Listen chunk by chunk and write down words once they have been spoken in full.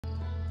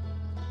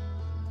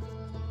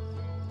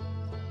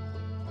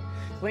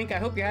Link, I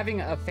hope you're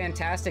having a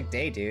fantastic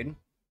day, dude.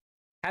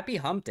 Happy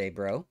hump day,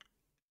 bro.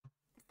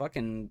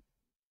 Fucking...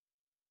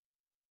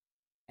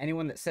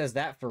 Anyone that says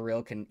that for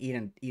real can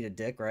eat a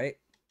dick, right?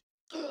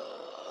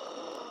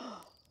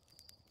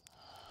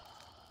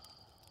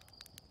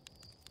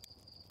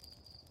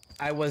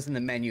 I was in the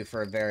menu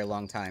for a very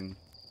long time.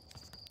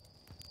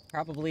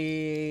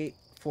 Probably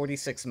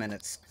 46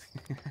 minutes.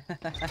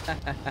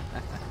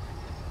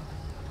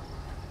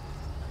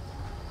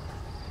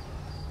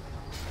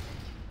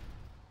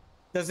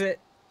 Does it...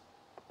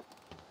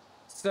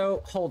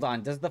 So, hold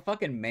on. Does the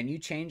fucking menu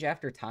change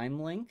after time,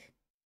 Link?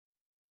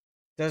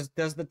 Does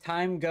the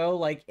time go,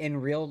 like, in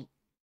real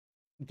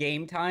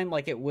game time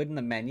like it would in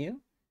the menu?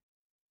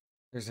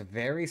 There's a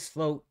very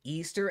slow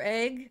Easter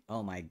egg?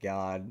 Oh my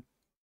god.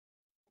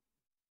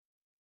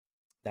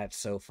 That's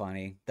so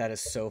funny. That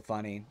is so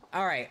funny.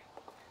 Alright.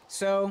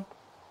 So...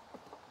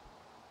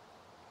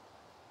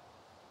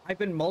 I've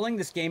been mulling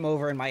this game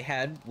over in my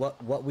head,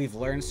 what we've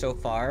learned so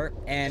far,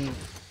 and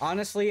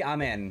honestly,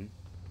 I'm in.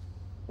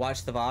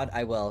 Watch the VOD?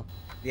 I will.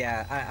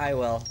 Yeah, I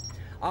will.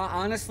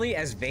 Honestly,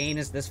 as vain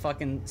as this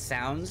fucking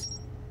sounds,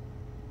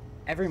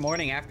 every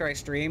morning after I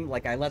stream,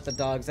 like, I let the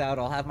dogs out,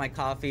 I'll have my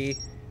coffee,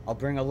 I'll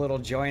bring a little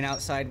joint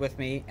outside with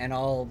me, and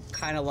I'll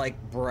kind of, like,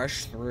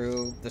 brush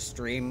through the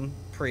stream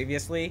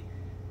previously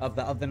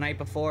of the night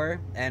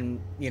before,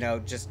 and, you know,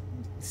 just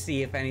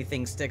see if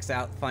anything sticks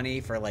out funny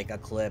for, like, a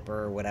clip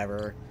or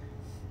whatever,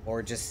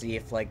 or just see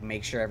if, like,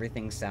 make sure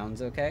everything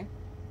sounds okay.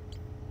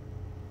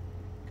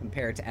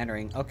 Compared to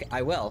entering. Okay,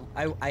 I will.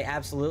 I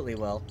absolutely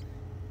will.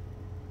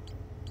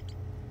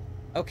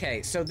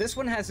 Okay, so this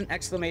one has an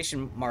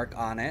exclamation mark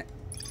on it.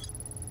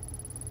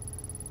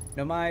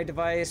 Nomai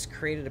device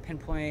created a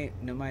pinpoint.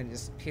 Nomai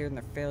disappeared in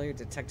their failure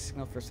to detect a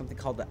signal for something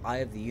called the Eye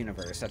of the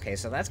Universe. Okay,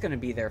 so that's going to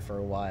be there for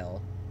a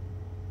while.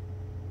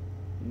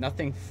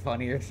 Nothing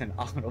funnier than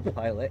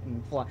autopilot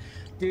and fly.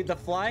 Dude, the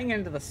flying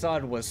into the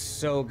sun was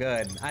so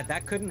good.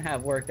 That couldn't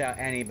have worked out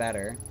any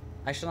better.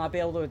 I shall not be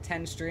able to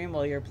attend stream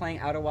while you're playing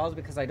Outer Wilds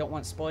because I don't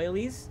want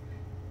spoilies.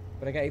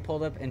 But I got you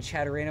pulled up in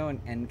Chatterino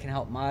and can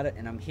help mod it,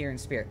 and I'm here in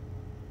spirit.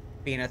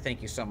 Bina,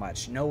 thank you so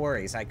much. No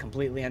worries, I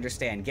completely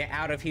understand. Get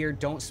out of here,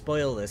 don't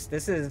spoil this.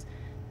 This is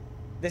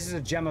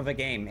a gem of a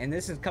game, and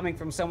this is coming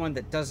from someone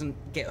that doesn't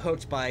get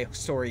hooked by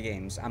story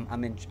games.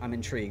 I'm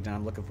intrigued, and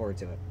I'm looking forward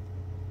to it.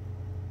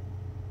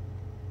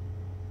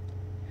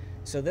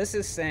 So this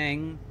is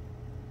saying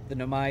the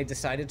Nomai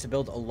decided to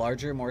build a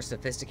larger, more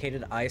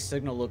sophisticated eye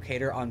signal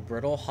locator on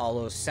Brittle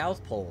Hollow's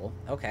south pole.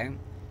 Okay.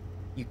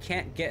 You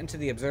can't get into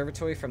the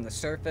observatory from the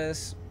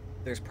surface.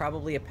 There's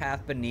probably a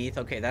path beneath.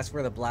 Okay, that's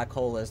where the black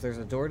hole is. There's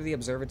a door to the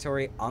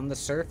observatory on the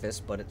surface,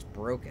 but it's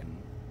broken.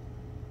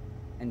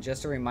 And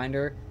just a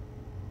reminder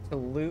to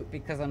loot,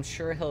 because I'm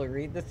sure he'll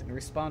read this and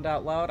respond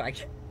out loud.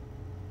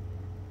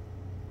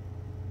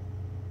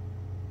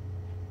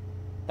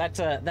 That's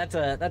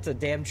a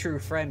damn true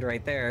friend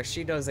right there.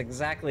 She knows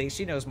exactly,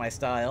 she knows my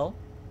style.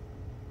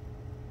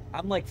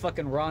 I'm like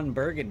fucking Ron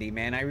Burgundy,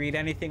 man. I read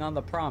anything on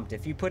the prompt.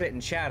 If you put it in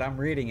chat, I'm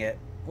reading it.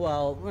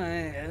 Well,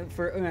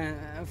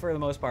 for the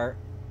most part.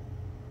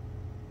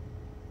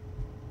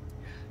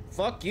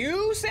 Fuck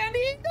you, San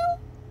Diego?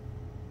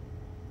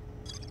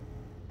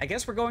 I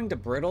guess we're going to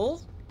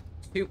Brittle.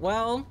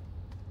 Well,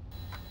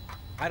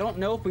 I don't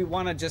know if we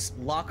want to just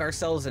lock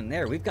ourselves in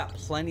there. We've got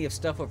plenty of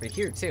stuff over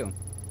here, too.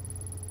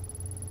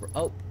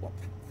 Oh,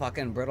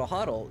 fucking Brittle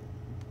Hollow.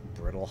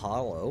 Brittle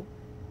Hollow.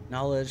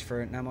 Knowledge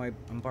for Nomai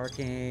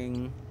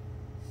embarking.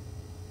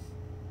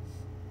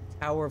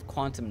 Tower of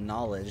Quantum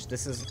Knowledge.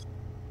 This is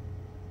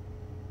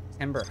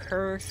Timber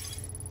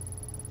Hearth.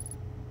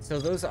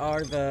 So those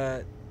are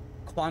the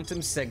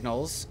quantum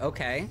signals.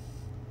 Okay.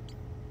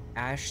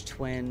 Ash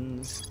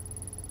Twins.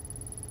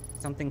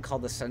 Something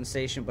called the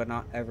Sensation, but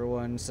not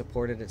everyone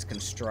supported its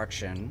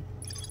construction.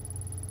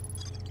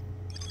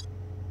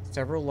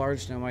 Several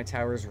large Nomai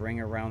towers ring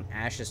around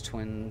Ash's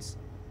Twins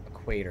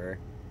equator.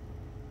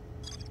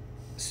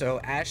 So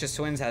Ash's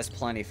Twins has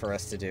plenty for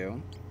us to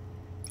do.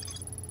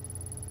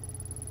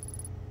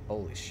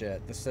 Holy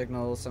shit. The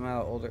signal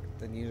somehow older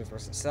than the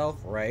universe itself,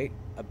 right?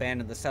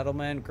 Abandon the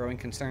settlement, growing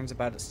concerns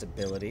about its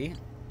stability.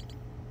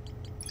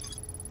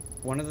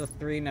 One of the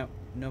three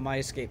Nomai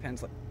escape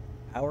pens,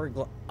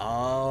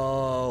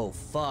 oh,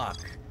 fuck.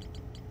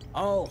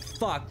 Oh,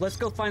 fuck. Let's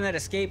go find that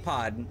escape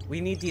pod. We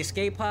need the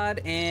escape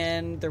pod,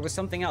 and there was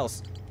something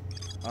else.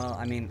 Well,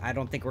 I mean, I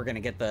don't think we're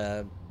gonna get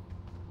the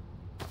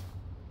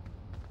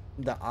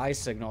eye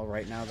signal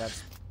right now.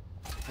 That's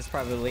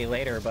probably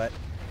later, but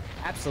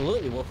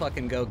absolutely, we'll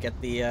fucking go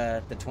get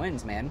the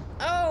twins, man.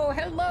 Oh,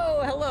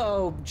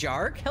 hello,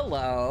 Jark.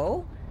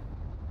 Hello.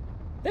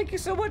 Thank you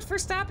so much for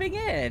stopping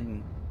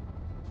in.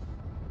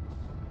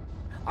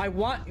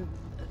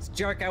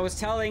 Jark, I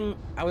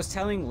was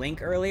telling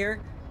Link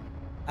earlier.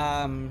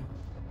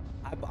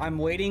 I'm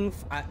waiting.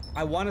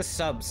 I want to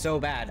sub so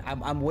bad.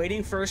 I'm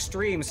waiting for a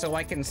stream so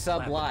I can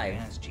sub live.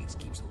 Ass cheeks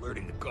keeps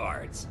alerting the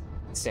guards.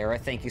 Sarah,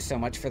 thank you so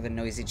much for the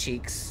noisy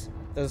cheeks.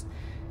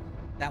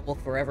 That will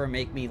forever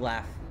make me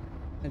laugh.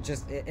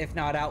 Just, if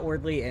not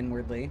outwardly,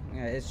 inwardly.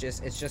 Yeah, it's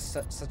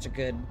just such a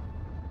good...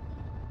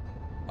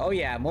 Oh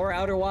yeah, more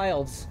Outer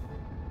Wilds.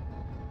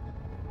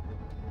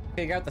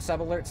 Figure out the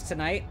sub-alerts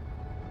tonight.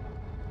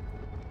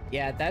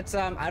 Yeah, that's,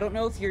 I don't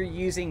know if you're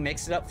using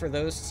Mix-It-Up for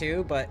those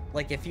too, but,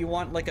 like, if you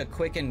want, like, a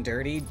quick and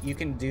dirty, you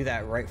can do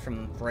that right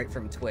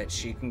from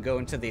Twitch. You can go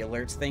into the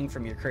alerts thing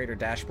from your creator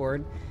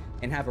dashboard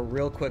and have a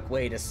real quick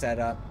way to set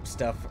up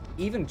stuff,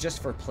 even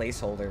just for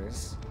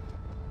placeholders.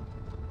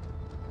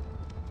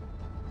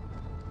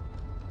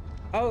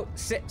 Oh,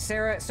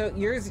 Sarah, so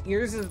yours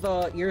is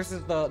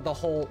the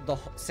whole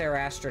Sarah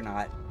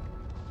Astronaut.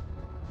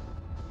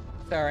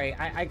 Sorry,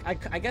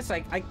 I guess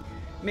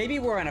maybe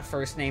we're on a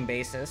first name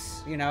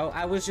basis, you know?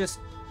 I was just...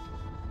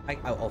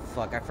 oh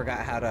fuck, I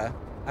forgot how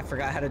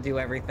to do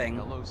everything.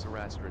 Hello, Sir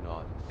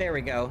Astronaut. There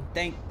we go.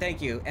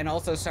 Thank you. And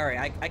also, sorry,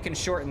 I can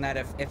shorten that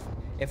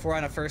if we're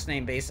on a first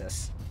name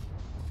basis.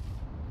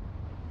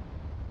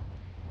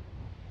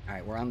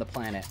 Alright, we're on the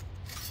planet.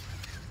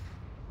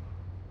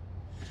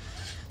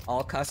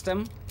 All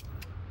custom?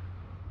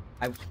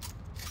 I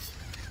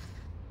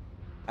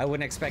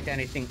wouldn't expect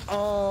anything.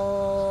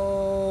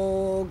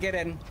 Oh, get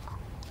in.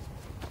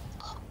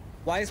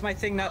 Why is my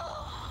thing not...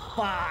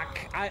 Fuck!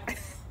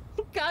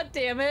 God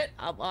damn it!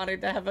 I'm honored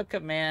to have a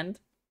command.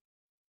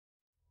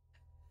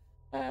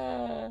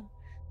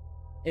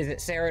 Is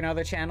it Sarah and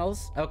other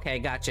channels? Okay,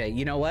 gotcha.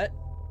 You know what?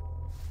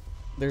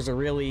 There's a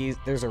real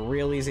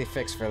easy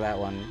fix for that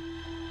one.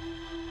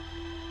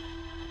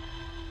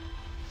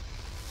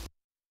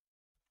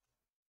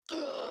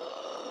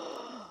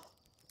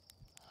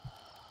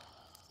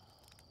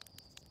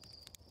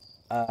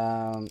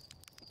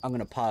 I'm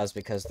gonna pause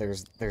because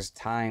there's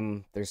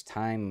time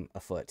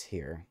afoot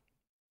here.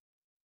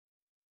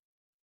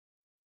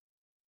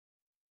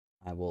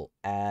 I will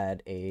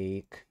add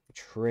a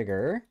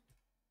trigger.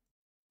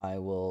 I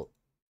will...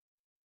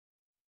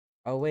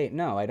 Oh wait,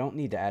 no, I don't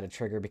need to add a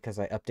trigger because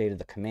I updated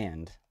the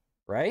command,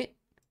 right?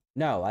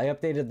 No, I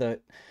updated the...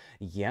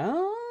 Yeah.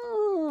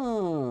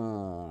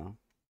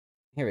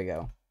 Here we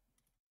go.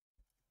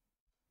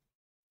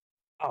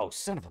 Oh,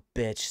 son of a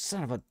bitch.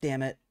 Son of a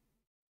damn it.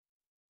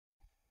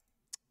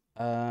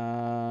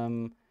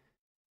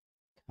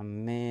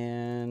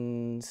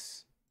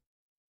 Commands.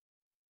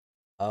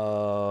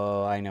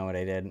 Oh, I know what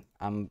I did.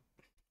 I'm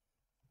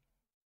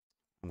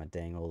a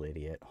dang old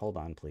idiot. Hold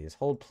on, please.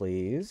 Hold,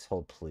 please.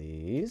 Hold,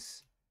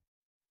 please.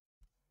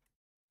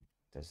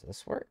 Does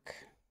this work?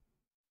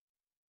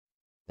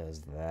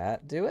 Does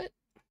that do it?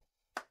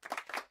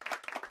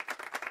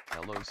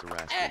 Hello, Sir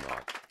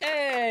Astronaut.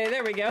 Hey,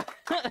 there we go.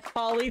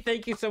 Holly,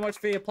 thank you so much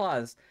for the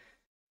applause.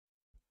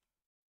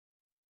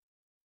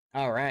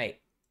 All right.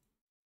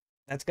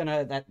 That's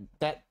gonna,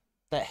 that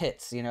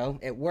hits, you know?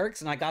 It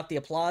works and I got the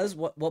applause.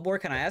 What more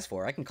can I ask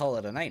for? I can call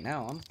it a night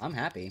now. I'm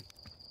happy.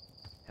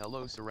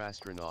 Hello, Sir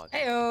Astronaut.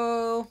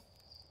 Heyo.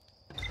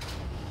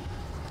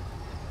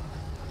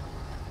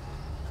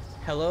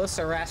 Hello,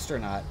 Sir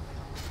Astronaut.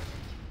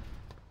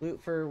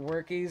 Loot for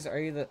workies. Are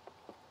you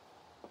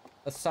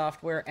a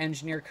software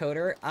engineer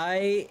coder?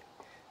 I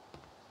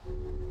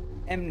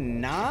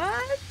am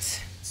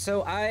not.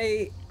 So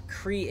I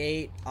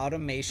create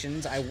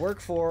automations. I work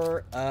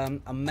for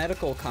a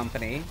medical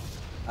company,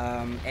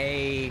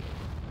 a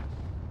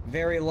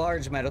very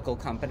large medical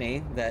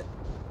company that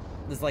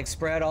is like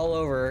spread all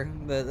over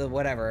the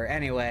whatever.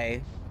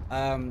 Anyway,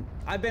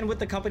 I've been with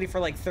the company for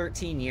like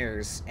 13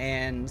 years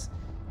and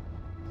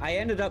I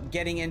ended up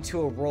getting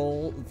into a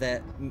role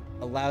that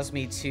allows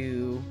me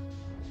to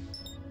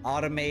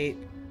automate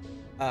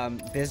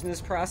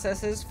business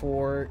processes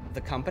for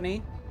the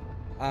company,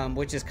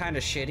 which is kind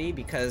of shitty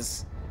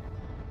because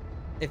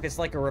if it's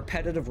like a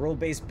repetitive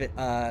role-based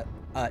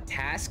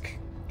task,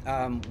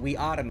 we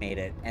automate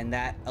it, and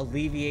that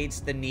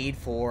alleviates the need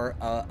for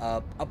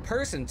a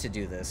person to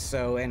do this.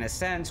 So in a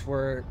sense,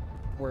 we're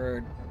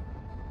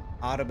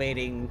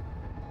automating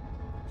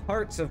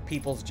parts of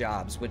people's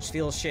jobs, which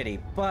feels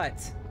shitty,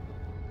 but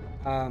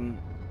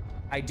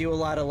I do a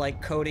lot of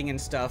like coding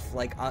and stuff,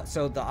 like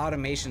so the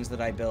automations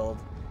that I build,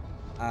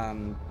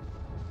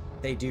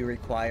 they do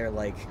require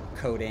like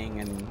coding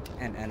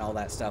and all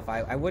that stuff.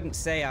 I wouldn't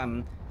say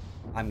I'm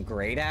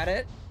great at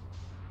it.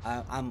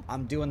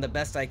 I'm doing the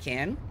best I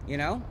can, you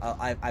know?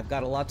 I've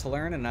got a lot to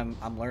learn and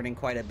I'm learning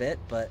quite a bit,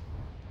 but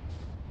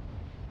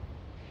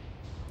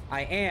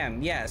I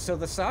am, yeah. So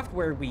the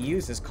software we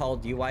use is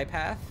called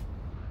UiPath.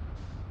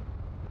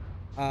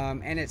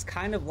 And it's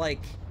kind of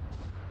like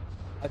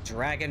a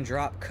drag and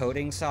drop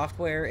coding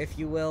software, if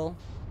you will.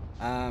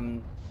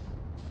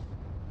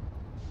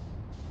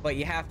 But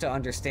you have to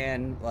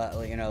understand,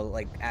 you know,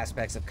 like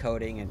aspects of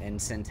coding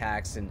and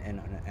syntax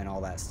and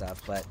all that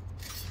stuff. But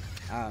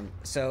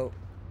so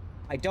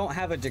I don't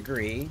have a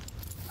degree.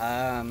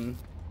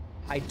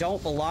 I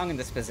don't belong in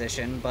this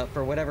position, but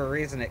for whatever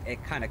reason,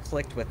 it kind of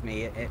clicked with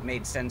me. It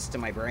made sense to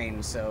my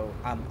brain, so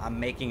I'm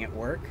making it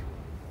work.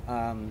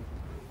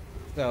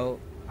 So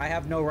I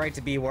have no right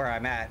to be where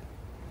I'm at,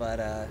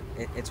 but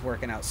it's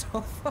working out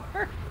so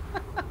far.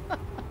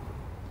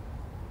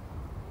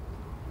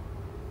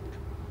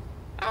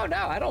 Oh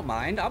no, I don't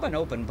mind. I'm an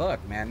open book,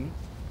 man.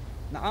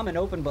 No, I'm an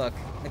open book.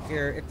 If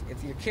you're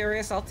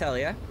curious, I'll tell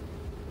you.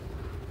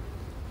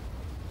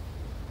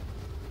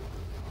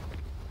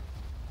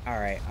 All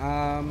right.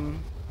 All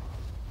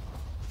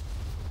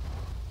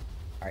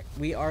right.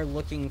 We are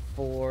looking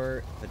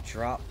for the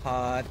drop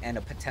pod and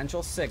a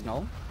potential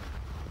signal.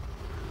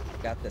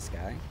 Got this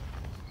guy.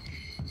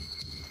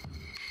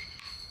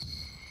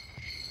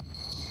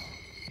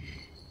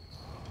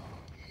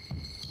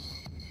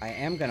 I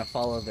am gonna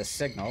follow this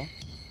signal.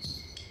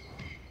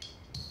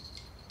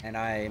 And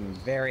I'm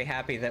very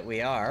happy that we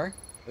are.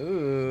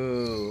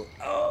 Ooh.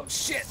 Oh,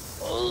 shit.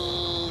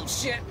 Oh,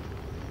 shit.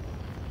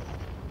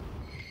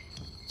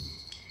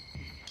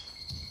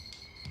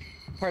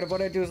 Part of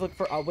what I do is look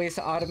for ways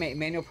to automate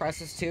manual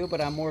process too, but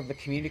I'm more of the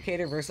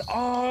communicator versus...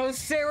 Oh,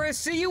 Sarah,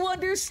 so you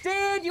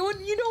understand. You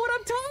know what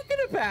I'm talking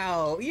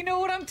about. You know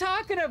what I'm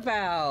talking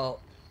about.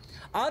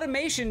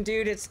 Automation,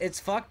 dude, it's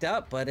fucked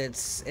up, but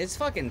it's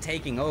fucking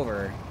taking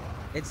over.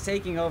 It's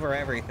taking over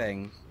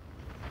everything.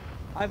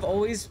 I've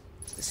always...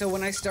 So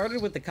when I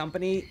started with the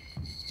company,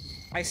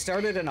 I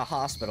started in a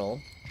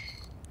hospital,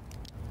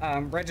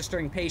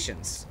 registering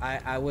patients.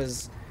 I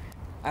was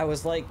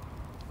like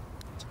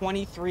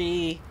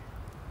 23,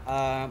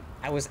 I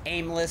was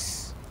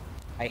aimless,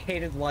 I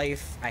hated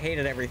life, I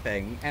hated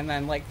everything. And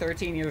then like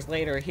 13 years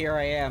later, here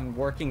I am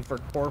working for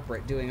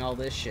corporate doing all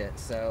this shit.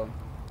 So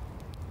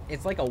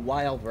it's like a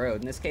wild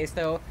road. In this case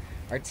though,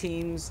 our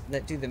teams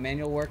that do the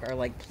manual work are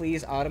like,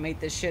 please automate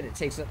this shit. It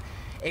takes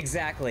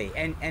exactly.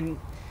 And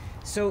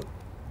so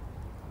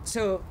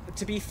to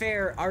be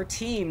fair, our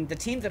team, the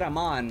team that I'm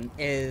on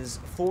is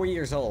 4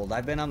 years old.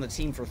 I've been on the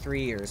team for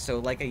 3 years. So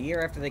like a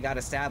year after they got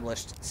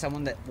established,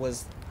 someone that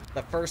was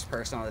the first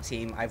person on the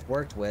team I've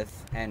worked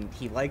with, and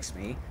he likes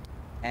me.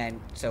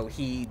 And so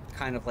he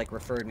kind of like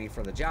referred me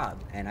for the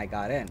job and I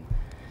got in.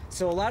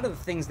 So a lot of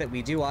the things that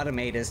we do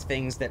automate is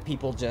things that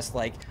people just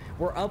like,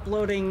 we're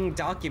uploading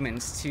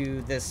documents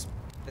to this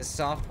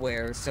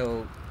software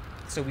so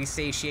we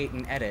satiate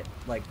and edit.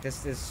 Like,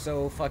 this is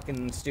so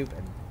fucking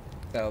stupid.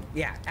 So,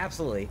 yeah,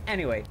 absolutely.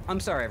 Anyway,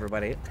 I'm sorry,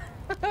 everybody.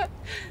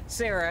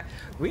 Sarah,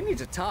 we need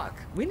to talk.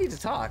 We need to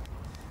talk.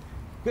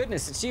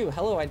 Goodness, it's you.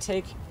 Hello, I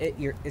take it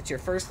it's your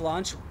first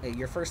launch.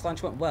 Your first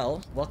launch went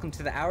well. Welcome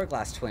to the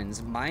Hourglass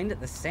Twins. Mind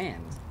the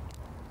sand.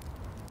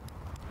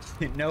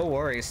 No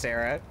worries,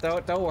 Sarah.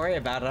 Don't worry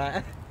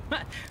about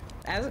it.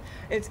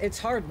 It's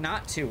hard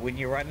not to when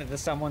you run into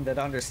someone that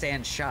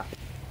understands shop.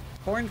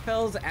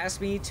 Hornfells asked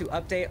me to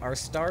update our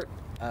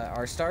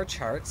star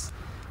charts.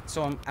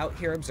 So I'm out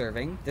here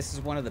observing. This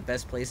is one of the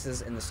best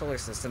places in the solar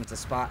system to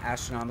spot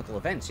astronomical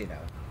events, you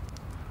know.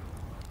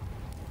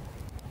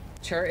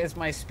 Chert is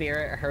my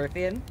spirit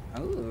Herthian.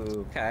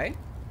 Oh, okay.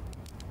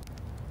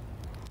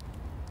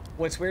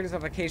 What's weird is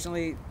I've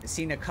occasionally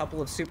seen a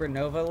couple of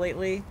supernova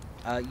lately.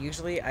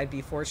 Usually I'd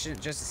be fortunate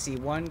just to see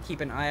one.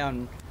 Keep an eye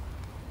on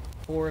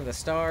 4 of the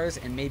stars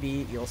and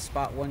maybe you'll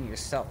spot one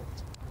yourself.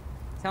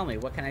 Tell me,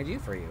 what can I do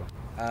for you?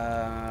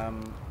 I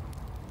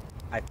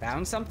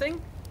found something?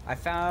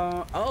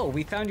 Oh,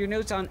 we found your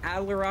notes on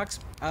Adlerrock's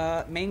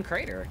main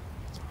crater.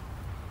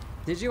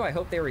 Did you? I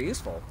hope they were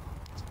useful.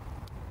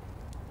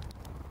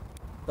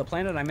 The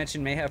planet I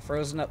mentioned may have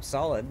frozen up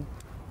solid,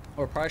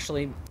 or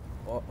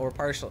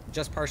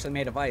just partially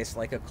made of ice,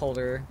 like a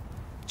colder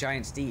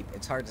giant's deep.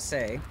 It's hard to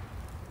say.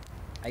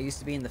 I used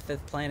to be in the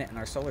 5th planet in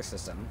our solar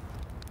system.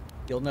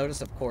 You'll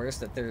notice, of course,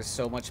 that there's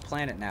so much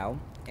planet now.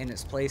 In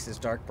its place is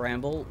Dark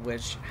Bramble,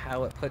 which,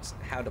 how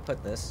to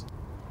put this,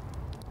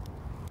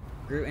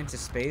 grew into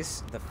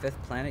space the 5th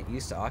planet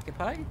used to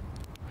occupy?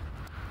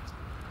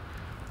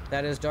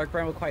 That is, Dark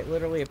Bramble quite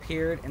literally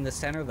appeared in the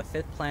center of the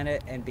 5th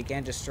planet and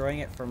began destroying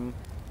it from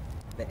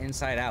the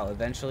inside out.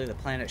 Eventually, the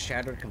planet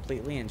shattered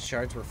completely and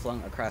shards were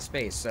flung across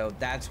space. So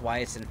that's why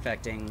it's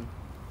infecting...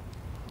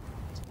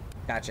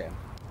 Gotcha.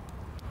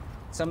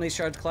 Some of these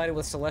shards collided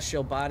with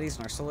celestial bodies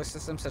in our solar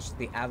system, such as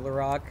the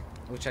Adlerrock,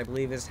 which I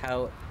believe is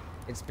how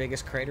its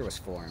biggest crater was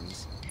formed.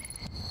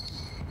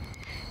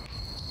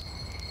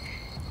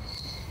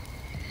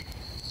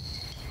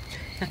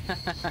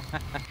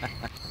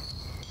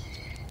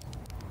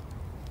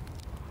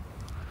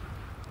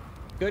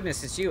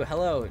 Goodness, it's you.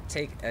 Hello.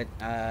 I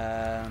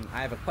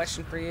have a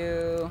question for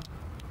you.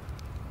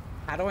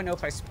 How do I know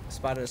if I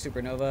spotted a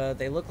supernova?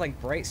 They look like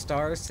bright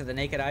stars to the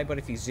naked eye, but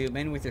if you zoom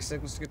in with your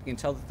signal scope, you can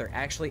tell that they're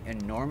actually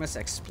enormous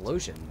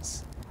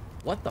explosions.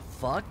 What the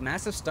fuck?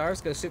 Massive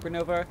stars go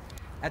supernova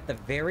at the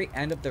very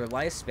end of their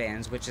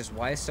lifespans, which is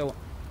why it's so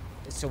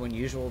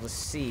unusual to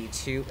see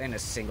 2 in a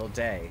single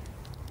day.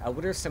 I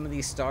wonder if some of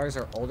these stars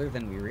are older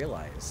than we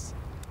realized.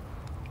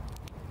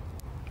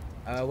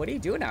 What are you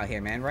doing out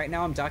here, man? Right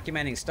now I'm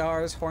documenting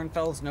stars.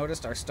 Hornfelds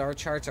noticed our star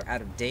charts are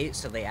out of date,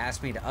 so they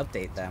asked me to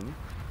update them.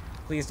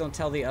 Please don't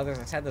tell the others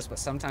I said this, but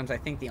sometimes I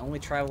think the only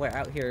traveler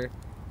out here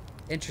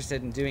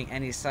interested in doing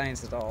any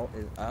science at all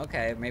is...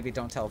 Okay, maybe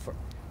don't tell for...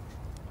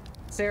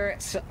 Sarah,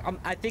 so,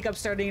 I think I'm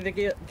starting to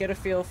get a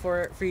feel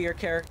for your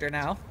character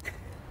now.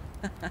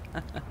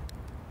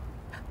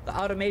 The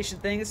automation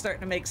thing is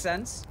starting to make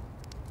sense.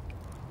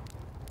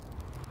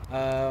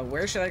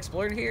 Where should I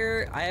explore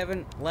here? I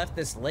haven't left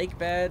this lake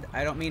bed.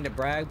 I don't mean to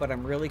brag, but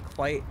I'm really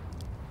quite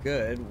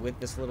good with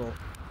this little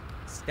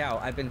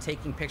scout. I've been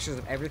taking pictures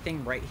of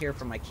everything right here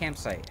from my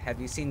campsite. Have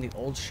you seen the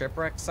old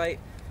shipwreck site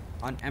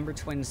on Ember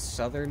Twin's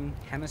southern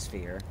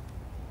hemisphere?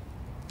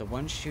 The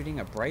one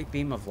shooting a bright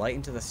beam of light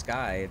into the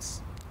sky.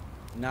 It's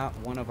not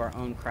one of our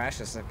own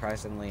crashes,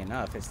 surprisingly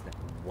enough. It's the...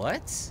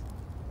 What?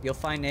 You'll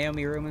find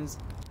Naomi ruins...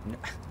 No,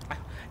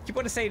 you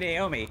want to say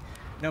Naomi.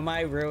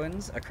 Nomai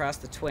ruins across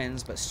the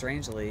Twins, but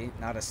strangely,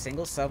 not a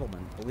single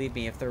settlement. Believe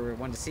me, if there were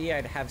one to see,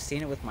 I'd have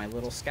seen it with my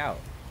little scout.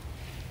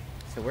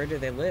 So where do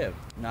they live?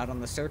 Not on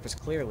the surface,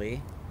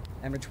 clearly.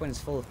 Ember Twin is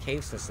full of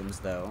cave systems,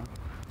 though.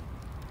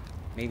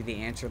 Maybe the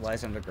answer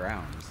lies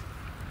underground.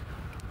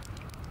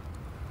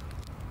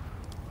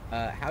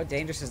 How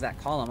dangerous is that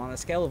column? On a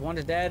scale of 1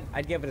 to dead,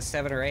 I'd give it a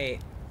 7 or 8.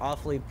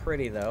 Awfully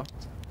pretty, though.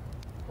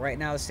 Right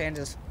now, the sand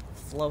is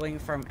flowing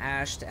from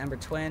Ash to Ember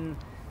Twin.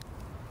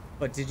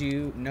 But did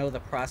you know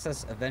the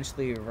process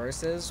eventually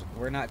reverses?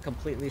 We're not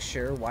completely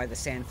sure why the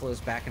sand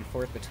flows back and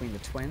forth between the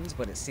twins,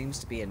 but it seems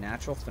to be a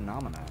natural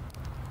phenomenon.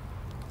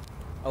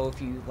 Oh,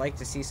 if you'd like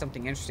to see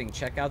something interesting,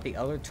 check out the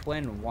other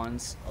twin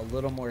once a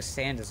little more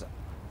sand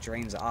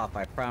drains off.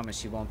 I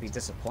promise you won't be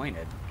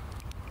disappointed.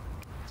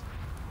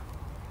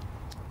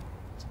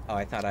 Oh,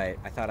 I thought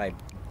I...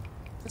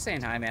 Just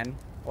saying hi, man.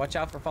 Watch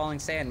out for falling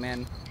sand,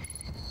 man.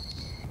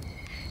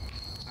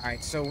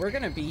 Alright, so we're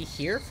gonna be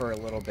here for a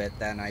little bit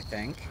then, I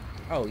think.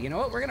 Oh, you know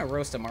what? We're gonna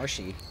roast a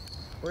Marshy.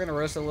 We're gonna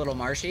roast a little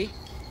Marshy.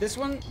 This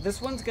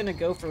one's gonna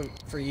go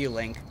for you,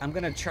 Link. I'm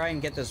gonna try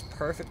and get this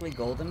perfectly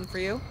golden for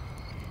you.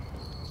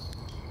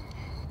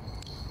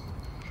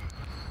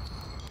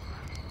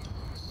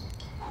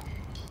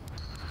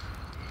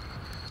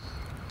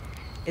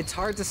 It's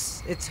hard to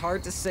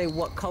say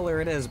what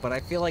color it is, but I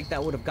feel like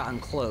that would have gotten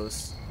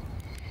close.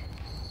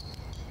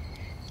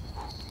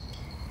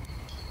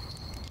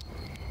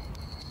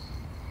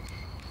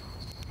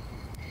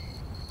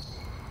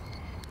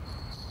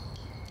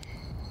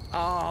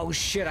 Oh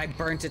shit, I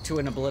burnt it to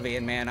an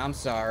oblivion, man. I'm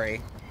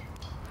sorry.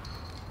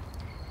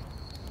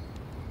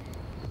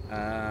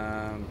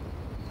 I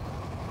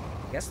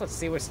guess let's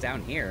see what's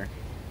down here.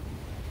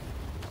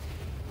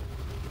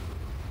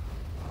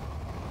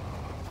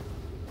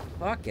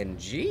 Fucking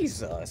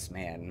Jesus,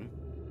 man.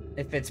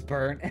 If it's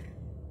burnt...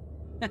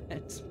 If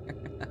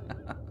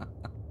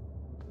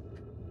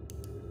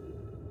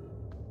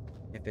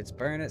it's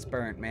burnt, it's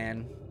burnt,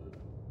 man.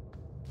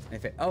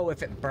 If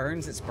it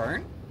burns, it's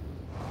burnt?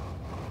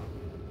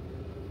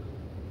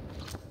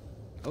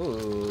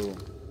 Ooh.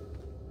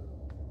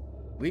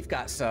 We've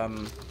got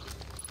some,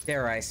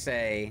 dare I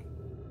say,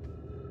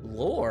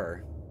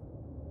 lore.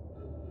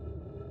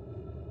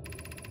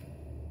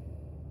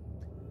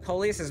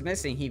 Coleus is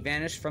missing. He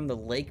vanished from the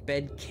lake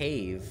bed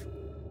cave,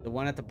 the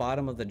one at the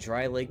bottom of the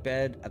dry lake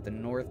bed at the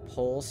North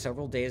Pole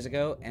several days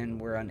ago,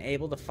 and we're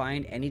unable to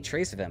find any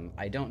trace of him.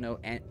 I don't know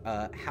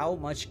how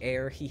much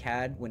air he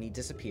had when he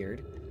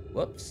disappeared.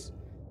 Whoops.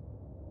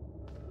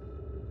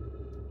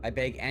 I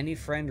beg any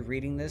friend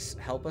reading this,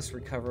 help us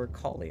recover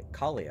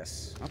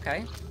Coleus.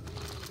 Okay.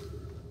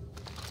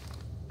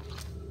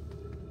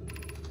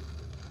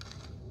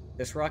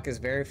 This rock is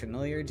very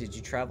familiar. Did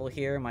you travel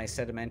here, my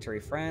sedimentary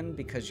friend?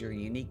 Because your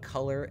unique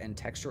color and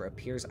texture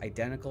appears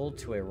identical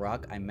to a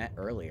rock I met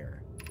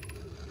earlier.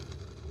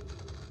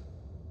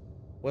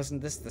 Wasn't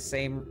this the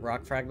same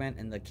rock fragment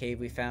in the cave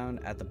we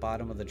found at the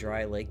bottom of the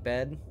dry lake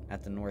bed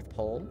at the North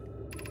Pole?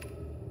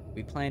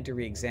 We plan to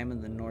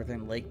re-examine the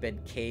northern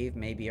lakebed cave.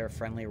 Maybe our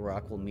friendly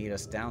rock will meet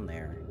us down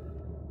there.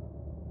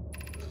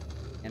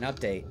 An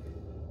update.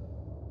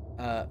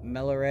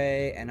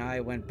 Melore and I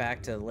went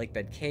back to the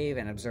lakebed cave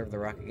and observed the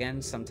rock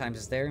again. Sometimes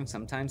it's there and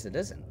sometimes it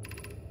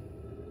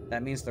isn't.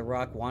 That means the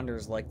rock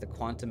wanders like the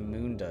quantum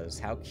moon does.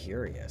 How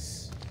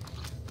curious.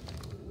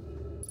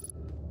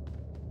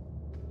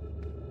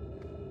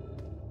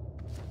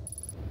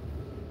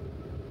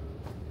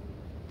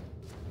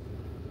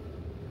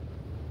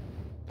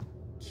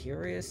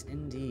 Curious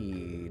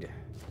indeed.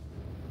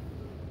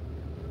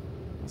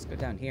 Let's go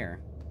down here.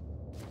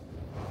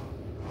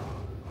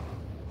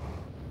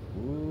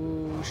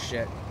 Ooh,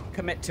 shit.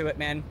 Commit to it,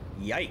 man.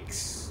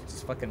 Yikes.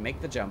 Just fucking make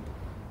the jump.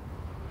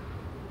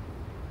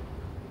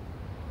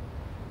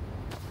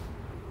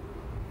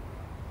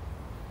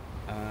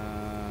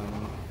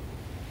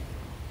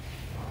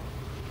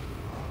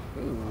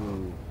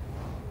 Ooh.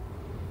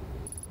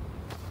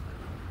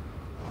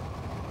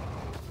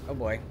 Oh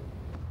boy.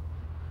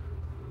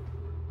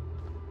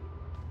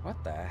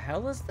 What the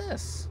hell is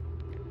this?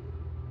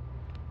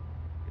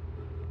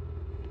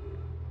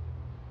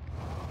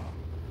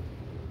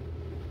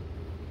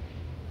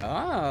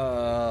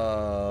 Oh.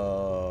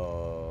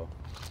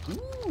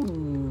 Ooh,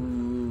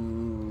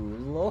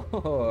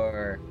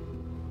 lore.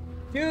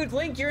 Dude,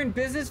 Link, you're in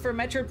business for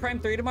Metroid Prime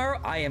 3 tomorrow?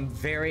 I am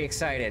very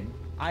excited.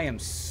 I am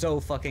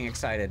so fucking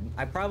excited.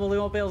 I probably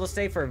won't be able to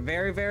stay for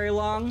very, very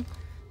long.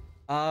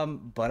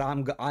 But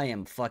I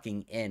am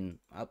fucking in.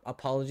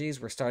 Apologies,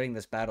 we're starting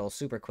this battle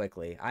super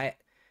quickly.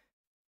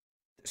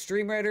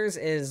 Stream Raiders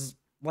is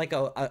like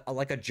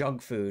like a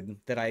junk food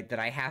that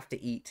I have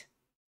to eat,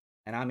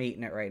 and I'm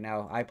eating it right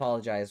now. I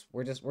apologize.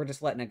 We're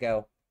just letting it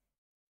go.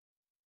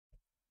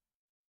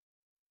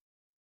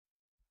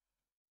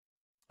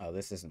 Oh,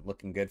 this isn't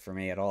looking good for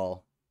me at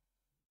all.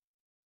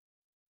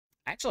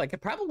 Actually, I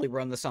could probably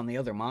run this on the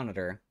other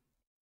monitor.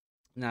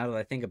 Now that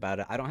I think about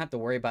it, I don't have to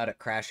worry about it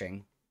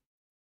crashing.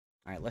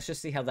 All right, let's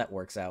just see how that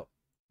works out.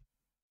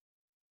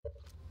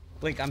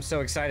 Blink, I'm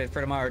so excited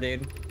for tomorrow,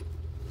 dude.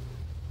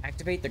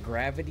 Activate the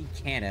gravity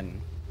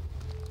cannon.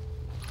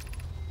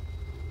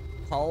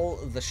 Call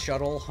the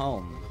shuttle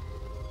home.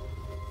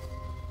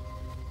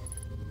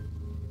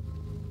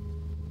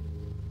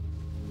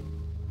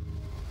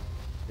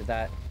 Did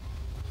that...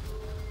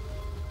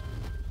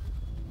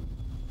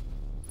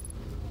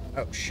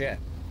 Oh, shit.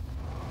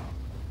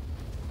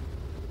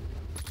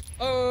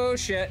 Oh,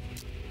 shit.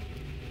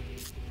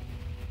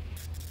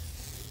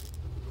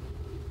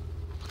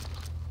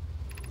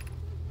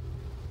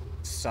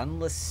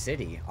 Sunless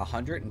City,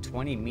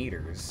 120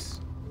 meters.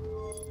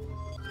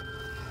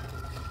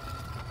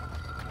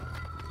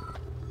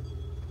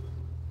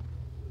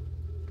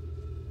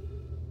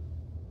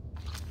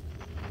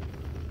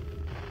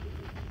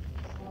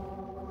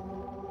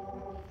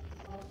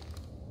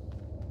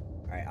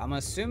 Alright, I'm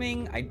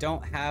assuming I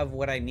don't have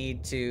what I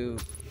need to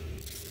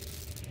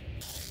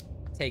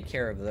take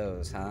care of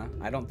those, huh?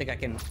 I don't think I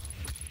can...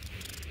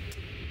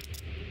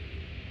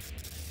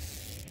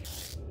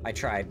 I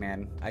tried,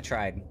 man. I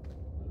tried.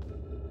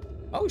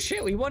 Oh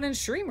shit, we won in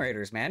Stream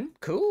Raiders, man.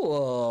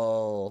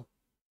 Cool.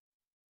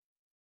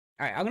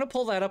 Alright, I'm gonna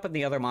pull that up in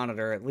the other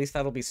monitor. At least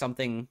that'll be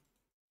something...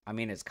 I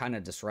mean, it's kind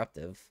of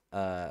disruptive.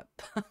 It's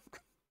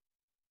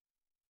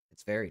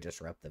very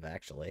disruptive,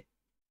 actually.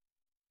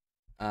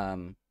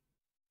 I'll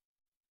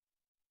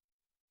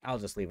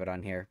just leave it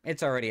on here.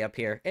 It's already up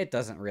here. It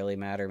doesn't really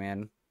matter,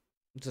 man.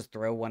 Just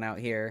throw one out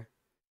here.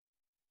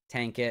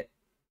 Tank it.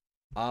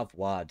 Au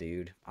revoir,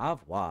 dude. Au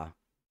revoir.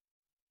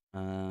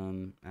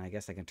 I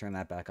guess I can turn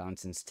that back on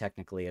since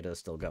technically it is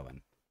still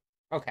going.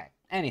 Okay,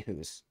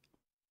 anywho's.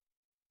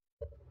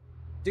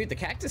 Dude, the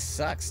cactus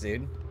sucks,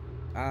 dude.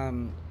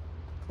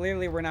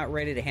 Clearly we're not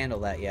ready to handle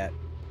that yet.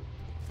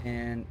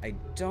 And I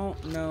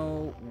don't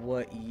know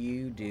what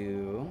you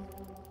do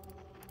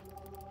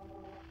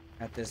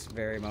at this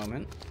very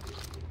moment.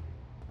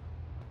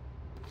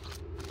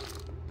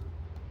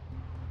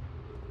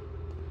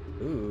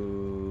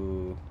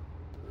 Ooh.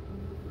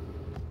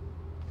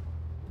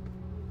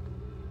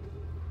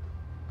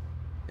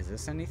 Is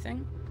this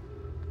anything?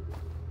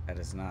 That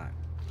is not.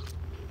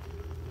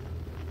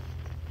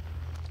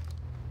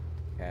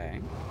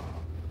 Okay.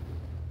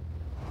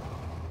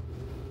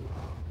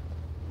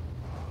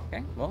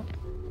 Okay, well,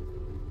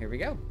 here we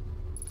go.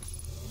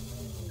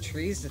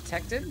 Trees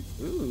detected?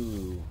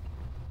 Ooh.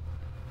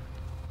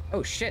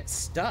 Oh shit,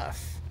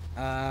 stuff.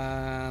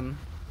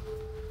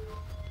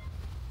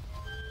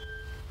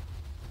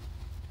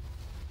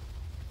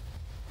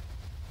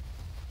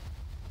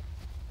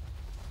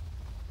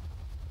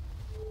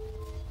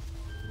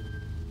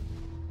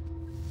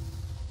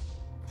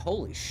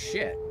 Holy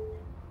shit.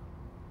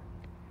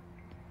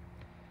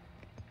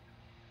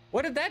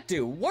 What did that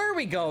do? Where are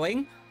we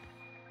going?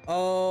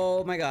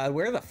 Oh my god,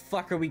 where the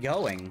fuck are we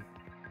going?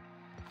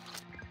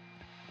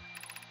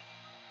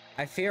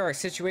 I fear our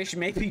situation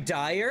may be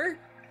dire.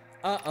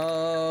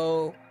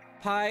 Uh-oh.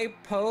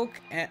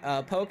 Poke,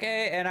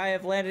 and I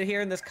have landed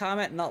here in this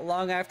comet not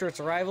long after its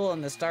arrival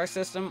in the star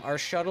system. Our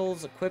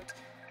shuttle's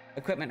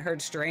equipment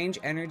heard strange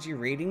energy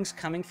readings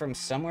coming from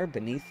somewhere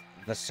beneath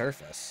the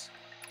surface.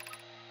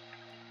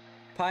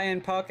 Pi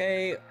and Poke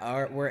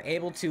were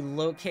able to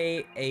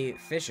locate a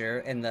fissure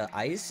in the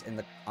ice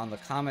on the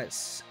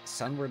comet's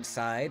sunward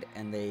side,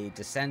 and they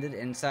descended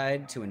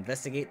inside to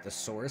investigate the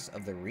source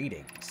of the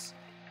readings.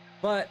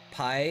 But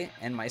Pi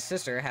and my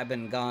sister have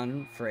been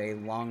gone for a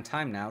long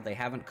time now. They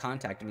haven't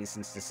contacted me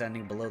since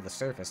descending below the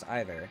surface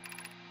either.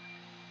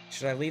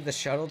 Should I leave the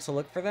shuttle to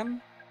look for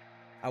them?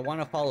 I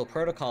want to follow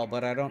protocol,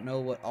 but I don't know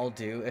what I'll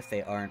do if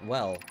they aren't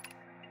well.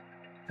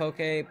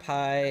 Poke,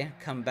 Pi,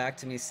 come back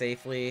to me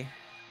safely,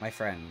 my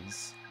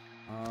friends.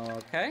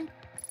 Okay.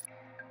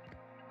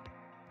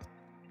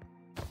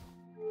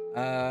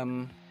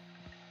 Oh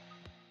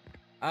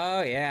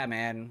yeah,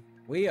 man.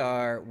 We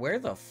are... Where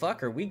the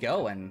fuck are we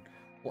going?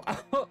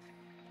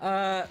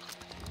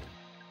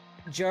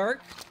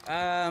 Jerk.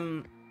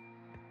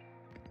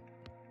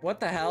 What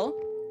the hell?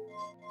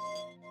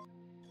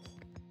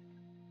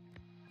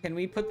 Can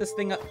we put this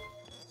thing up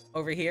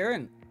over here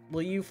and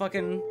will you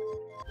fucking...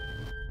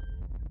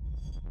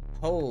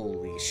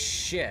 Holy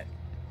shit.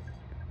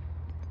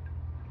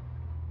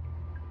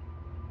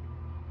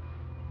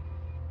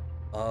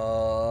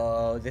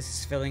 Oh, this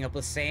is filling up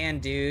with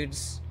sand,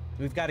 dudes.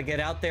 We've got to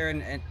get out there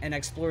and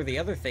explore the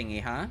other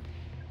thingy, huh?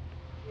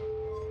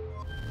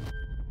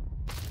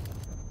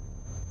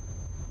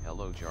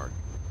 Hello, Jark.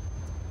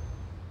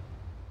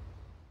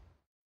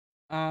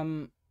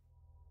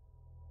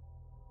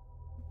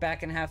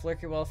 Back in half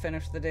lurk, you're well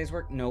finished the day's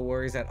work. No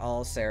worries at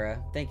all,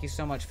 Sarah. Thank you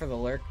so much for the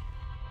lurk.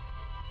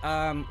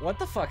 What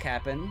the fuck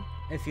happened?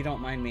 if you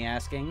don't mind me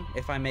asking,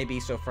 if I may be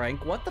so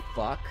frank. What the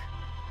fuck?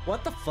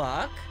 What the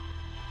fuck?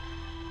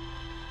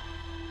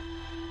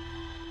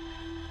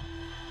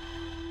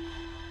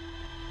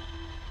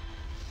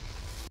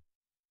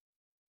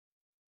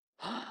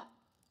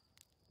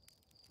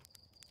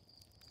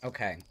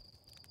 Okay.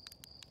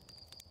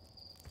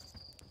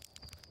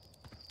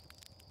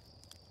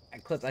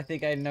 Clips, I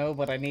think I know,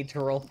 but I need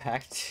to roll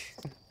back to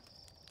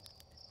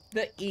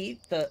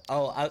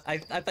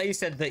I thought you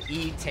said the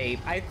E tape.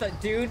 I thought,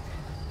 dude,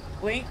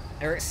 Link,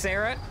 or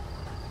Sarah,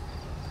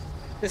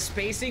 the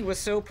spacing was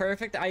so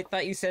perfect, I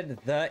thought you said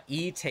the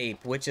E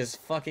tape, which is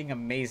fucking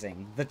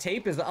amazing. The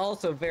tape is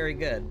also very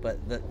good, but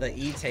the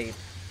E tape,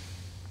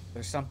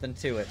 there's something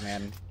to it,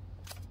 man.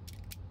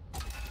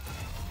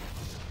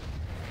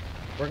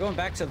 We're going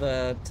back to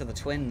the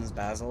twins,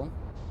 Basil.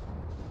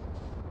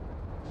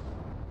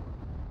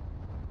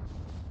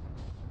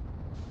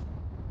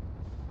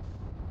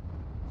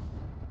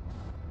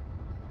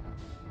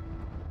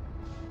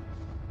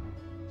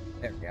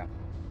 There we go.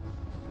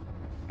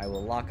 I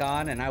will lock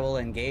on and I will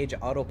engage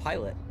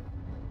autopilot.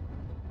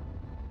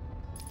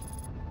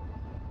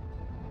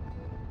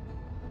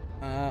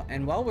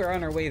 And while we're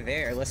on our way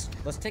there, let's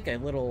take a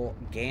little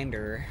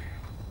gander.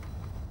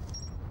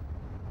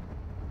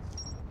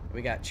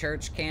 We got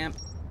church camp.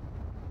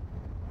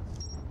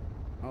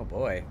 Oh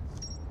boy.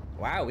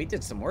 Wow, we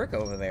did some work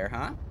over there,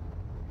 huh?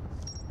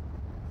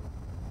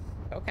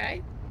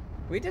 Okay.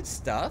 We did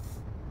stuff.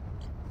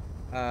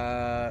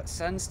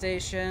 Sun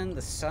station,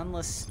 the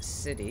Sunless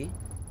City.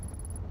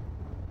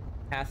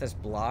 Path is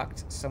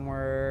blocked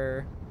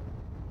somewhere.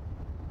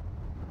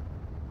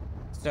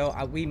 So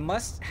we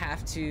must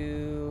have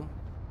to...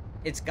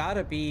 It's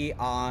gotta be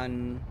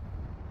on...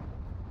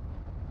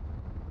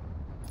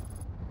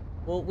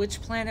 Well,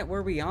 which planet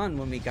were we on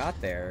when we got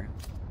there?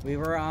 We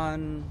were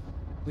on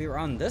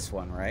this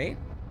one, right?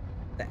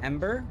 The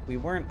Ember? We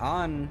weren't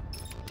on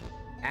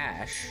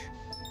Ash.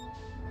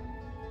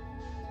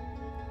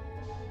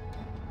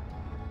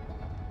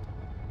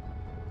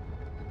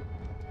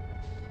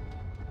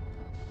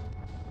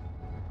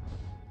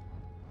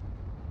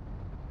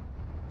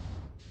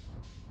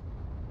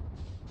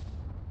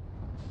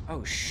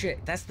 Oh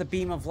shit, that's the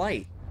beam of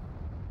light.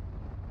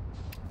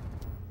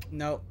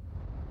 No.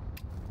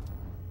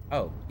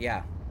 Oh,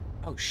 yeah.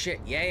 Oh shit,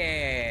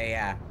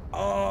 yeah.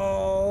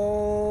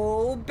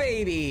 Oh,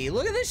 baby,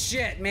 look at this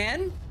shit,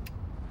 man.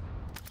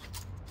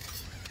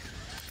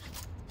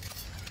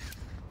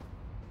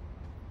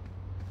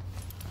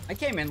 I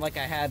came in like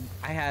I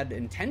had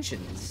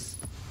intentions.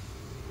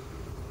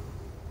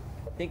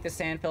 I think the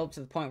sand fell up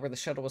to the point where the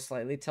shuttle was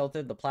slightly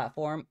tilted, the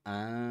platform.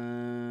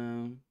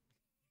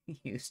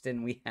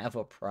 Houston, we have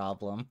a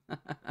problem.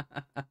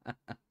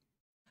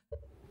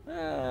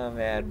 Oh,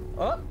 man.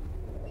 Oh!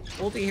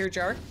 We'll be here,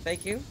 Jar.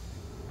 Thank you.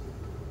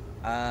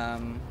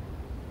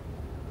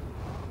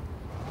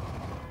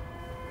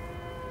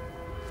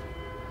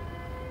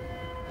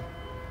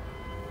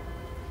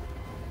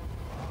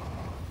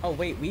 Oh,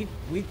 wait,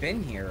 we've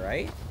been here,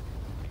 right?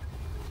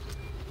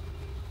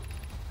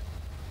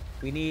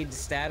 We need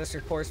status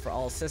reports for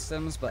all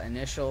systems, but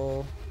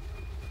initial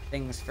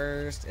things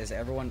first. Is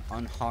everyone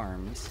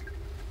unharmed?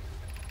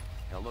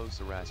 Hello,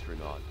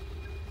 Sarastronaut.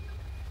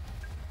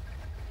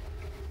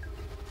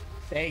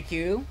 Thank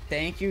you,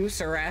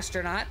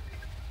 Sarastronaut.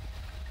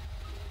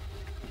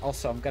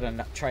 Also, I'm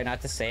gonna try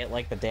not to say it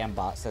like the damn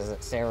bot says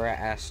it.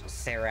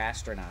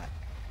 Sarastronaut.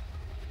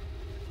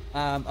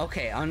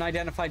 Okay,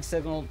 unidentified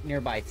signal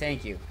nearby.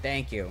 Thank you.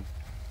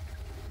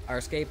 Our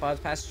escape pods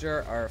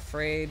passenger are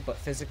afraid, but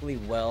physically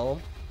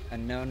well.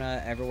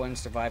 Anona, everyone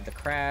survived the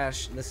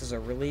crash. This is a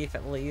relief,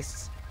 at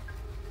least.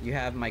 You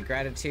have my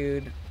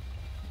gratitude.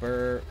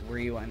 Burr, were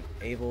you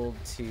unable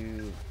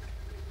to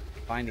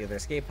find the other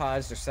escape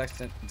pods?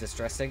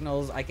 Distress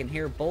signals. I can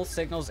hear both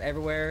signals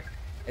everywhere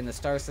in the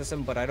star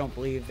system, but I don't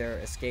believe their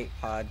escape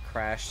pod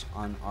crashed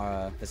on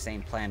the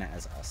same planet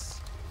as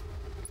us.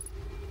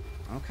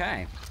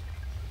 Okay.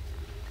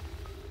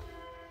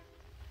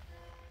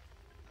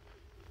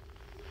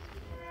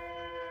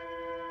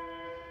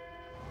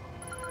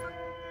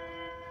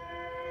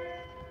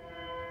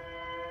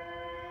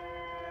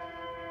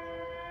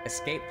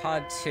 Escape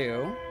pod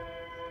 2.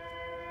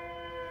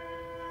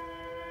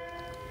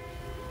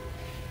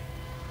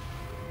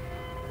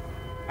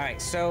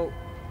 Alright, so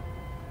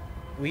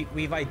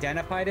we've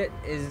identified it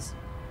as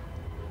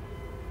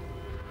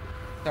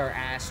our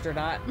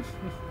astronaut.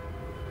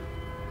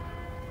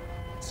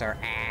 It's our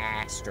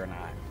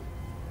astronaut.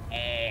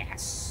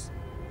 Ass.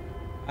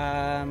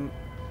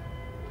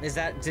 Is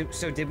that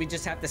so? Did we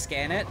just have to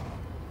scan it?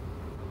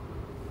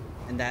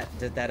 And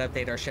did that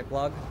update our ship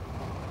log?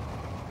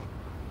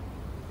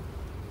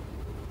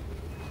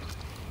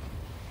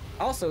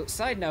 Also,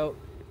 side note,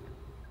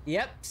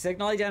 yep,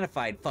 signal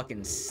identified.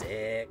 Fucking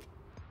sick.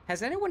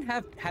 Has anyone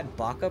had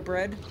baka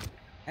bread?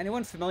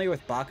 Anyone familiar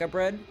with baka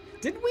bread?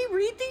 Did we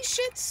read these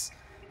shits?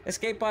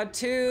 Escape pod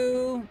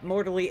 2,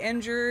 mortally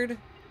injured.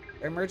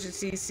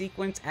 Emergency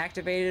sequence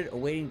activated,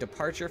 awaiting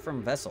departure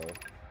from vessel.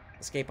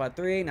 Escape pod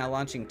 3, now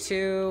launching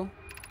 2.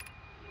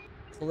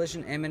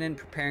 Collision imminent,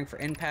 preparing for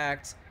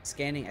impact.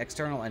 Scanning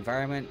external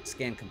environment.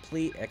 Scan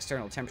complete.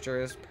 External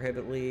temperatures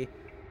prohibitively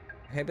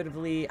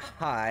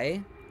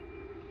high.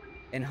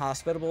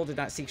 Inhospitable. Did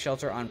not seek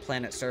shelter on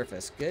planet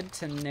surface. Good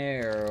to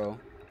know.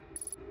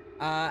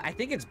 I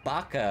think it's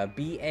Baka.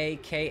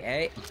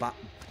 B-A-K-A.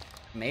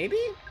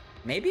 Maybe?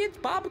 Maybe it's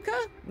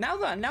Babaka? Now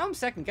I'm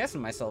second guessing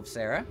myself,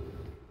 Sarah.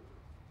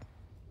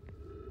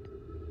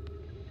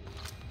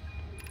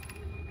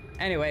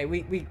 Anyway,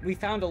 we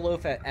found a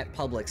loaf at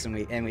Publix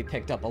and we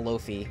picked up a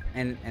loafie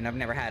and I've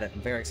never had it.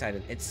 I'm very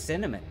excited. It's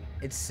cinnamon.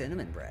 It's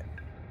cinnamon bread.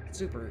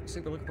 Super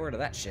looking forward to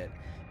that shit.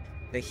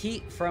 The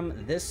heat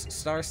from this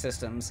star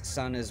system's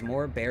sun is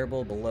more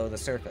bearable below the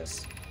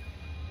surface.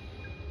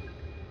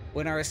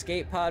 When our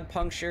escape pod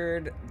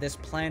punctured this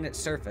planet's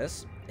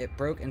surface, it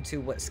broke into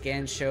what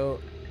scans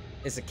show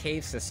is a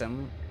cave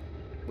system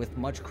with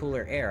much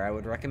cooler air. I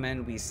would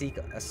recommend we seek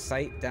a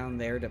site down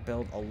there to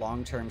build a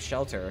long-term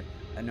shelter.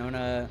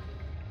 Anona,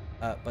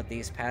 but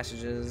these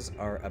passages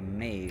are a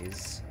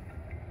maze.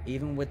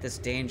 Even with this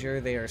danger,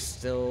 they are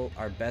still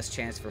our best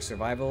chance for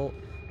survival.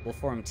 We'll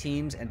form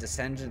teams and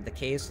descend into the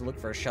caves to look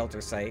for a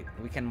shelter site.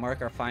 We can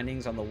mark our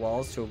findings on the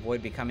walls to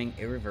avoid becoming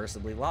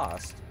irreversibly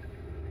lost.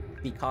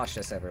 Be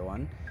cautious,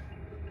 everyone.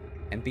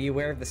 And be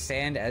aware of the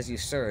sand as you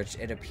search.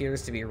 It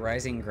appears to be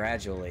rising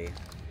gradually.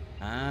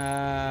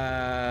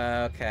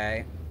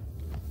 Okay.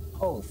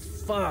 Oh,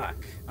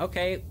 fuck.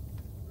 Okay.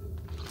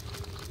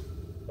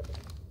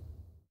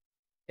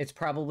 It's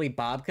probably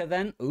babka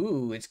then?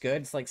 Ooh, it's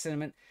good. It's like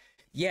cinnamon.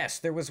 Yes,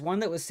 there was one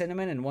that was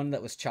cinnamon and one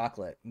that was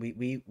chocolate.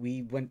 We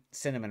went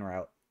cinnamon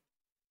route.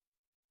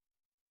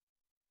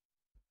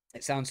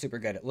 It sounds super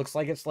good. It looks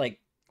like it's like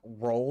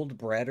rolled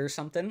bread or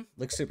something.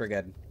 Looks super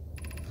good.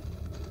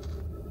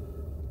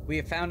 We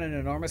have found an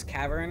enormous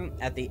cavern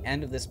at the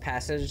end of this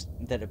passage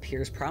that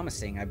appears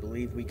promising. I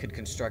believe we could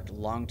construct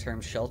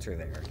long-term shelter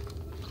there.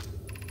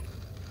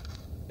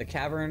 The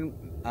cavern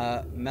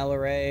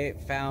Melore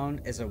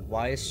found is a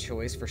wise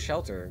choice for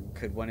shelter.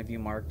 Could one of you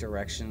mark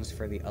directions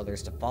for the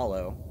others to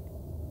follow?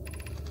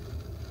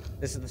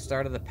 This is the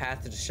start of the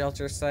path to the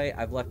shelter site.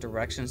 I've left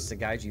directions to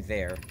guide you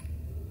there.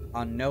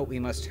 On note, we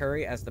must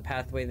hurry as the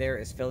pathway there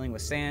is filling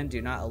with sand.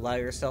 Do not allow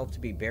yourself to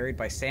be buried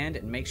by sand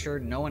and make sure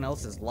no one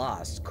else is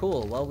lost.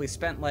 Cool. Well, we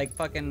spent like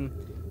fucking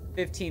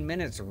 15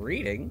 minutes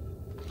reading.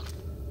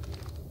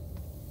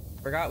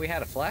 Forgot we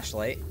had a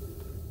flashlight.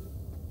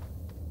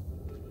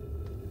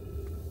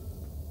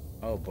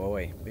 Oh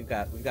boy, we've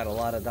got a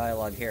lot of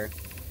dialogue here.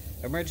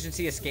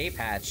 Emergency escape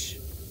hatch.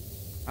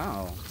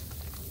 Oh.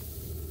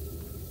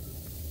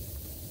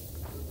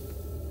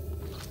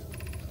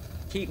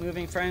 Keep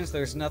moving, friends.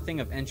 There's nothing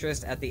of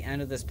interest at the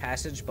end of this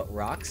passage but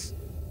rocks.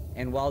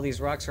 And while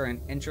these rocks are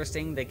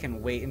interesting, they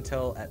can wait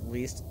until at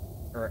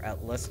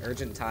less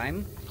urgent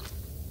time.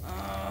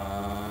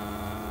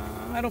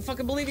 I don't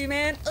fucking believe you,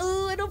 man.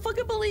 Oh, I don't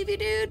fucking believe you,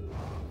 dude.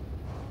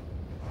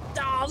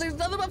 Oh, there's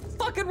nothing but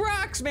fucking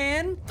rocks,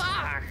 man.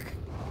 Fuck.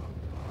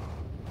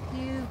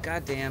 You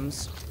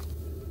goddams.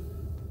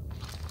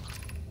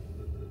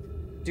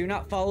 Do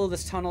not follow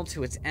this tunnel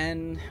to its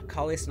end.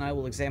 Collius and I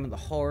will examine the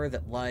horror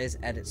that lies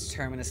at its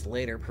terminus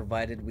later,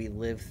 provided we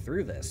live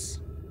through this.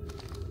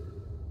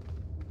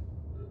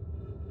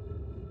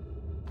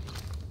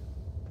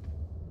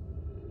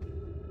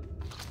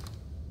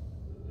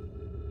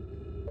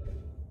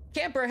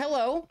 Camper,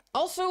 hello.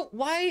 Also,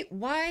 why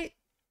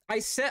I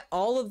set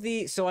all of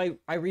the, so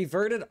I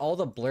reverted all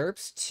the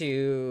blurps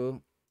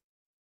to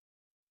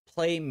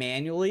play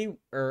manually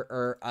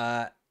or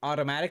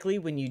automatically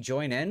when you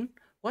join in.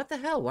 What the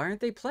hell? Why aren't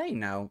they playing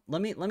now?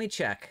 Let me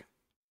check.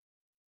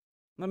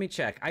 Let me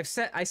check. I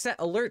set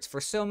alerts for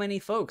so many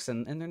folks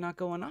and they're not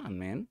going on,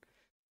 man.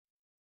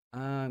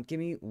 Give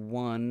me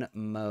one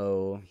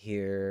mo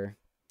here.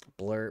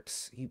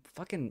 Blurps. You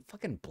fucking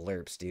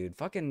blurps, dude.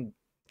 Fucking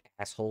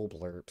asshole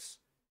blurps.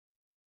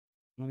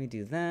 Let me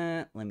do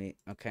that.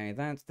 Okay,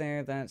 that's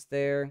there, that's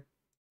there.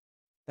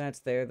 That's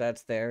there,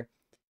 that's there.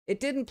 It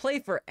didn't play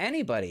for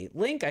anybody.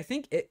 Link, I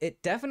think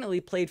it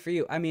definitely played for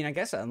you. I mean, I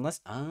guess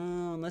unless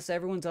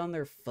everyone's on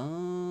their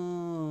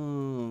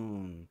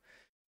phone.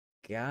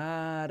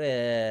 Got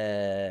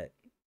it.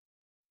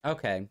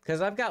 Okay,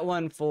 because I've got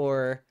one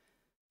for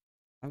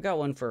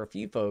a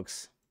few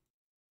folks.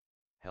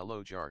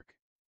 Hello, Jark.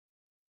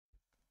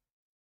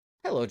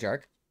 Hello,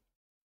 Jark.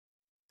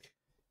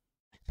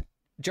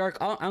 Jark,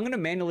 I'm gonna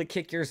manually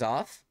kick yours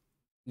off.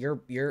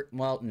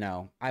 Well,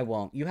 no, I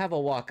won't. You have a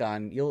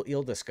walk-on.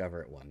 You'll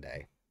discover it one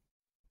day.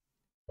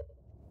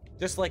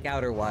 Just like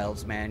Outer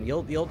Wilds, man.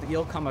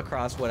 You'll come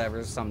across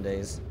whatever some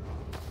days.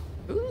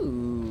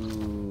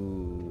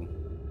 Ooh.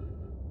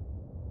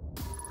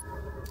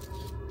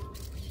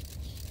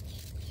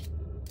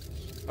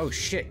 Oh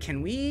shit,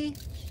 can we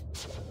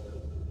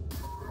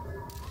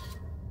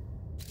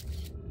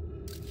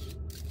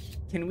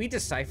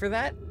decipher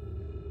that?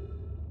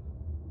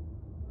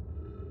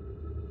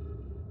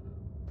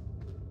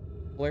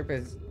 Blurp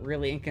is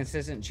really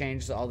inconsistent,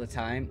 changes all the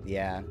time.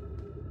 Yeah.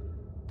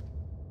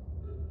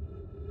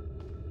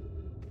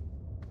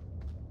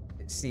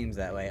 Seems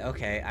that way.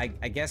 Okay,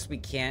 I guess we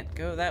can't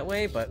go that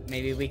way, but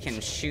maybe we can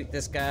shoot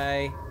this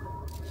guy.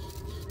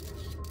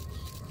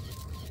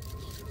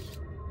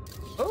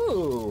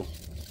 Ooh!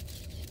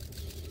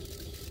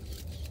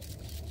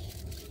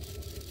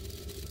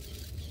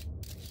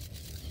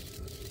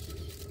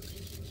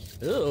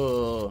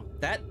 Ooh,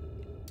 that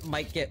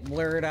might get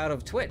blurred out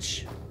of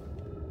Twitch.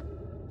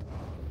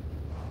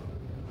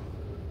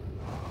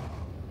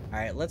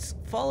 Alright, let's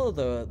follow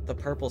the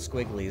purple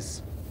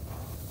squigglies.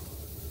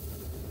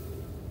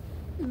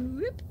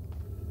 Whoop.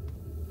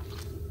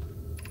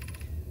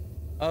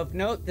 Of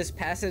note, this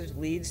passage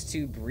leads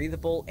to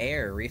breathable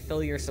air.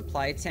 Refill your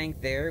supply tank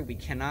there. We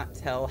cannot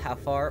tell how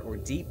far or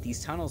deep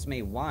these tunnels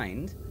may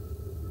wind,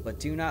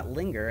 but do not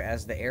linger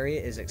as the area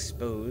is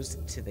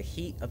exposed to the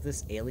heat of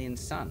this alien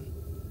sun.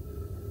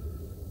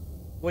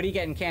 What are you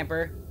getting,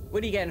 camper?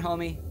 What are you getting,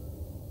 homie?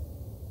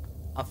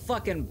 A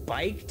fucking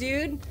bike,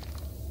 dude?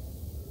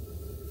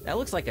 That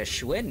looks like a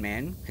Schwinn,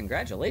 man.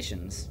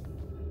 Congratulations.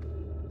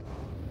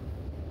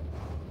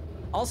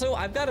 Also,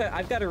 I've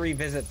gotta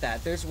revisit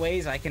that. There's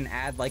ways I can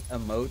add like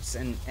emotes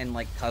and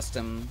like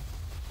custom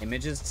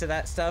images to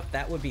that stuff.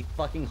 That would be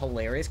fucking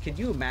hilarious. Could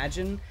you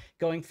imagine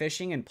going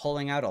fishing and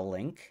pulling out a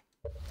link?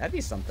 That'd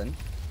be something.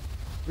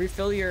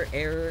 Refill your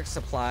air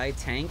supply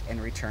tank and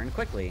return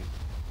quickly.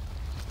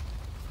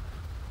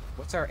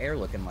 What's our air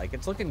looking like?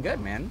 It's looking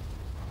good, man.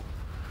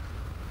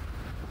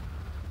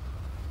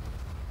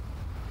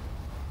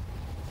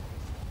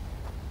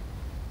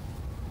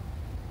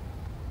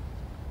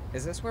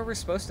 Is this where we're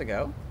supposed to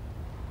go?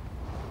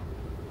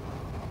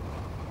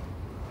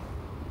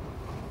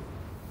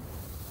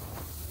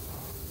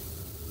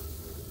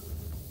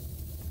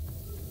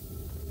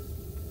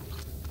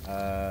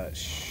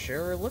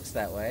 Sure looks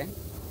that way.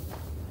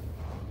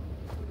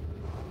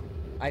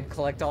 I'd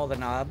collect all the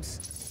knobs.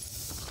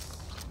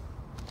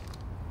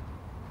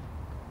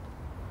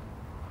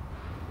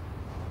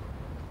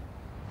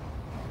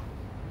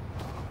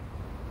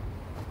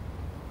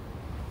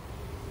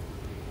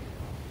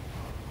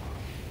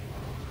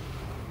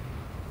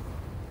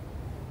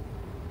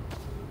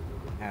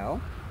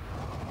 Ow.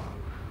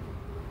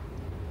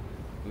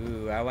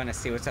 Ooh, I want to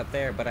see what's up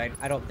there, but I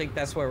don't think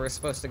that's where we're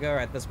supposed to go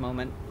at this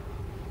moment.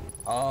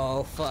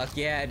 Oh, fuck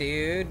yeah,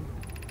 dude.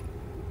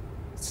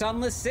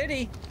 Sunless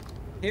City.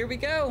 Here we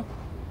go.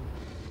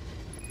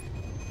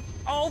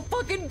 Oh,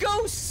 fucking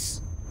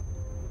ghosts!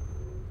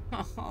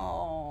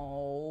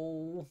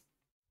 Oh.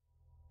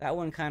 That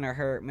one kind of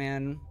hurt,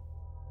 man.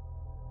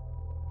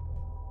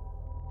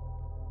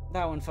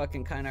 That one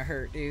fucking kind of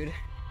hurt, dude.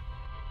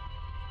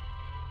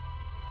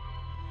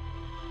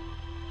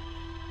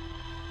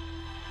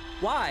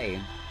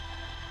 Why?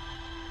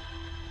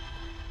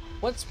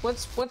 What's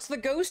the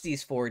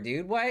ghosties for,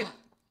 dude? Why?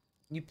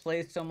 You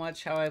play so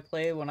much how I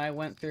played when I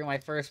went through my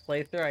first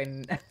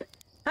playthrough.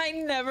 I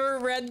never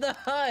read the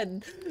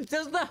HUD.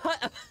 Does the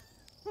HUD,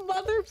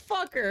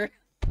 motherfucker?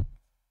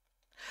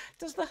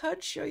 Does the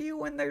HUD show you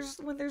when there's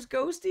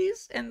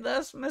ghosties, and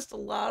thus missed a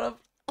lot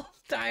of,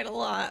 died a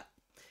lot?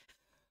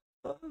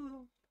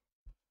 Oh.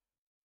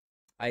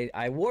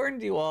 I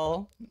warned you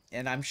all,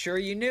 and I'm sure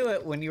you knew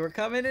it when you were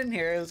coming in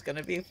here. It was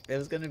gonna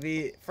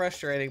be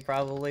frustrating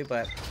probably,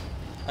 but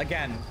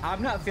again,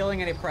 I'm not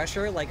feeling any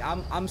pressure. Like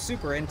I'm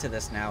super into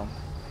this now.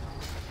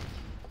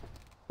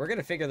 We're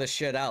gonna figure this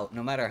shit out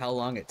no matter how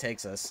long it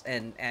takes us.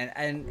 And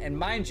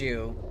mind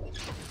you,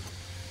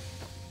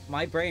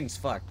 my brain's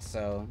fucked,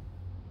 so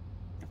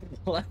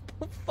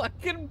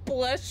fucking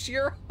bless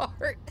your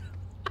heart.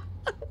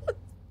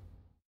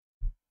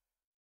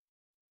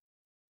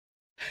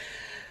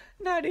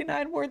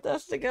 99 more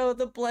deaths to go.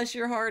 The bless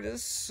your heart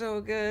is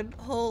so good.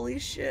 Holy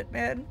shit,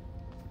 man.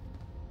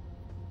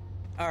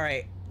 All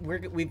right,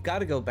 we've got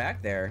to go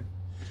back there.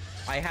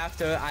 I have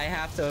to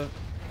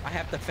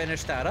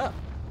finish that up.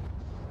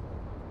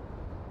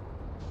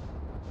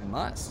 I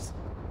must.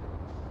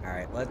 All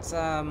right, let's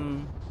that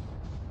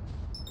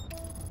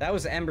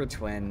was Ember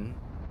Twin.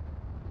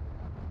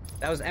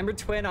 That was Ember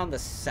Twin on the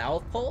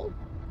South Pole.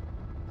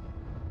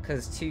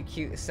 Cause Too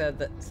Cute said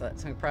that, so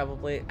that's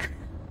probably.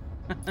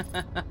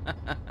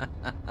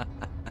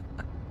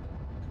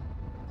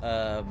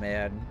 Oh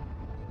man,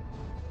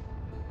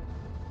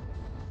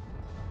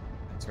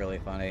 that's really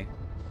funny.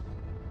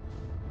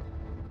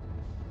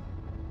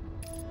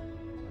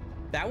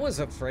 That was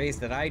a phrase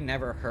that I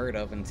never heard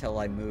of until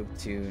I moved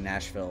to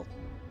Nashville.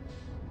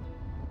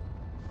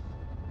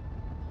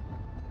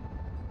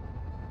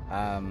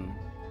 Alright,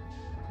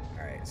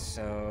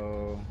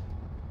 so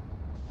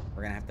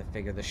we're gonna have to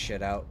figure this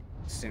shit out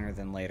sooner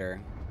than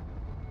later.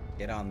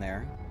 Get on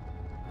there.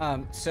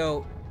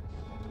 So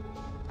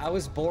I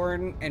was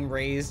born and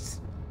raised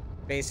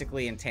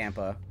basically in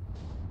Tampa,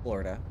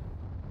 Florida.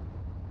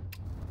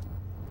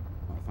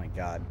 Oh my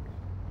god.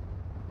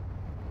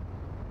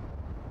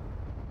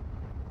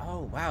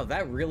 Oh wow,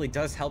 that really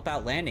does help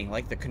out landing.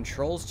 Like the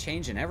controls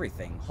change and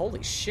everything.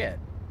 Holy shit.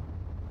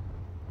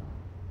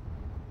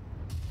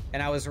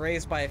 And I was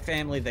raised by a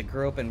family that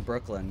grew up in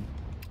Brooklyn.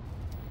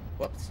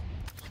 Whoops.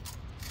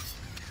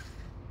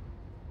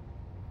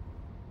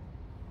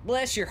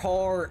 Bless your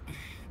heart.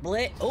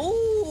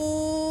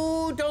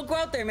 Ooh, don't go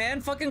out there,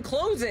 man. Fucking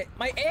close it.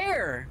 My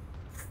air.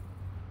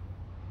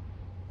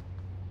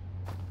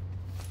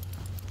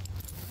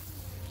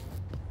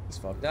 It's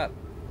fucked up.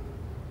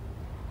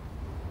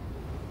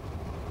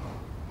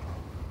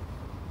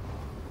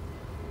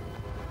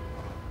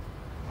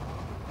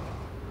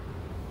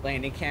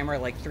 Landing camera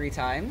like 3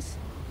 times.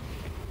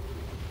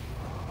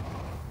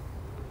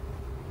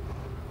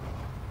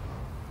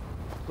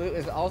 Loot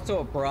is also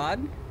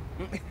abroad.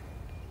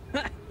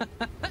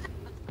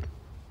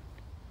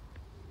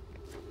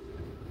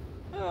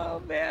 Oh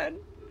man.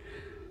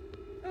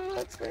 Oh,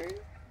 that's great.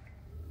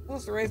 I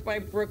was raised by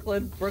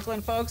Brooklyn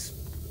folks.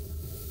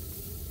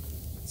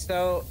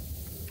 So,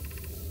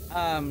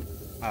 oh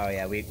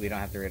yeah, we don't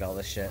have to read all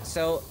this shit.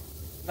 So,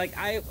 like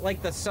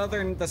the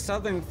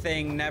southern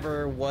thing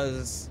never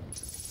was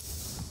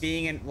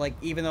being in, like,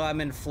 even though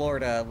I'm in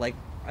Florida, like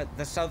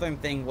the southern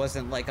thing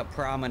wasn't like a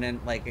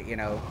prominent, like, you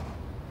know,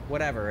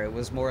 whatever. It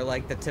was more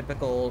like the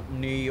typical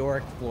New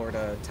York,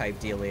 Florida type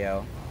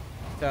dealio.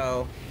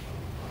 So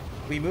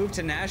we moved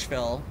to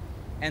Nashville,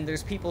 and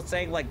there's people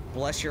saying like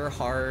 "bless your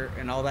heart"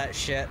 and all that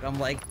shit. I'm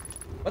like,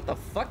 what the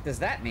fuck does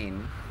that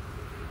mean?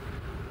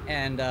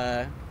 And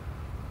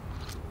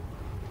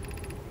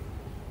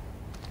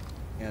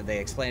you know, they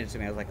explained it to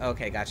me. I was like,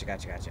 okay, gotcha.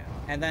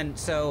 And then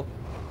so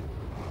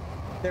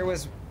there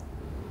was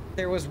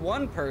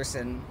one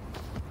person,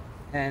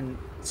 and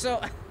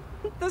so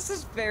this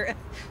is very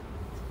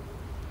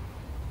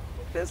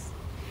this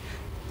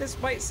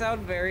might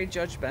sound very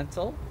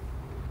judgmental.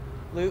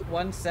 Loot,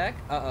 1 sec.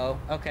 Uh-oh.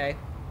 Okay.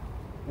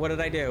 What did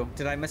I do?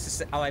 Did I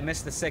miss oh, I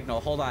missed the signal.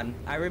 Hold on.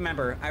 I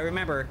remember.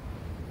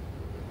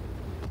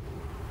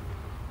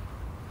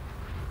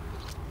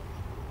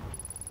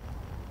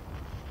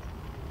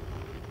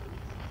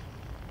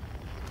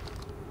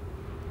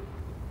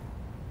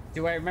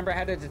 Do I remember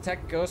how to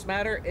detect ghost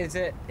matter? Is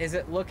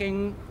it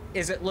looking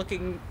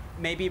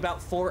maybe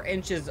about 4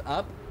 inches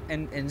up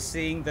and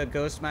seeing the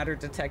ghost matter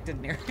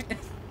detected near it?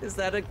 Is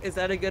that a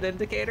good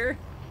indicator?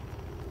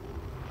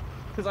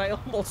 Because I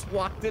almost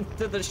walked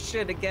into the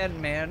shit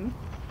again, man.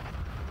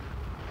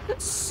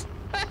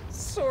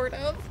 Sort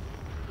of.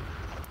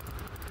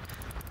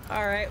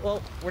 Alright,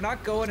 well, we're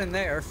not going in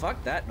there.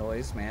 Fuck that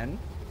noise, man.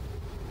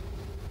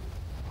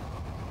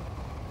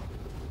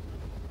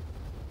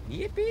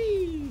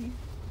 Yippee!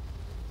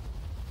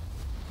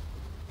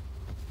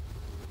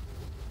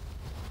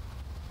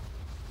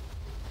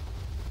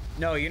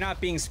 No, you're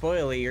not being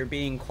spoily, you're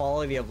being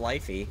quality of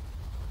lifey.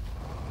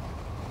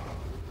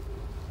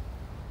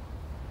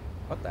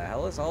 What the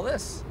hell is all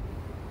this?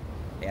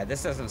 Yeah,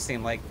 this doesn't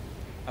seem like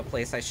a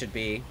place I should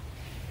be.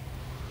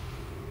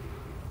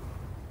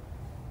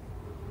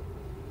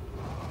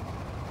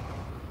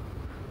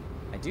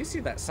 I do see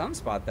that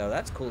sunspot though,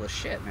 that's cool as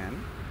shit,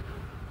 man.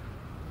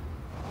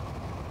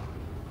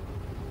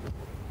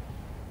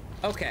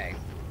 Okay.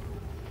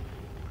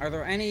 Are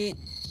there any...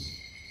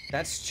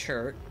 That's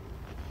Chert,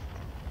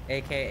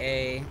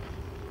 aka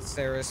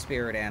Sarah's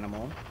spirit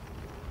animal.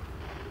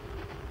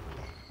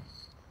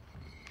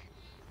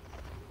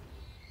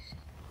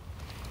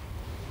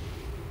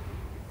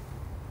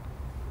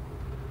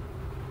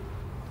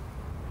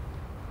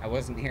 I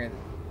wasn't here.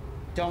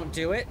 Don't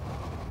do it.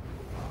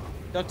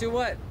 Don't do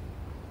what?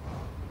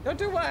 Don't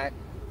do what?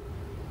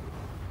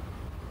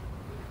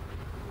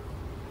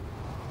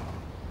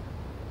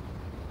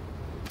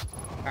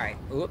 Alright,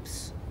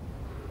 oops.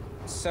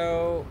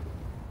 So...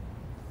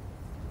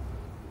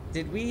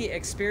 did we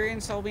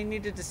experience all we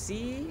needed to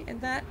see in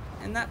that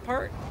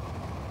part?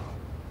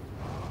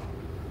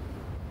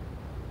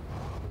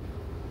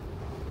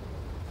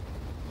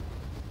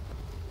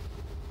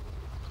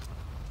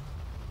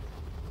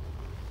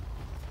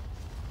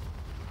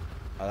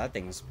 Oh, that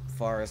thing's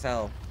far as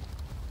hell.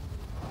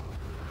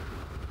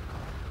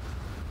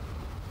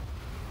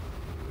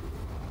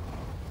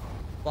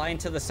 Flying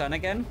to the sun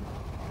again?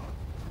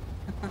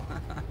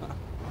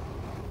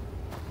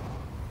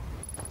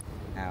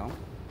 Ow.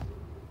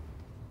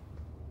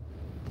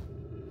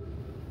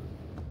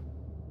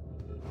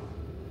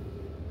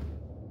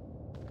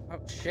 Oh,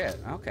 shit.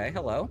 Okay,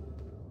 hello.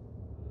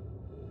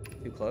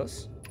 Too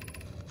close.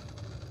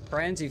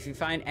 Friends, if you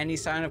find any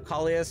sign of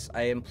Callias,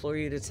 I implore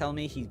you to tell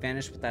me. He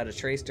vanished without a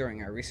trace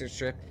during our research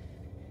trip.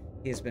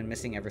 He has been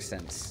missing ever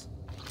since.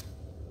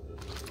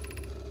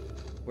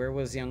 Where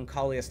was young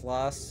Callias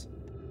lost?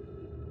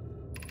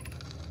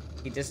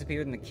 He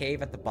disappeared in the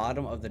cave at the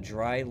bottom of the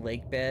dry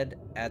lake bed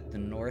at the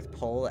North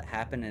Pole. It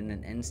happened in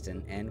an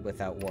instant and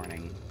without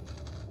warning.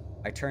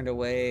 I turned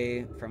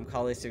away from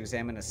Callias to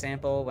examine a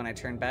sample. When I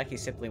turned back, he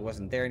simply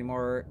wasn't there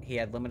anymore. He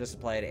had limited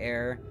supply of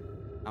air.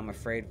 I'm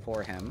afraid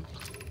for him.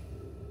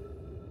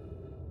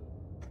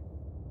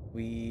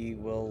 We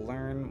will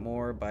learn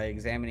more by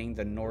examining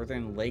the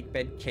northern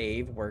lakebed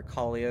cave where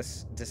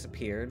Callias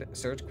disappeared.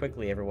 Search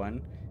quickly,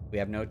 everyone. We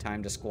have no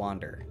time to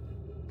squander.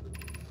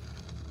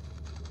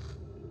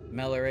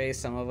 Melore,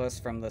 some of us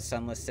from the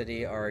Sunless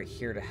City are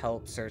here to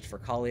help search for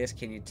Callias.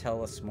 Can you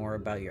tell us more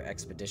about your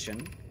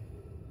expedition?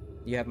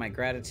 You have my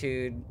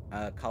gratitude.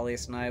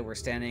 Kalius and I, we're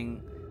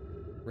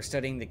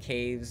studying the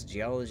cave's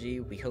geology.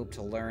 We hope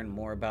to learn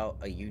more about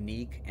a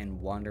unique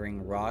and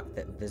wandering rock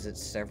that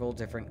visits several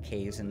different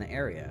caves in the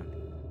area.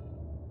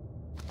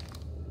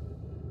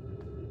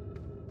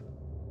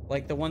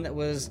 Like the one that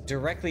was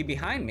directly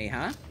behind me,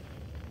 huh?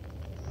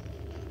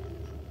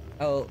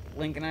 Oh,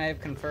 Link and I have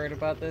conferred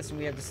about this, and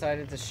we have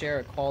decided to share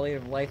a quality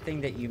of life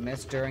thing that you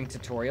missed during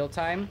tutorial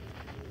time.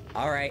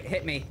 Alright,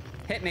 hit me.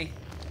 Hit me.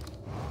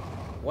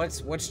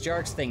 What's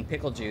Jark's thing?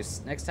 Pickle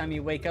juice. Next time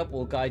you wake up,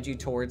 we'll guide you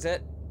towards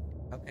it.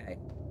 Okay.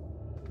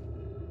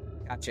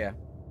 Gotcha.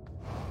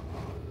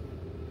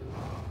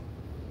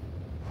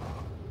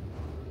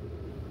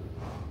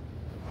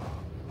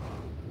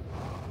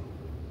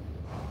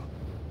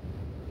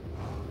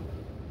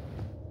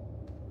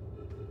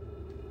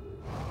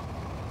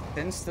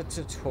 Since the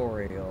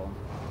tutorial.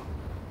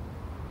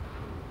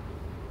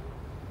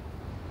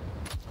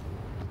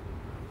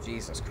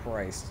 Jesus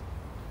Christ.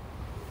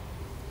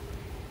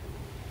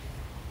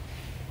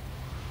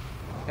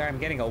 Sorry, I'm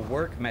getting a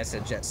work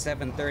message at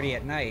 7:30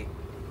 at night.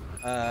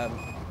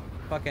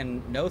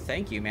 Fucking no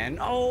thank you, man.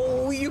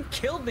 Oh, you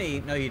killed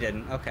me! No, you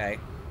didn't. Okay.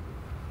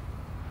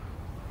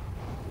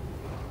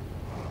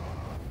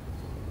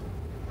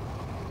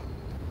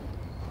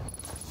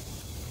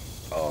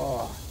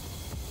 Oh.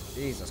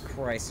 Jesus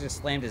Christ, he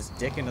just slammed his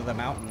dick into the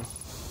mountain.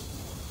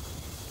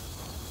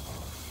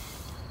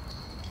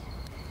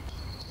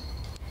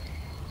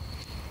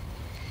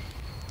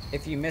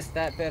 If you missed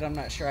that bit, I'm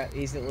not sure how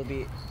easy it will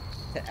be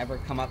to ever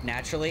come up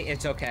naturally.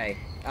 It's okay.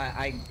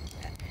 I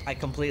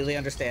completely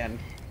understand.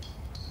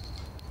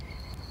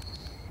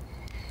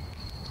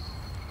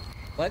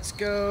 Let's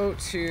go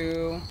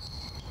to...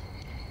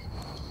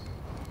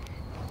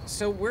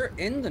 So we're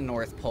in the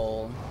North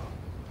Pole.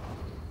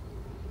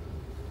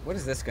 What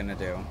is this gonna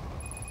do?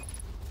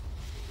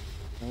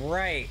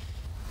 Right.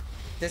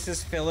 This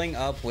is filling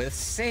up with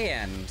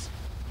sand.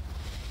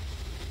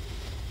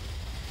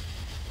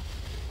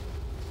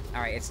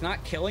 Alright, it's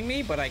not killing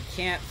me, but I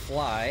can't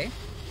fly.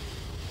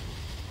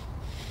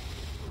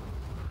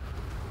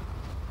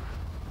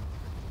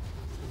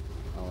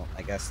 Well,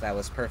 I guess that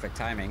was perfect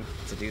timing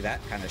to do that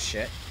kind of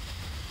shit.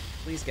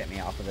 Please get me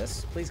off of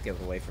this. Please give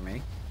it away for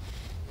me.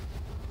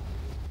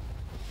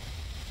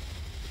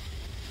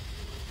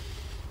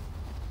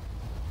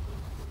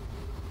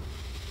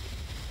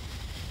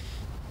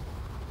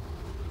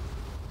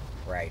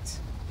 Right.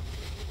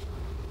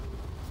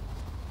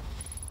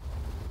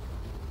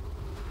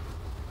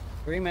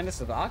 Three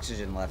minutes of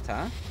oxygen left,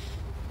 huh?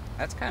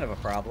 That's kind of a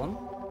problem.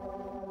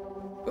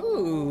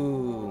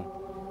 Ooh.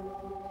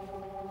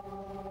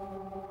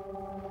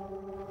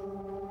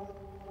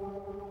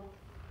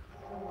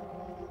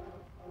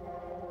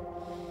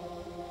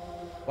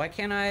 Why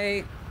can't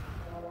I...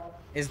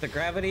 Is the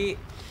gravity...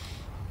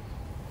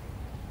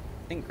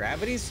 I think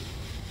gravity's...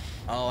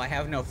 Oh, I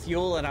have no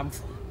fuel and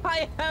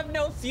I have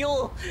no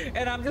fuel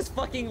and I'm just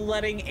fucking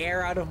letting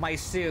air out of my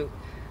suit.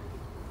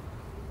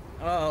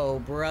 Oh,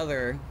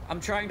 brother.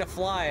 I'm trying to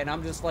fly and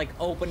I'm just like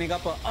opening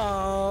up a...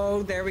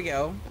 Oh, there we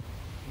go.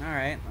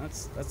 Alright,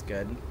 that's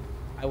good.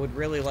 I would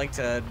really like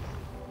to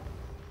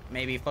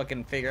maybe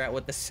fucking figure out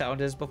what the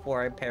sound is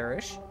before I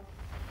perish.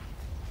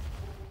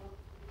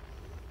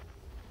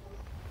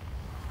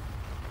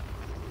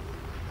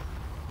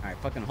 Alright,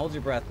 fucking hold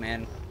your breath,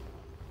 man.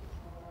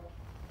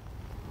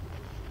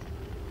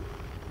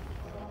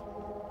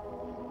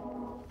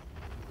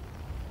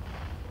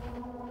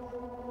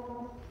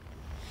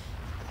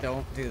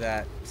 Don't do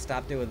that.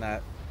 Stop doing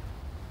that.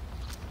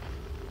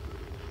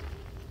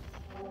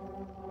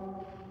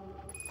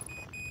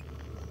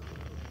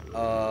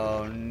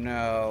 Oh,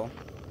 no.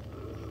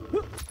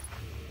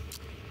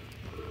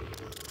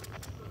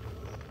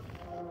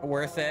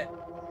 Worth it.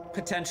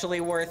 Potentially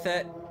worth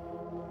it.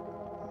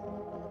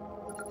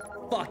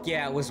 Fuck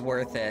yeah, it was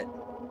worth it.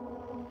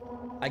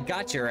 I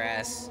got your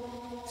ass.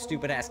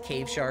 Stupid ass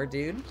cave shard,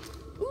 dude.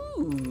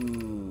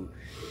 Ooh.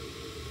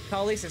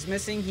 Kalius is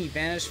missing. He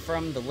vanished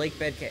from the lake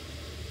bed cave.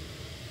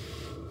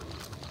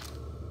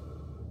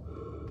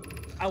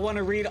 I want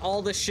to read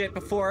all this shit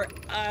before.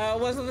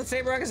 Wasn't the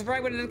same rock as the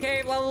fragment in the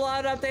cave? Blah,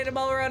 blah, blah. Updated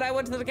all around. I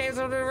went to the cave,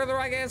 sometimes where the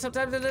rock is,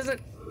 sometimes it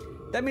isn't.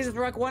 That means that the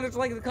rock wanders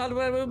like the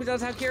conduit movie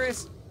does. How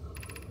curious.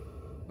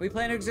 We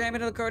plan to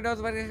examine the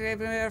corridors, but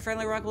a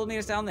friendly rock will meet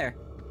us down there.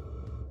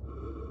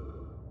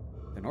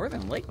 The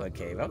Northern Lakebud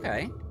Cave,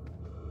 okay.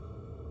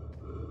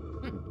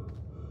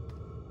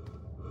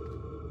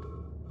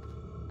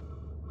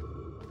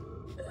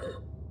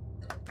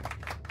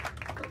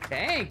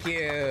 Thank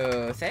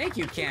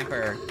you,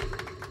 camper.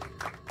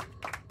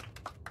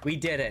 We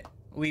did it.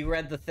 We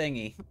read the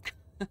thingy.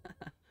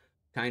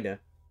 Kinda.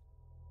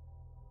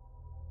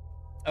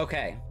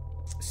 Okay,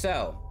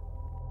 so.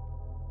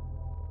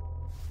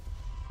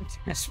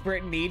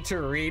 Desperate need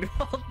to read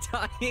while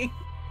dying.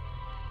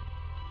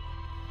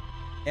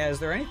 Yeah, is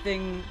there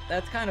anything...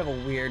 That's kind of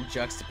a weird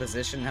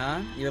juxtaposition,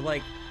 huh? You're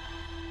like...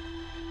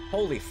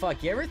 Holy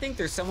fuck, you ever think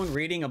there's someone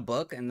reading a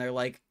book and they're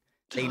like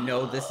they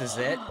know this is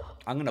it.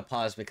 I'm gonna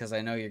pause because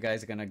I know you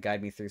guys are gonna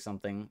guide me through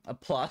something.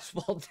 Applause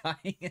while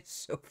dying is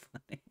so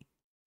funny.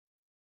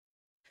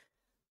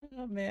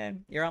 Oh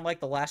man, you're on like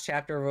the last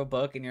chapter of a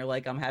book and you're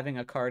like, I'm having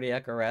a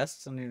cardiac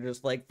arrest, and you're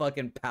just like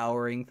fucking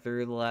powering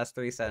through the last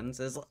 3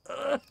 sentences.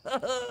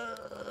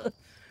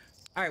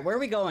 Alright, where are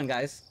we going,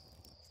 guys?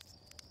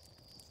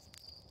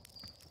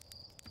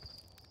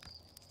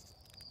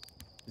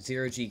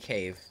 Zero G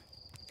Cave.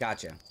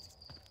 Gotcha.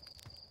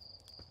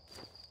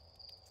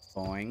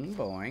 Boing,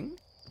 boing.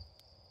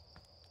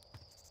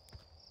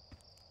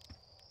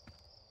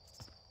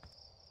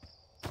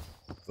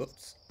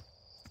 Whoops.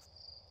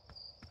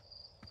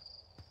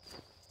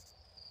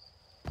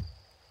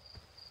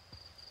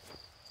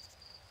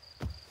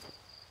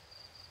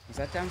 Was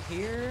that down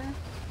here?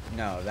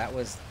 No, that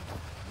was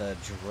the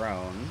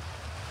drone.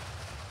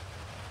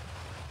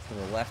 To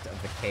the left of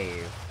the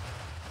cave.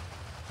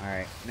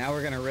 Alright, now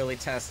we're gonna really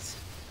test...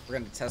 We're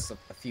gonna test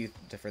a few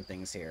different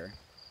things here.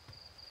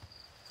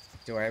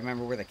 Do I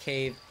remember where the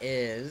cave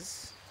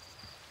is?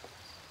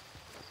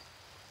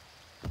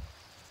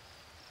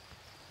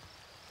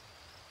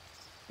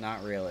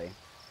 Not really.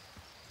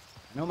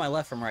 I know my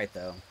left from right,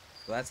 though.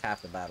 So that's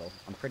half the battle.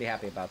 I'm pretty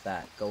happy about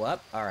that. Go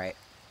up? Alright.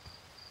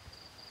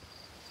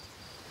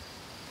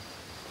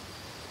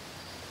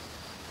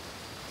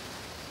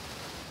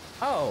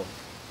 Oh,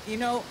 you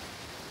know,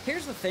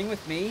 here's the thing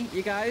with me,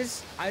 you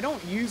guys. I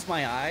don't use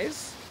my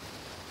eyes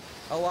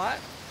a lot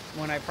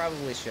when I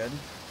probably should.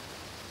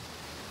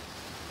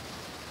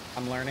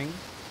 I'm learning.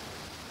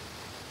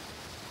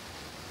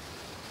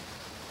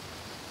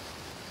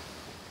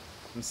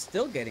 I'm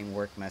still getting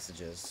work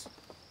messages.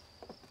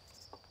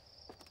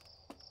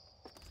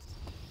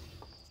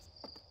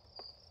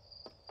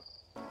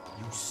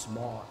 You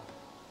smart.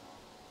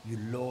 You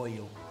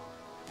loyal.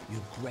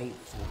 You're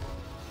grateful.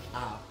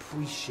 I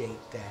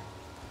appreciate that.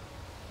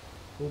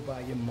 Go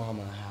buy your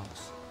mama a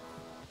house.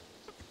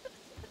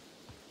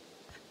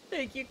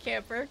 Thank you,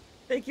 Camper.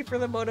 Thank you for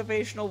the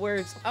motivational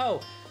words. Oh,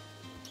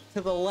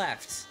 to the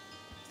left.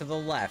 To the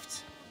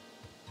left.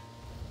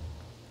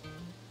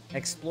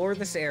 Explore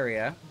this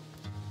area.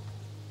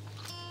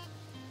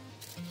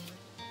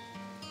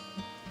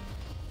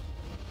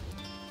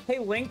 Hey,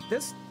 Link,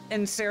 this...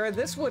 And Sarah,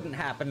 this wouldn't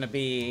happen to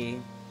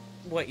be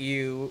what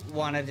you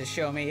wanted to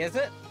show me, is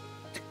it?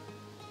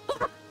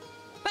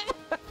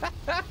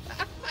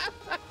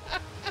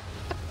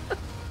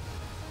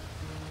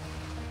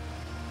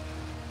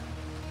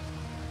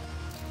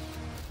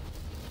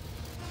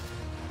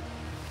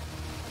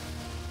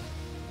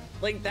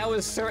 Like, that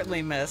was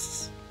certainly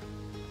missed.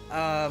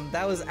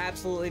 That was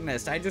absolutely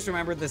missed. I just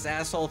remembered this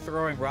asshole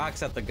throwing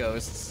rocks at the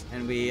ghosts,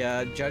 and we,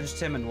 judged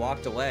him and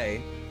walked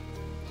away.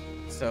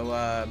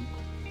 So,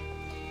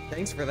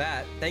 thanks for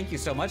that. Thank you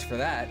so much for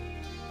that.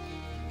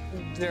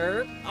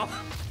 Dirt. Oh,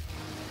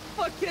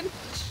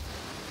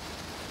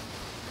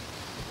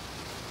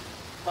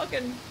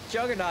 fucking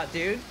Juggernaut,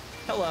 dude.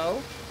 Hello.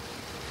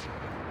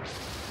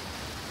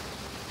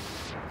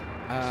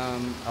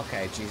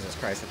 Okay, Jesus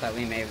Christ, I thought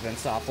we may have been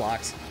soft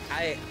locked.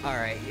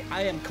 Alright,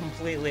 I am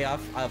completely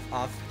off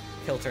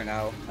kilter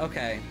now.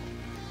 Okay.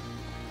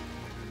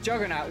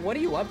 Juggernaut, what are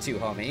you up to,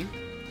 homie?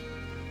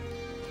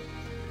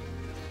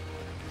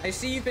 I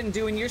see you've been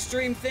doing your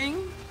stream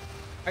thing.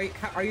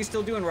 Are you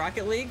still doing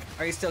Rocket League?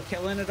 Are you still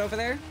killing it over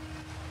there?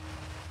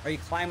 Are you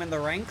climbing the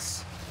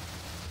ranks?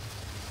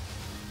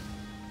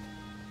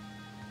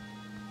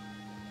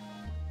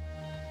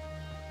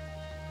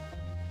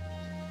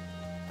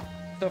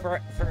 So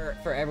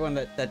for everyone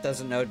that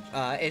doesn't know,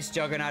 it's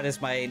Juggernaut is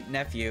my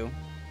nephew,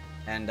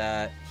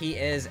 and he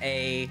is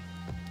a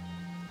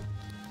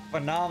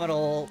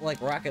phenomenal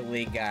like Rocket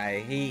League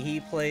guy. He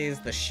plays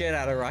the shit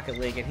out of Rocket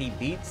League, and he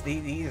beats.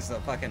 He's a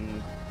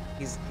fucking.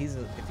 He's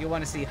a, if you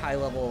want to see high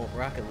level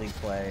Rocket League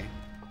play,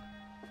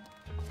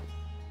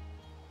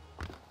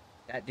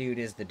 that dude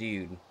is the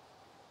dude.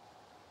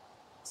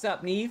 What's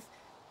up, Neve?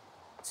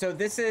 So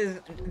this is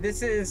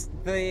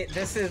the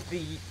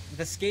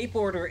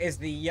skateboarder is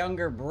the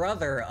younger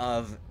brother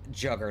of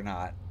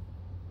Juggernaut.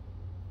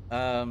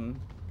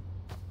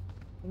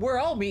 We're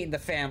all meeting the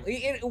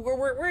family.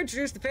 We're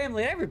introduced to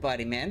family to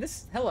everybody, man.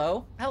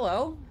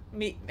 Hello,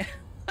 meet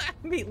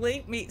meet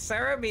Link, meet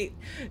Sarah, meet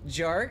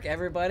Jark,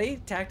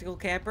 everybody. Tactical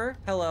Camper,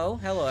 hello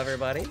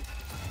everybody.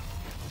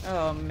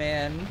 Oh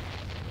man,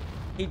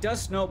 he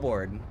does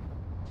snowboard.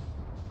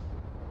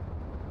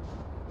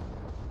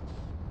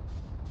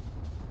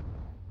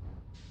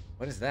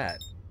 What is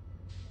that?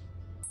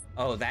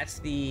 Oh, that's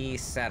the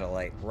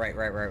satellite. Right.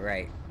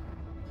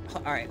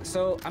 Alright,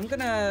 so I'm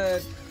gonna...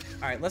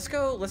 Alright, let's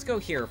go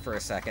here for a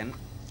second.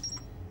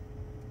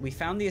 We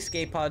found the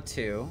escape pod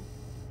too.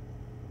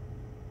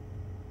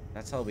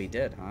 That's all we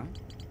did, huh?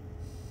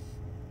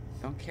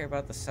 Don't care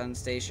about the sun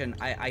station.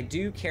 I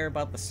do care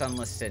about the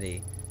sunless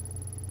city.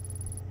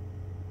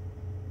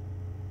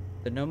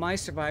 The Nomai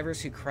survivors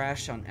who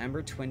crashed on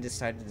Ember Twin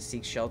decided to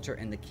seek shelter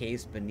in the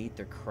caves beneath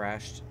their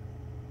crashed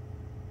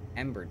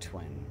Ember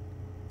Twin.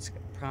 It's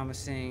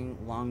promising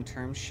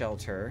long-term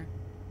shelter.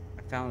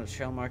 I found a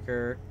trail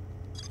marker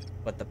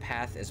but the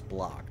path is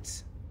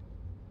blocked.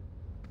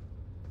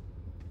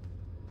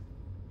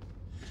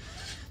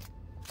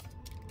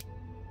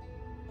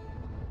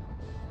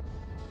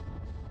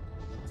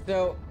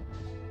 So,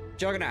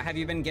 Juggernaut, have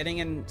you been getting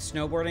in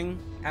snowboarding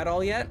at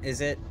all yet?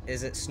 Is it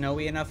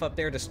snowy enough up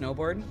there to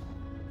snowboard?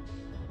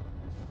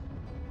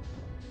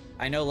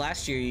 I know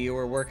last year you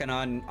were working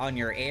on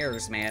your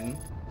airs, man,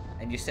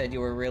 and you said you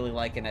were really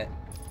liking it.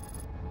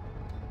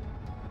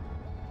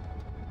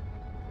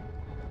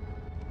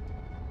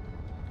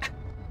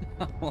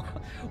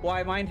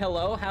 Why mine?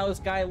 Hello, how's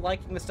Guy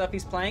liking the stuff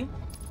he's playing?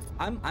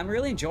 I'm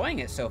really enjoying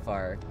it so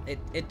far.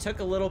 It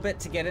took a little bit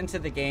to get into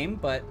the game,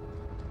 but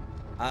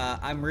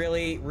I'm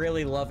really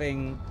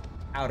loving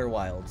Outer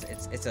Wilds.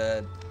 It's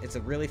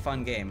a really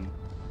fun game.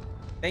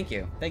 Thank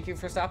you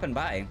for stopping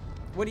by.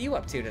 What are you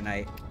up to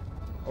tonight?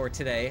 Or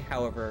today,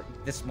 however,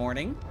 this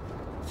morning,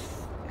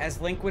 as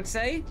Link would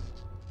say.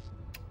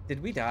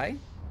 Did we die?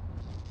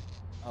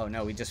 Oh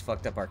no, we just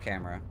fucked up our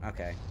camera.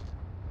 Okay.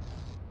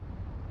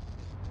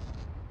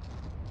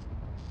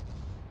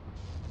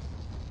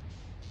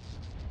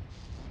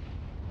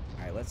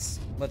 Alright, let's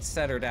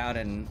set her down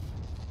and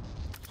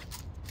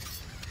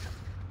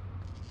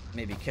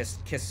maybe kiss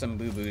some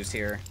boo-boos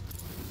here.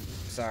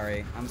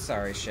 Sorry. I'm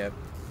sorry, ship.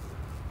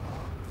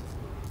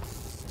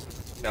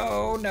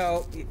 No,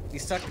 no. You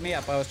sucked me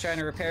up. I was trying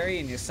to repair you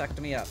and you sucked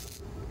me up.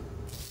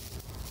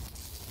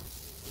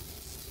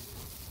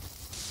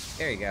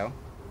 There you go.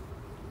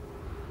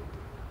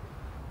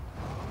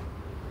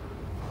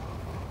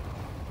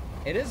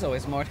 It is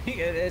always morning.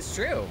 It's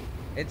true.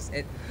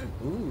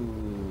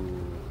 Ooh.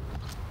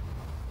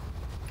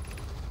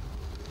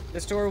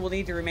 The store will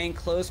need to remain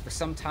closed for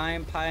some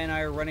time. Pi and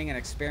I are running an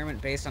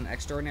experiment based on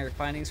extraordinary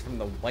findings from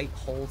the White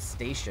Hole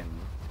Station.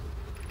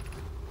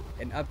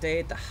 An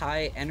update, the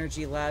High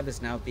Energy Lab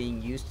is now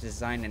being used to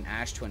design an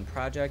Ash Twin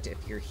project. If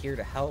you're here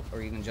to help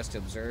or even just to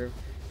observe,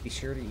 be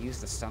sure to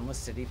use the Sunless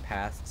City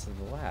path to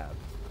the lab.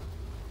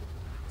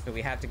 So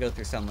we have to go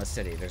through Sunless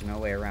City. There's no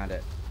way around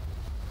it.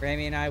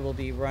 Grammy and I will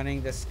be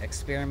running this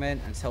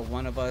experiment until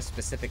one of us,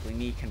 specifically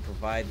me, can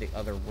provide the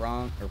other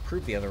wrong, or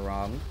prove the other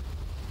wrong.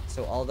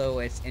 So although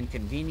it's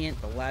inconvenient,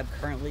 the lab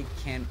currently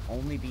can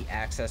only be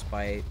accessed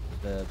by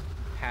the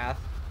path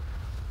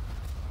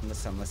from the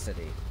Sunless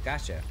City.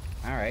 Gotcha.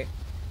 Alright.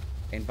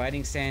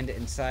 Inviting sand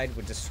inside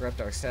would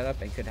disrupt our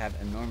setup and could have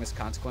enormous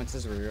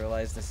consequences. We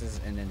realize this is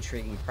an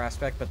intriguing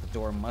prospect, but the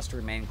door must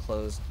remain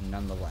closed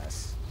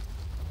nonetheless.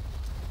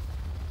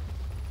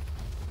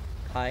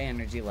 High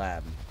Energy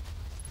Lab.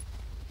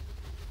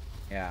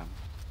 Yeah.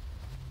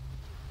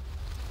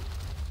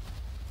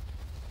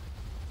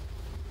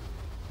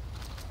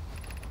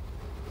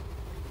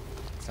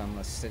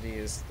 Sunless City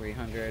is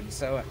 300,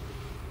 so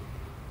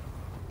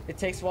it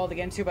takes a while to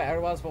get into by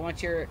Outer Wilds, but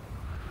once you're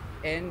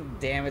in,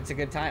 damn, it's a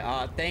good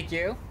time. Thank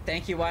you,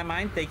 Why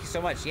Mine, thank you so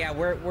much. Yeah,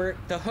 we're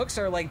the hooks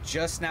are like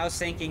just now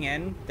sinking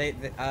in.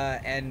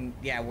 And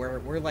yeah,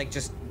 we're like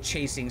just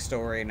chasing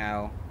story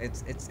now.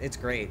 It's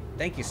great.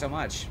 Thank you so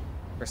much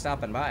for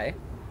stopping by.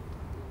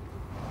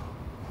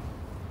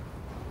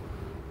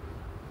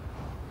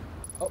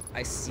 Oh,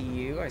 I see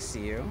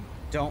you.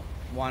 Don't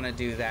want to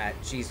do that,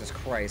 Jesus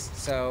Christ.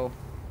 So.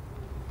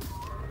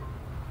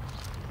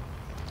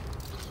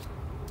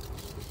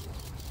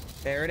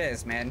 There it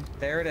is, man.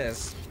 There it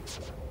is.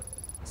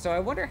 So I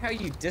wonder how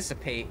you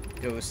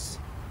dissipate ghosts.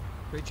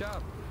 Great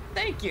job.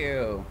 Thank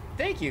you.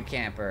 Thank you,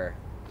 camper.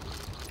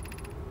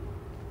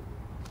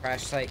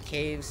 Crash site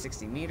cave,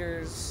 60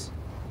 meters.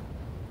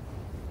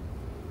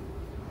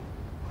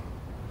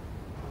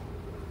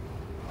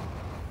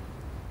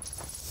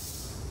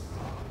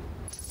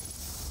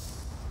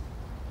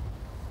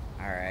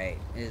 Alright,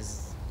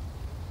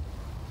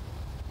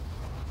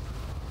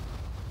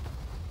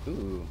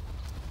 Ooh.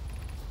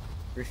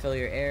 Refill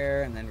your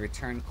air and then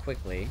return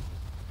quickly.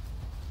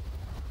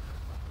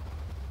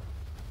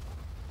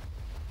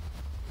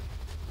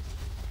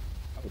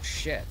 Oh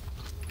shit.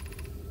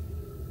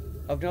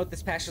 Of note,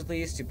 this passage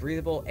leads to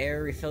breathable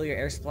air. Refill your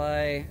air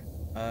supply.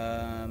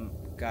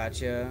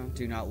 Gotcha.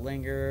 Do not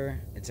linger.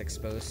 It's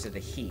exposed to the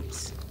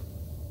heat.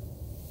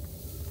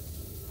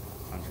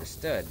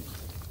 Understood.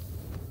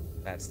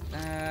 That's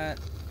that.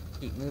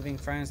 Keep moving,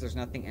 friends. There's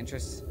nothing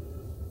interesting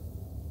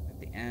at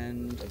the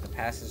end of the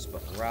passage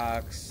but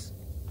rocks.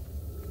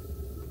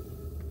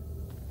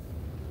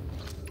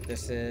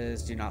 This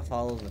is do not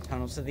follow the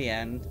tunnels to the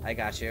end. I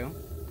got you.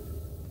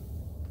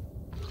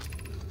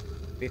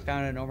 We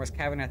found an enormous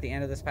cavern at the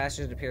end of this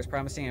passage. It appears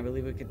promising. I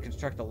believe we could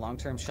construct a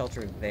long-term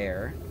shelter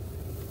there.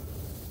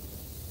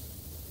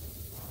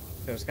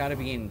 So it's got to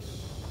be in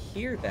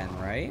here then,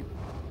 right?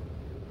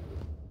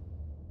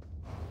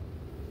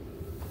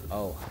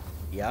 Oh,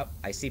 yep.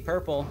 I see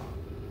purple.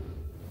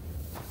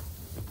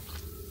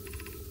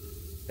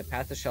 The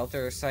path to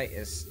shelter site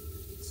is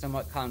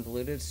somewhat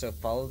convoluted, so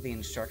follow the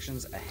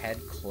instructions ahead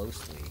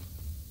closely.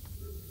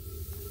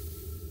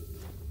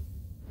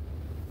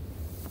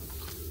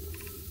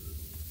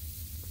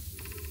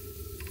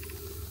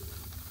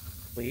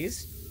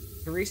 Please?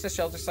 To reach the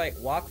shelter site,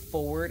 walk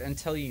forward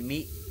until you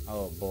meet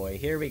Oh boy,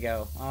 here we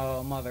go.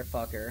 Oh,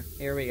 motherfucker.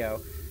 Here we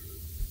go.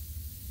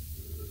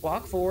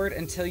 Walk forward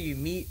until you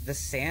meet the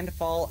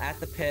sandfall at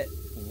the pit.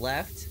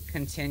 Left,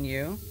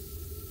 continue.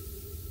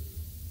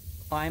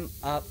 Climb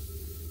up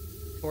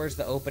towards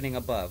the opening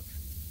above.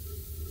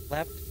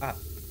 Left, up.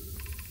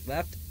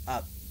 Left,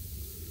 up.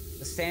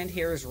 The sand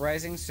here is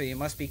rising, so you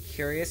must be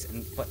curious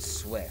but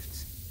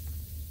swift.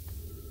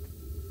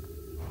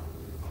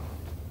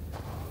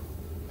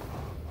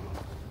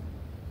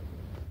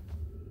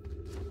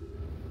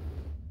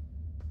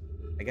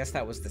 I guess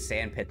that was the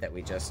sand pit that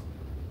we just...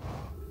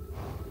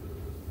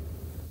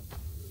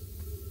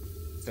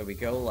 So we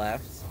go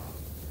left.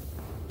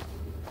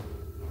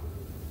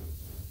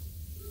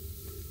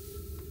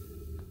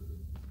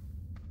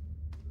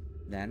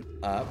 Then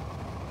up.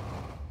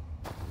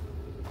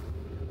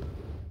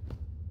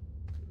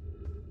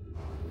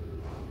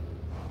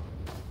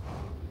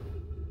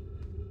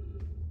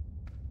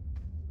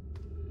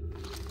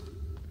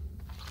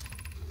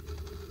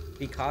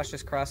 Be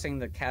cautious crossing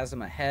the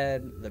chasm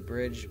ahead. The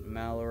bridge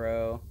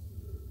Maloro,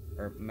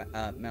 or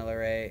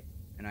Melore,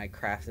 and I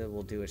crafted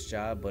will do its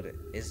job, but it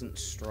isn't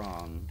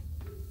strong.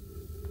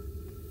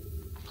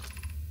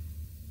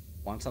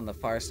 Once on the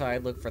far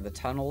side, look for the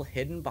tunnel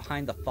hidden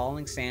behind the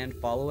falling sand.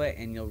 Follow it,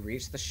 and you'll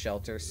reach the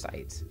shelter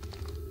site.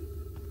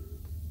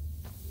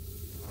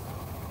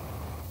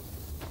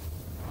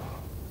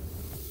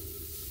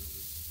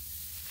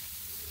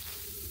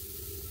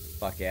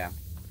 Fuck yeah.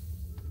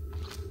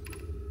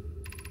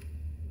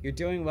 You're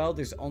doing well.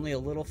 There's only a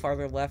little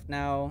farther left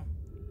now.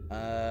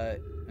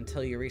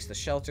 Until you reach the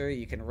shelter,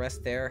 you can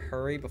rest there.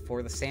 Hurry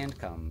before the sand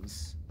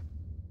comes.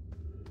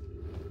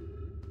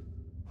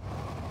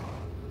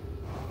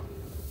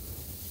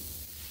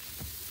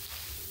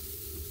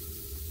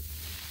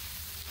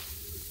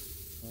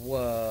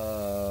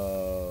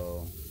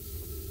 Whoa.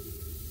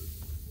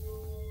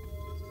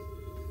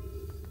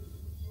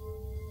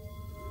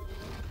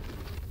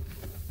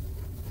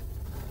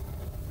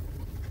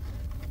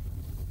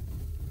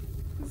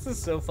 This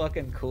is so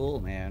fucking cool,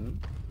 man.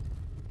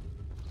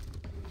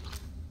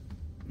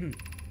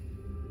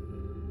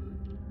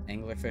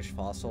 Anglerfish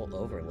fossil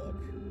overlook.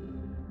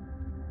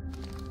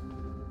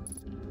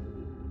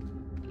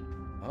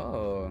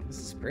 Oh, this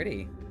is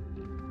pretty.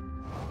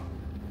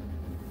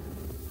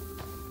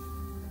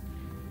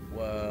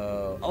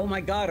 Whoa. Oh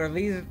my god, are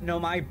these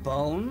my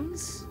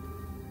bones?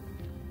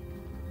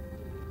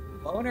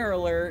 Boner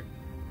alert.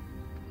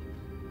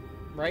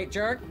 Right,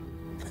 Jark?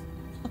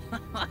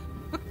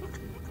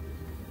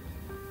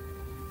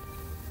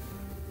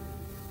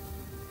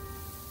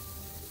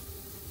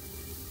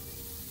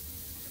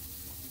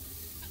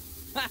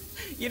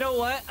 You know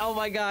what? Oh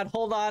my god,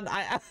 hold on.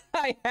 I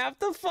have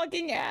to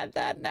fucking add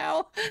that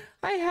now.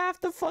 I have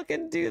to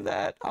fucking do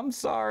that. I'm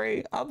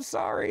sorry. I'm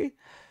sorry.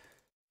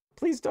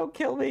 Please don't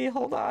kill me.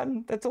 Hold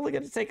on. That's only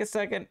gonna take a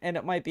second, and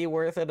it might be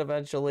worth it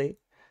eventually.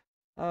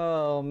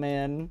 Oh,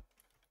 man.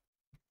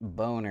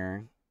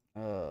 Boner.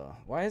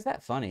 Why is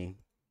that funny?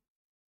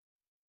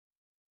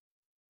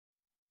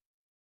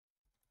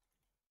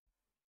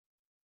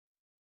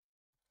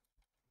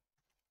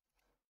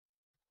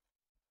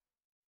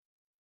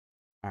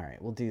 All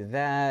right, we'll do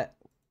that,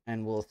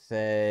 and we'll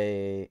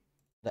say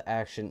the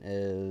action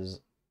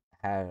is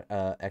have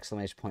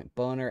exclamation point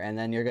boner, and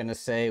then you're gonna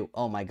say,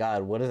 oh my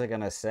god, what is it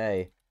gonna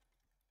say?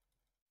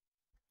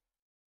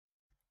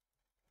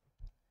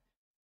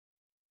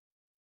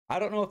 I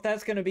don't know if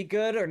that's gonna be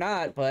good or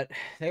not, but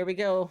there we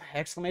go,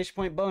 exclamation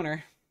point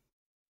boner.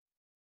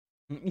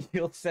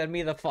 You'll send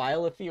me the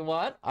file if you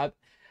want. I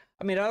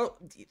mean, I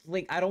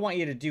don't want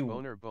you to do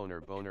boner.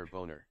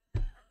 Boner.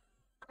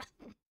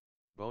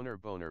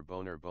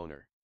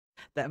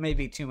 That may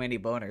be too many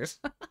boners.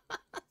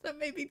 That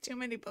may be too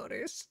many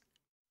boners.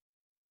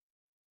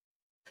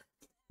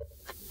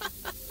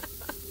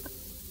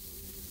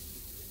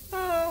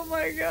 Oh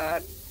my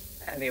god.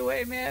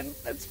 Anyway, man,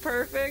 that's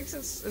perfect.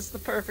 It's the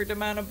perfect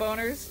amount of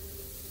boners.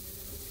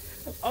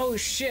 Oh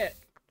shit.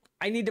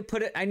 I need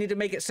to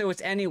make it so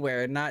it's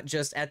anywhere, not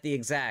just at the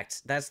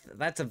exact. That's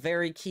a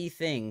very key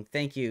thing.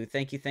 Thank you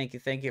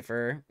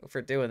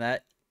for doing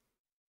that.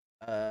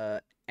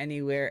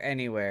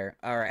 Anywhere.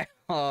 All right.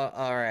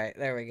 All right.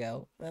 There we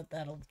go.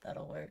 That'll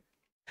work.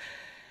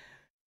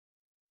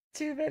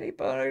 Too many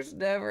boners,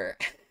 never.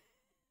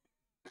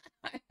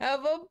 I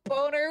have a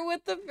boner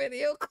with the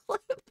video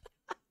clip.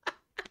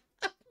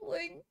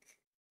 Link.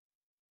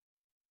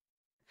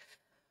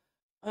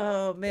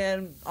 Oh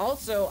man.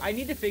 Also, I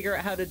need to figure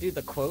out how to do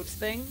the quotes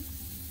thing,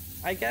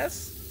 I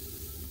guess.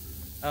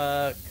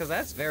 Cause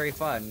that's very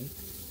fun.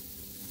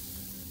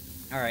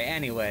 Alright,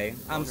 anyway.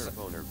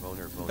 Boner.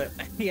 But,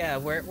 yeah,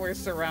 we're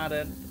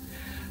surrounded.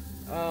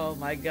 Oh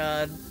my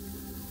god.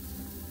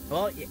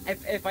 Well,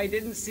 if I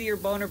didn't see your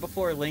boner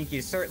before, Link,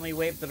 you certainly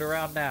waved it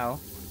around now.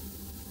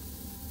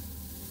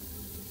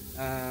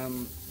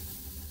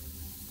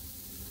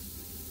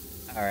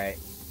 Alright.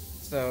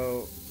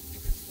 So,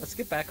 let's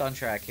get back on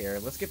track here.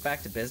 Let's get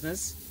back to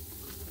business.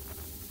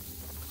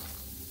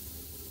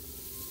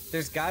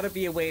 There's gotta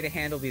be a way to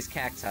handle these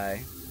cacti.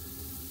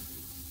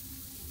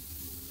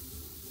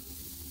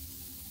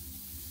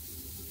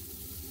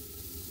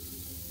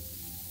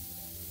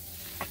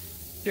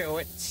 show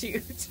it to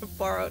you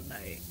tomorrow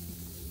night.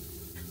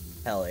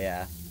 Hell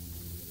yeah.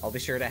 I'll be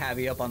sure to have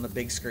you up on the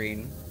big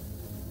screen.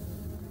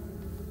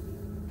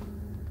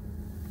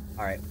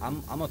 Alright,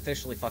 I'm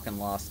officially fucking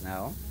lost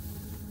now.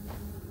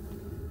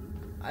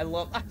 I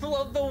love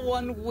the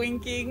one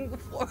winking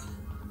for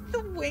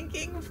the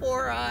winking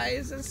four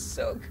eyes is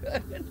so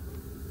good.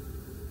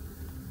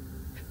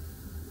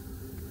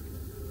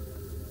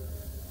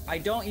 I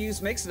don't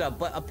use Mix It Up,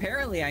 but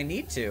apparently I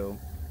need to.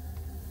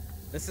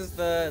 This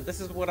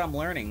is what I'm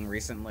learning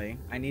recently.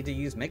 I need to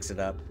use Mix It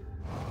Up.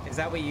 Is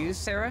that what you use,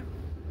 Sarah?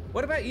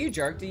 What about you,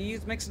 Jark? Do you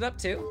use Mix It Up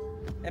too?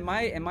 Am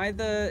I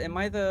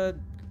the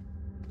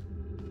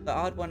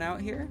odd one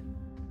out here?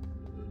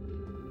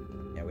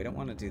 Yeah, we don't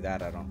want to do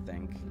that, I don't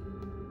think.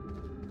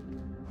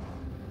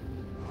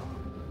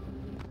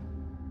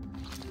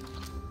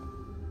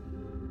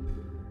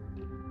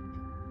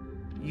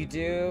 You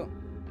do?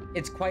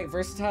 It's quite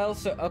versatile,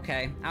 so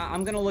okay.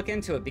 I'm gonna look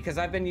into it because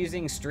I've been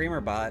using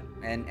StreamerBot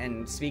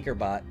and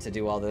SpeakerBot to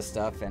do all this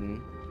stuff,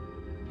 and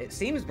it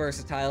seems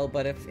versatile.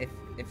 But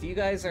if you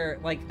guys are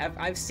like,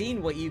 I've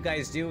seen what you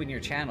guys do in your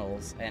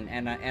channels,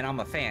 and I'm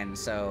a fan,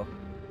 so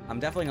I'm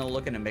definitely gonna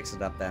look into Mix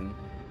It Up then.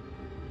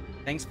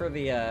 Thanks for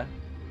the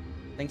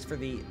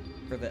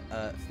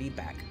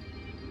feedback.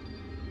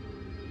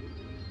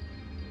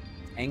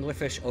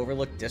 Anglerfish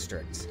Overlook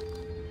District.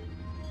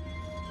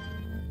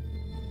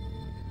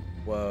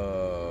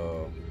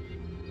 Whoa.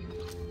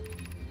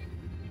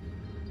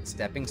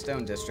 Stepping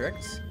Stone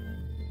District.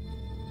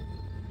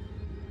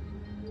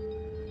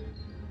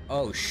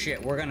 Oh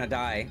shit, we're gonna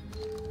die.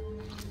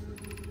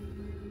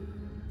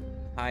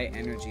 High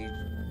energy.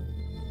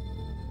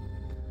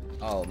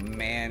 Oh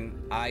man,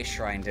 Eye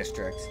Shrine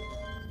District.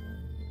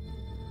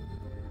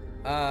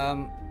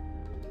 Oh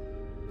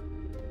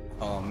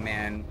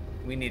man,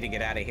 we need to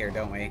get out of here,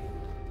 don't we?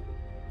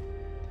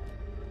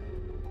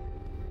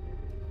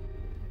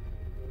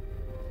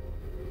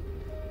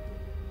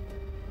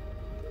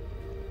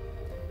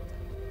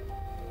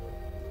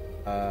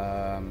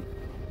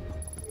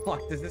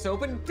 Fuck, does this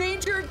open?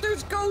 Danger!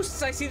 There's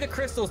ghosts! I see the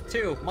crystals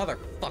too,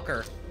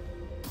 motherfucker.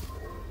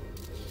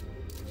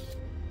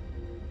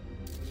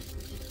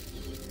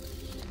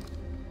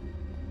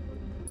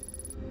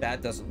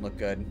 That doesn't look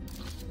good.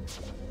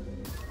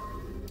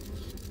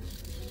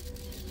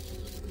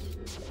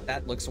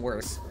 That looks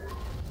worse.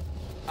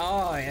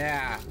 Oh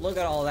yeah, look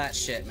at all that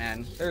shit,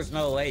 man. There's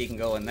no way you can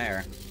go in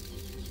there.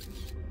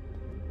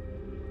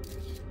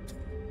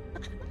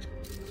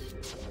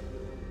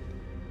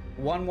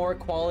 One more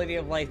quality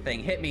of life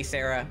thing. Hit me,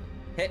 Sarah.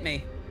 Hit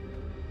me.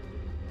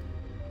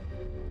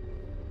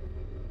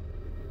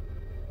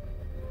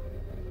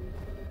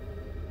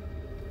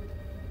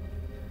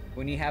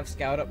 When you have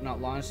Scout Up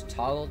not launched,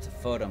 toggle to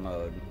photo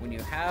mode. When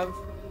you have...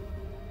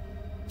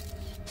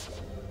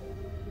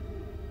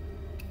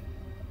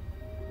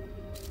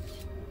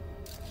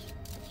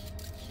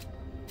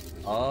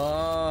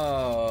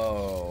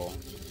 Oh.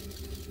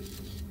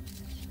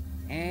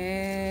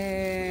 Dang.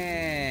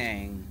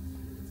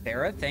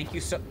 Sarah, thank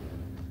you so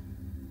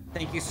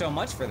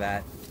much for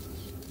that.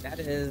 That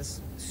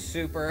is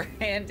super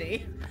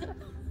handy.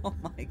 Oh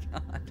my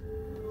god.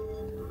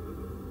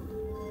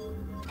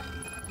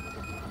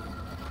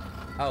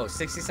 Oh,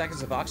 60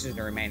 seconds of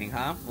oxygen remaining,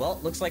 huh?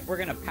 Well, looks like we're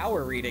gonna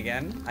power read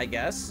again, I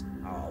guess.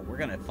 Oh, we're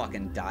gonna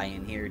fucking die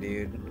in here,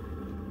 dude.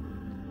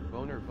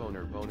 Boner,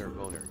 boner, boner,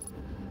 boner.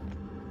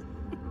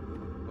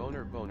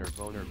 Boner, boner,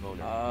 boner,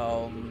 boner.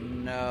 Oh,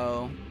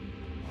 no.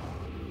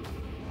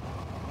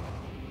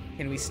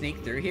 Can we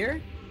sneak through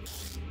here?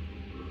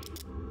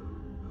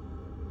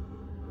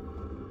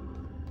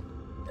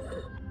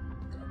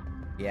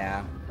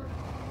 Yeah.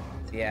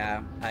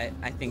 Yeah, I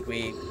think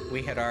we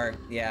hit our,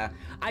 yeah.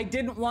 I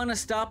didn't want to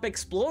stop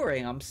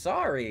exploring, I'm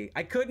sorry.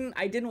 I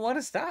didn't want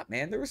to stop,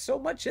 man. There was so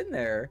much in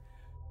there.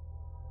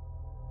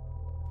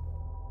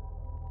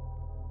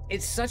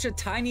 It's such a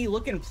tiny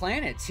looking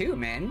planet too,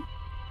 man.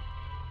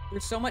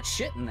 There's so much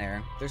shit in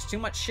there. There's too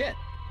much shit.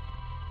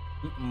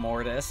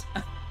 Mortis.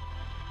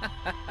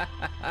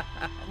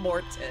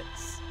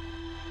 Mortis.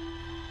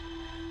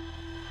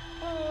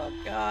 Oh,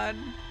 God.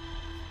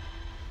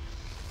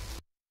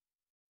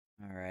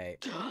 All right.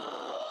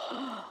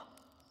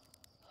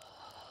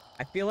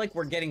 I feel like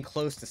we're getting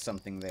close to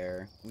something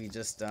there. We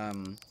just,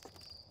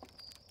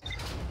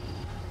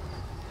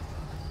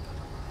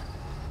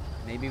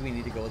 maybe we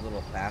need to go a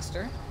little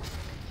faster.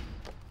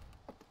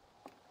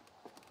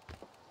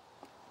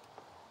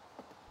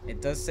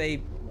 It does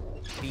say,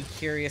 be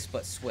curious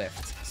but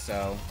swift,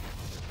 so...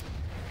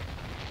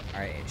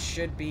 Alright, it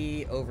should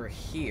be over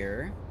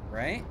here,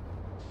 right?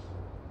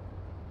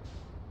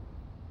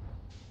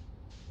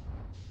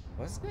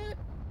 Wasn't it?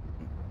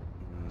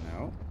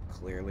 No,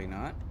 clearly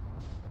not.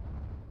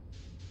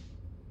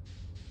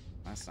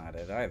 That's not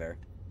it either.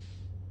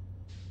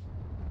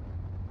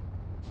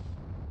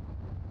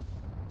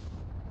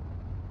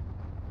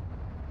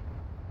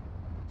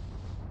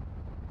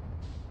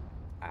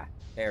 Ah,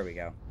 there we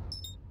go.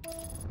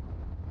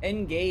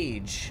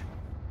 Engage.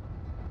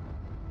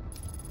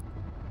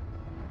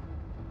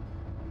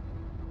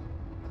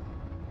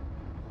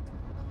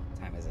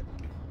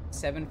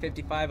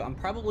 7:55. I'm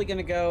probably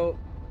gonna go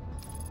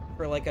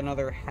for like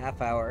another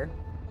half hour,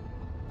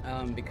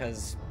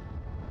 because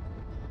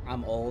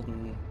I'm old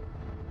and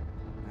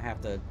I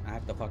have to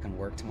fucking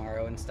work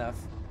tomorrow and stuff.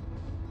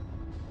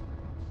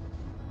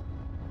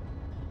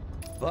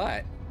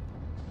 But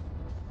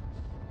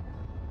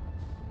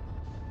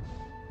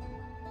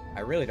I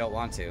really don't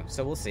want to,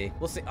 so we'll see.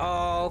 We'll see.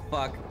 Oh,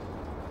 fuck.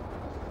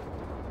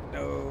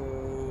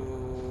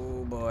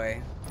 Oh,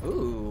 boy.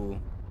 Ooh.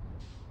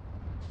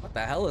 What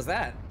the hell is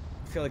that?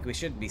 I feel like we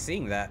should be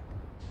seeing that.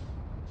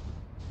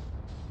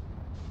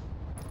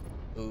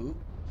 Ooh.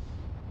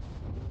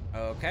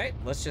 Okay,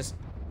 let's just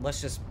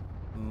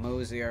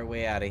mosey our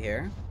way out of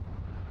here.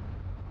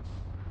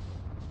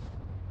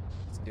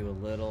 Let's do a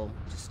little,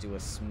 just do a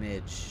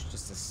smidge,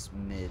 just a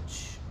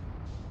smidge.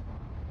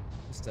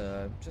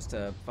 Just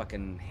a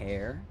fucking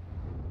hair.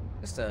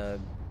 Just a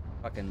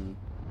fucking...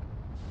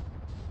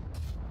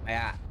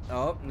 Yeah.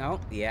 Oh, no.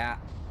 Yeah.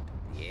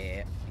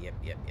 Yeah. Yep.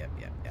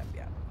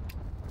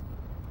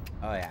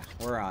 Oh, yeah.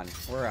 We're on.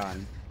 We're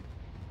on.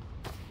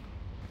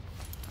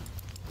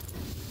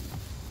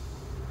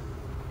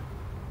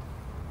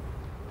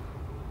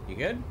 You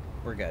good?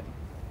 We're good.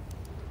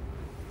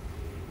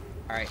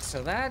 Alright,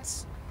 so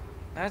that's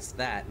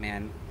that,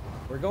 man.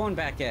 We're going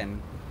back in.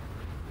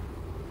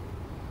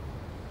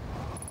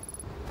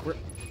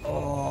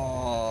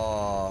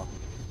 Oh.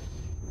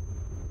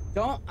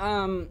 Don't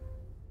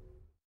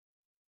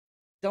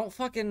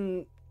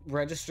fucking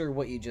register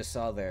what you just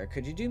saw there.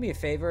 Could you do me a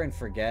favor and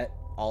forget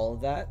all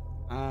of that?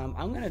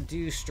 I'm gonna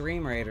do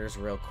Stream Raiders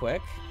real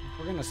quick.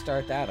 We're gonna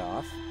start that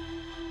off.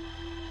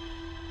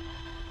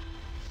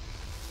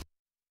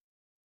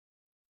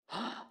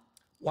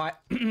 Why?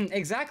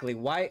 Exactly.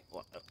 Why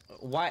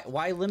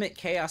limit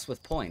chaos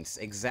with points?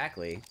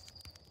 Exactly.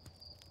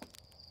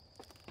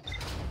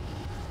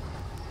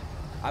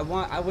 I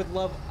would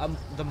love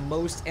the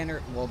most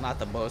well, not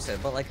the most,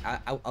 but like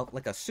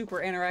like a super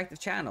interactive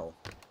channel.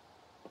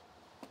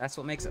 That's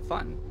what makes it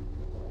fun.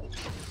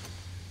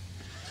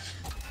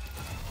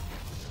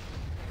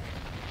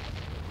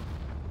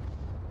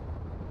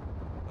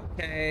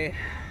 Okay,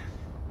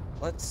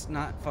 let's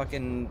not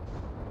fucking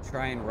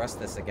try and rust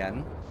this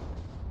again.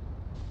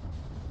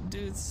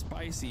 Dude,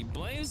 spicy.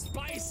 Blame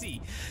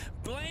spicy.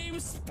 Blame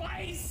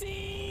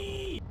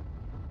spicy.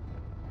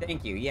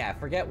 Thank you. Yeah.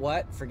 Forget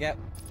what? Forget.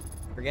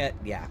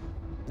 Yeah.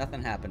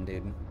 Nothing happened,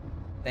 dude.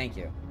 Thank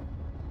you.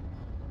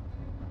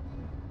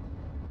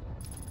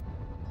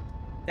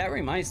 That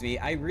reminds me,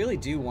 I really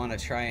do want to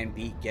try and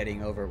beat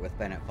Getting Over with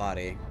Bennett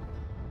Foddy.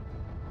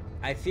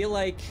 I feel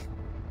like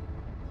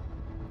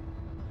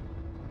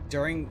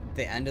during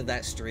the end of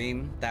that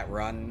stream, that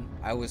run,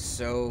 I was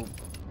so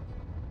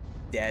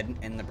dead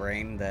in the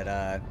brain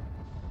that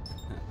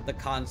the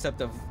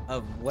concept of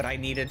what I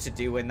needed to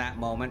do in that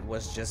moment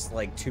was just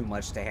like too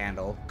much to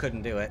handle.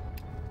 Couldn't do it.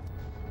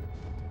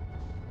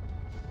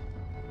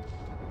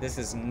 This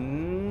is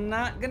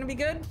not gonna be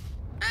good.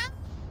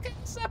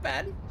 It's not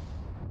bad.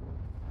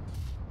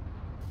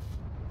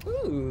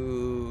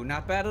 Ooh,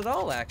 not bad at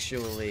all,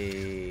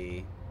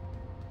 actually.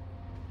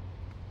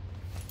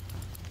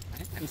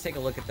 Let's take a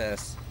look at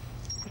this.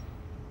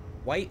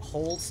 White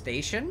Hole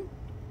Station?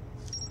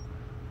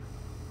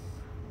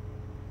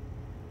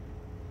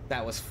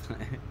 That was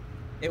fun.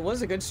 It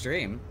was a good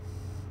stream.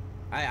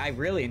 I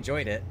really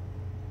enjoyed it.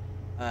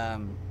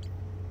 Alright,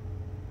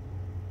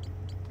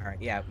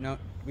 yeah, no,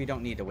 we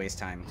don't need to waste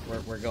time.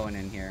 We're going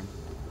in here.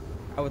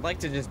 I would like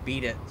to just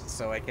beat it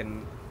so I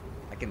can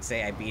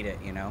say I beat it,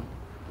 you know?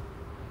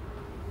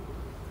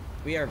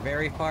 We are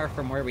very far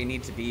from where we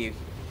need to be,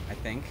 I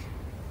think.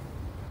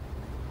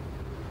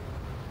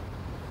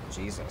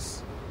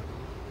 Jesus.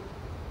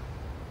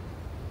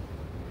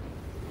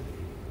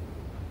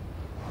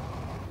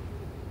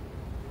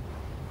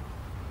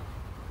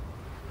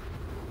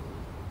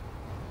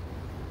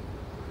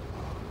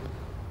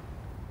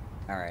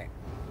 Alright.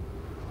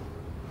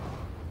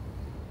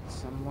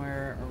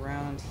 Somewhere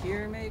around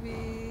here,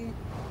 maybe?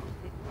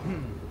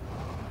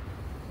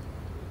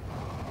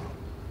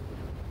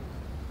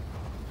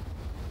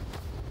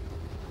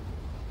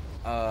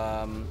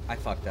 I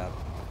fucked up.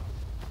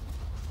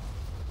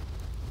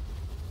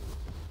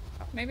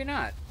 Maybe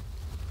not.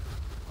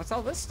 What's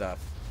all this stuff?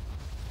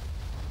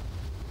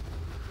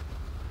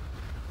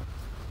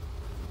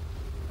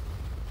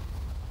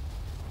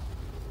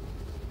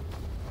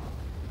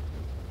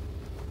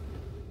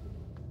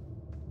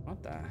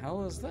 What the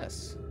hell is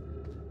this?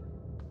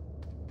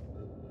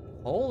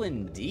 Hole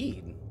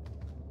indeed.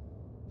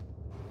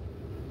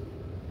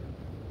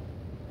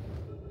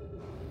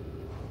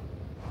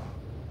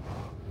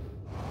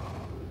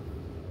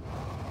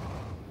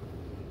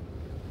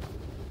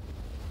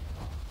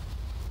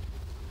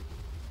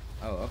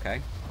 Oh, okay.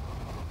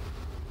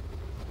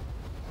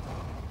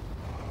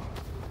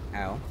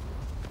 Ow.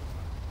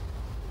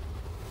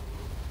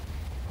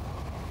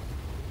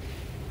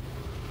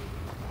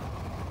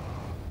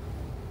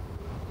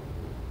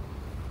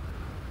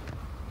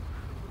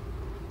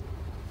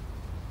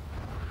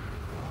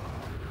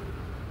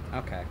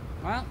 Okay.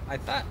 Well, I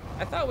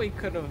thought we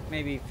could have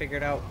maybe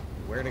figured out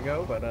where to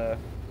go, but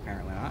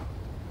apparently not.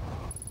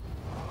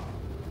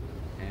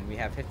 And we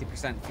have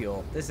 50%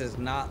 fuel. This is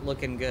not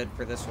looking good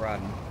for this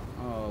run.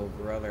 Oh,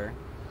 brother.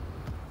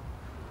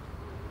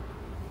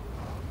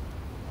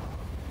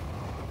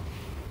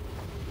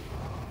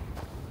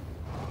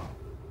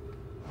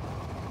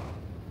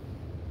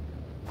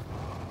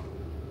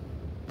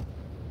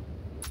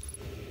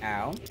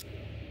 Ow.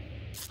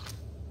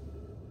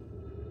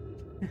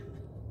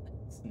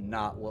 It's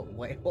not what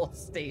Whale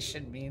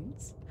Station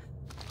means.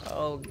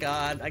 Oh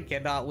god, I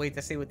cannot wait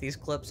to see what these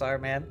clips are,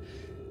 man.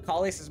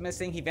 Collis is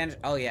missing, he vanished.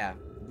 Oh yeah,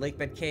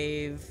 Lakebed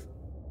Cave.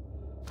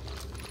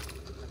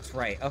 That's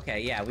right,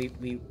 okay, yeah, we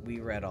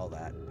read all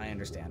that. I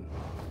understand.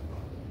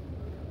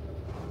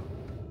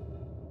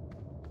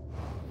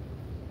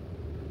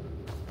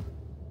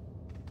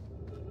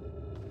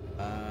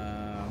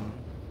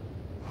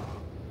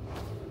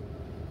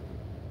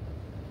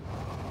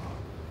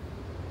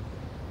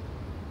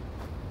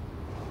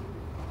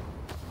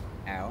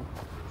 Ow.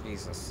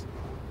 Jesus.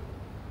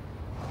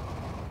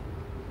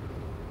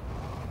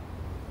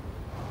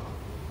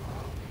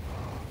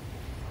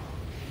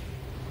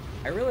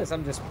 I realize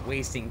I'm just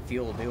wasting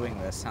fuel doing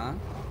this, huh?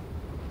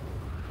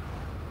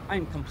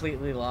 I'm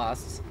completely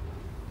lost.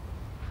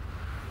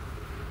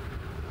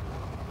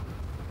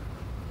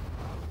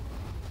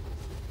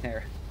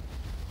 There.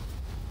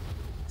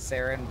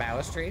 Sarah and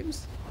Bow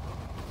streams?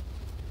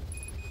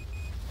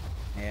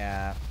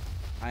 Yeah,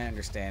 I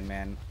understand,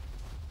 man.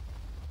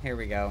 Here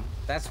we go.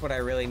 That's what I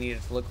really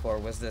needed to look for,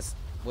 was this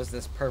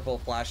purple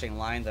flashing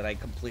line that I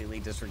completely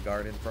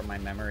disregarded from my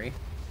memory.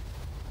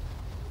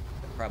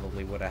 That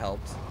probably would have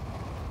helped.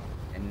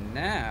 And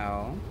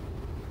now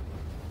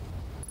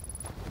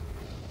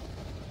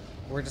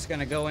we're just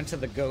gonna go into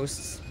the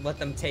ghosts, let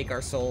them take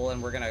our soul,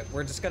 and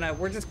we're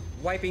just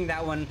wiping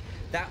that one.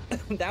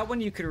 That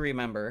one you could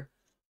remember.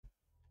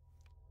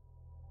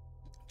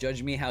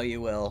 Judge me how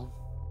you will.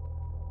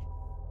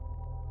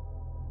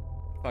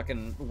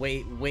 Fucking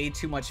way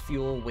too much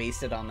fuel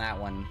wasted on that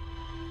one.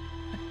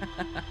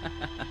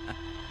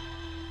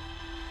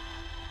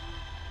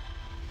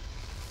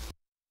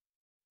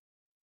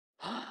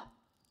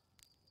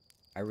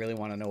 I really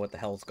want to know what the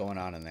hell's going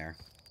on in there.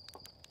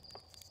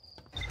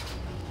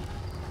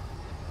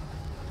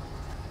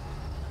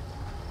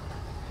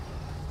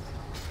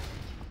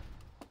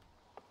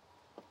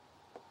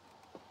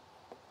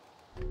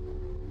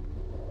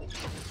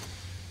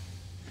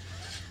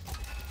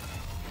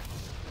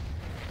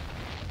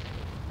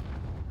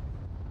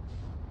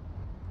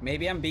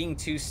 Maybe I'm being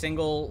too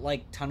single,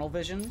 like, tunnel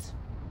visioned?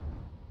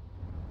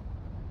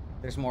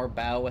 There's more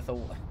bow with a...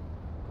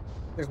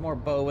 There's more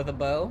bow with a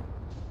bow?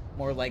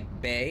 More like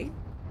bay?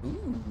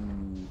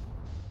 Ooh.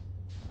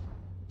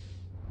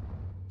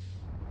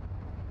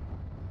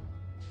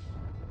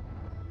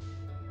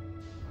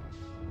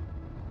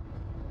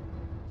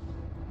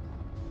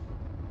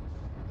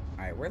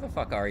 Alright, where the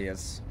fuck are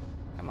yous?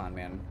 Come on,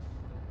 man.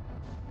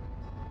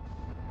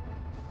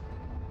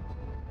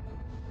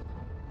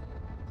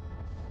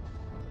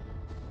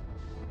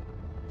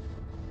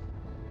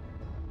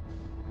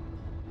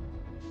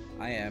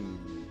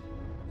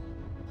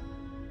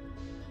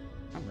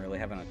 I'm really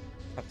having a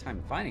tough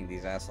time finding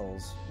these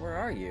assholes. Where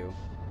are you?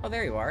 Oh,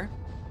 there you are.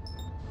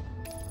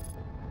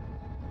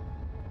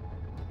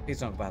 Please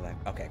don't bother.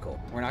 Okay, cool.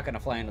 We're not gonna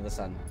fly into the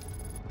sun.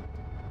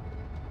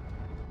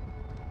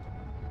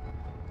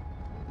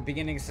 I'm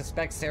beginning to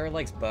suspect Sarah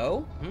likes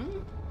bow? Hmm?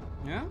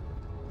 Yeah?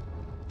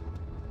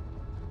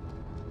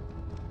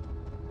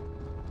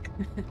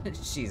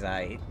 She's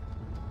aight.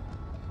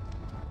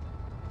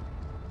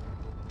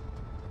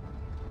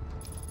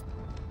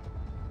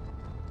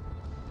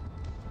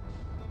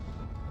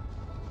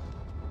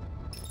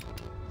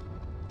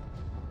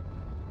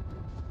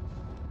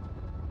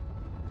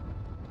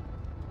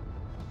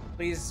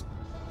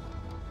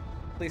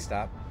 Please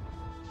stop.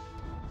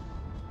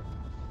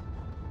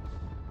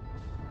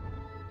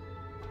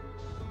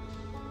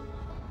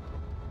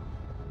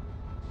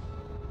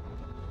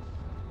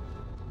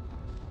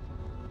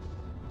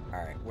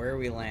 Alright, where are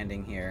we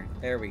landing here?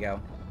 There we go.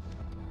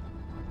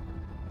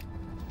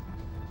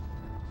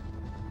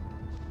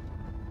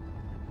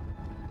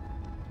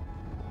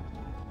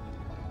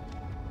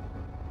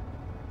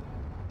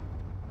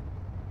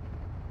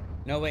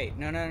 No, wait.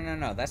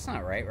 No. That's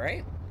not right,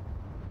 right?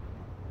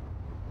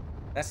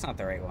 That's not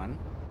the right one.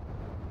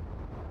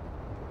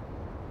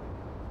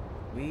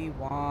 We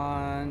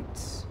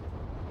want...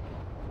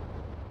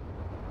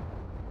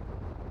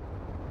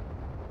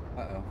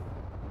 Uh-oh.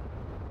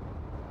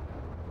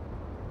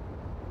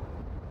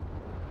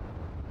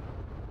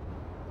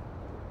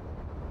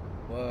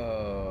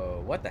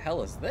 Whoa, what the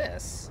hell is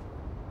this?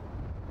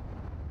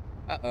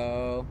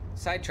 Uh-oh.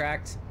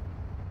 Sidetracked.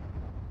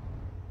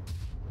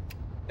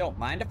 Don't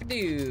mind if I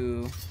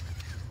do.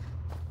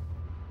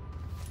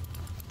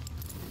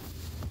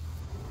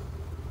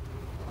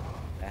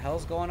 The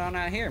hell's going on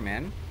out here,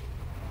 man?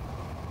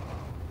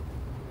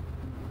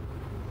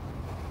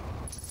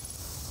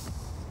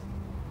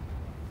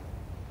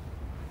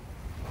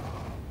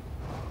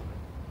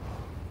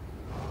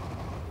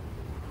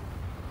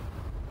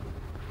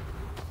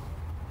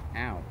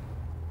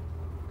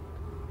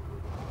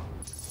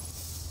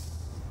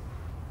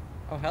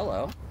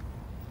 hello.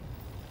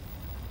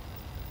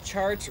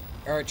 Church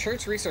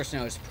resource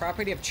nodes,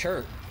 property of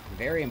Church.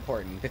 Very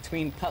important.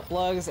 Between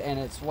Putblugs and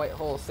its white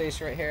hole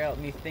station right here,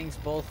 methinks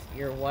both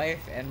your wife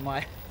and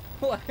my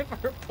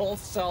wife are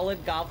both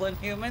solid goblin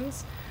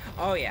humans.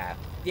 Oh yeah.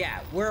 Yeah,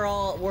 we're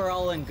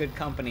all in good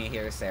company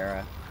here,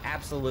 Sarah.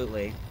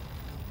 Absolutely.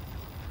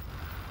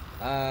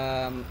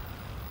 Holy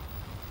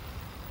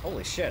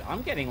shit,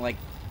 I'm getting like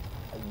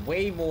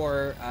way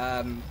more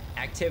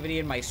activity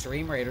in my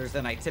stream raiders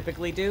than I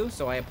typically do,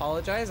 so I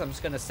apologize. I'm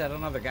just gonna set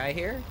another guy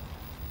here.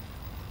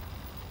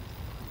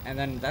 And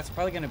then that's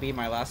probably gonna be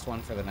my last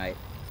one for the night.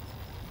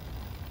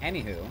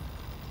 Anywho.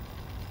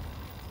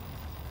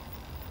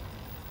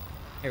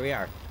 Here we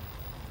are.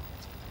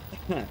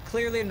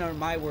 Clearly,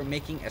 Normai were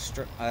making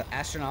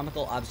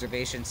astronomical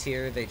observations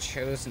here. They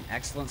chose an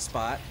excellent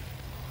spot.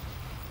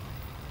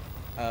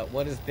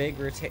 What is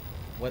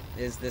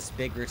this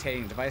big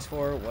rotating device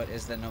for? What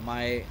is the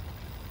Nomai?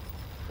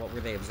 What were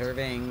they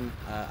observing?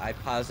 I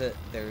posit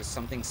there's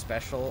something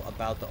special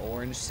about the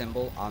orange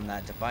symbol on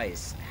that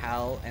device.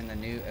 HAL and the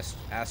new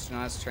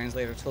astronaut's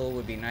translator tool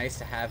would be nice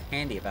to have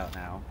handy about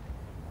now.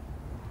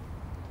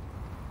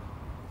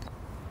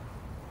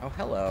 Oh,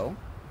 hello.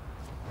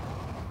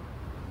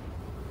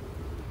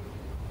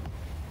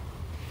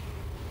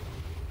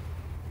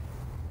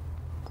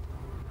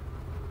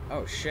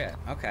 Oh shit,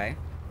 okay.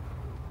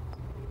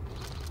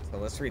 So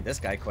let's read this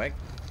guy quick.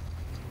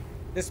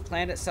 This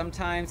planet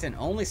sometimes, and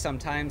only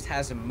sometimes,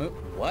 has a moon.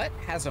 What?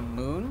 Has a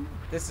moon?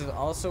 This is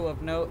also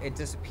of note. It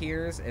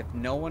disappears if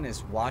no one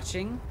is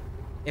watching.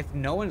 If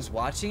no one's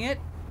watching it?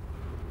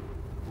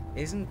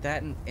 Isn't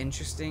that an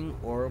interesting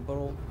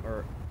orbital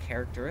or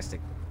characteristic?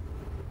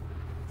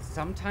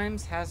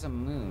 Sometimes has a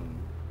moon.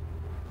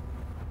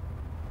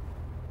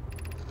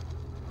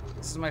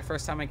 This is my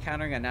first time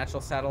encountering a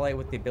natural satellite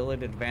with the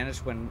ability to vanish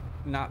when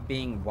not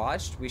being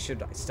watched. We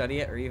should study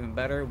it, or even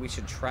better, we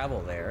should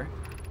travel there.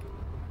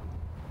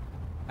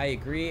 I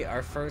agree,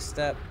 our first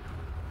step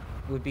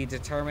would be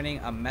determining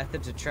a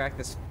method to track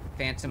this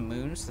phantom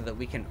moon so that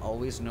we can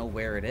always know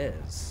where it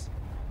is.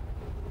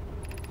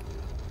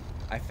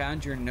 I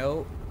found your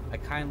note. I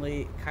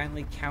kindly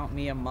count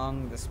me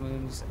among this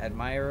moon's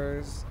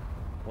admirers.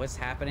 What's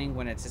happening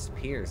when it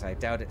disappears? I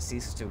doubt it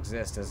ceases to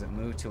exist. Does it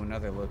move to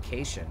another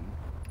location?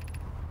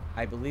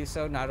 I believe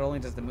so. Not only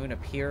does the moon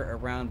appear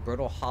around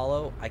Brittle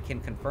Hollow, I can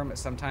confirm it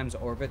sometimes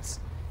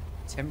orbits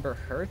Timber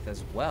Hearth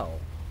as well.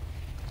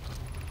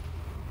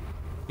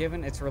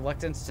 Given its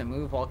reluctance to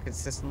move while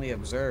consistently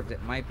observed,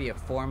 it might be a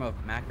form of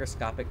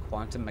macroscopic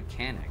quantum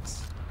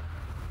mechanics.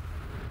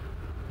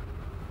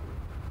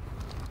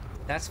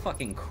 That's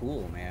fucking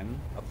cool, man.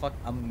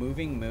 A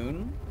moving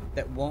moon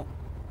that won't...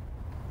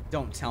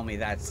 Don't tell me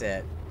that's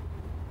it.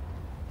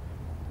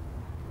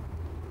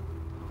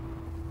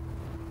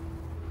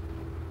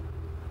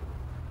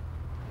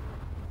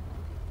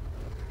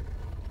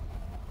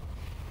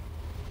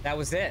 That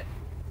was it.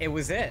 It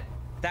was it.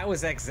 That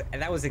was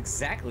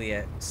exactly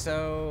it.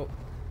 So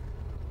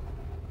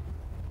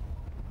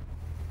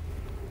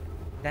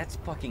that's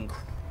fucking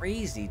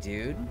crazy,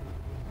 dude.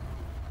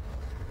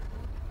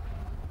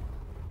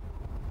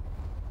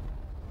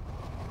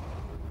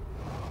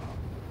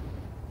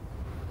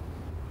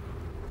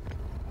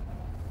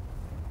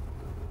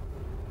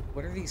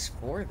 What are these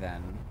for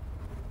then?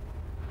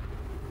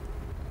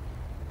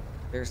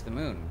 There's the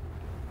moon.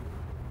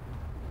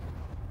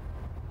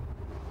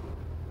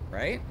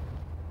 Right?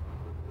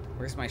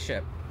 Where's my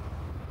ship?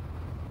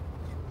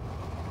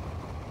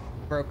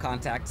 Broke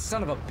contact.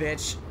 Son of a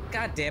bitch.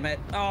 God damn it.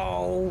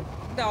 Oh,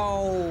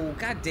 no.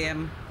 God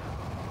damn.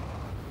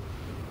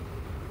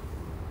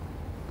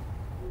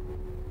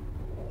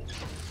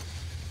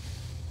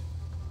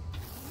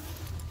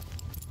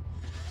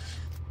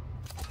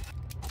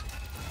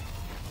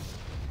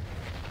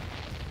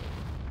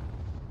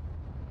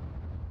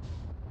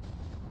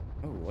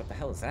 Oh, what the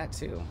hell is that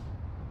too?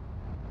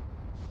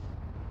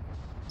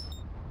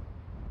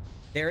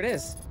 There it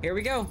is. Here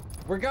we go.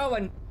 We're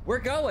going. We're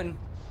going.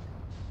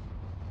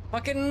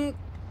 Fucking...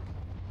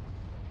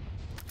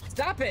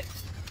 Stop it.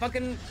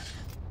 Fucking...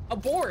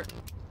 Abort.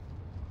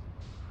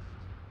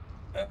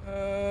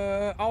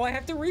 Oh, I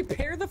have to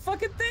repair the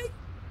fucking thing?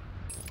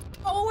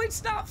 Oh,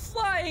 it's not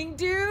flying,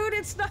 dude.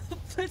 It's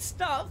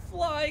not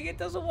flying. It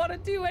doesn't want to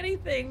do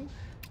anything.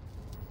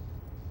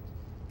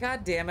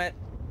 God damn it.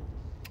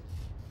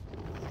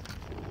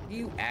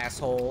 You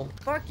asshole.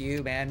 Fuck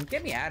you, man.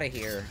 Get me out of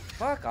here.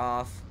 Fuck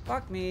off.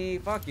 Fuck me.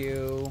 Fuck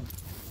you.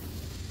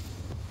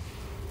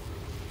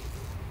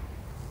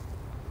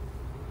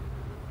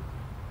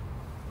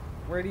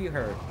 Where do you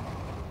hurt?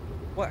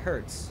 What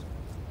hurts?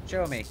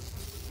 Show me.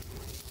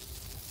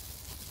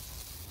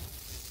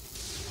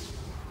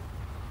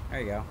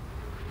 There you go.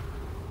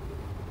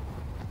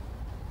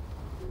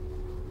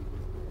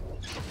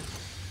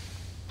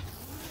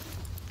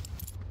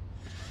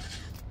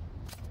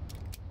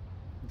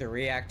 The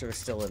reactor is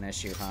still an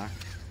issue, huh?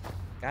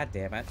 God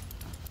damn it.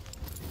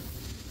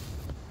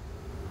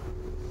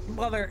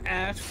 Mother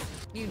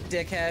F, you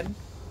dickhead.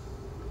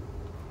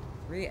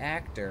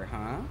 Reactor,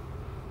 huh?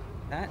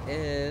 That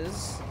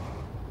is...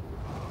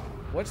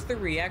 What's the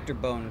reactor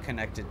bone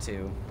connected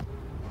to?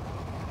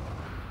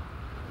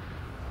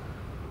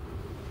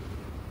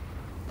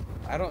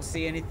 I don't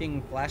see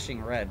anything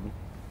flashing red.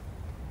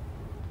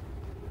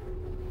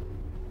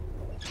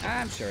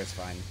 I'm sure it's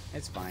fine.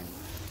 It's fine.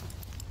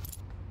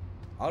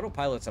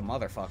 Autopilot's a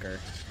motherfucker.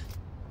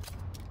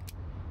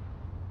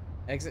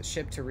 Exit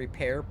ship to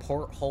repair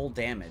porthole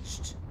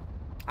damaged.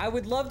 I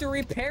would love to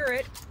repair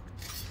it.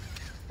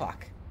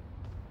 Fuck.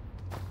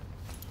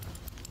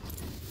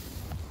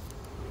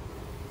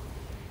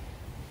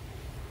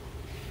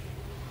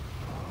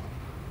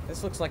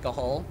 This looks like a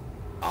hull.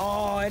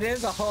 Oh, it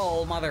is a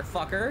hull,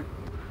 motherfucker.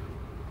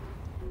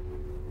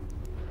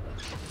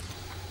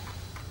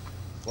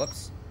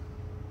 Whoops.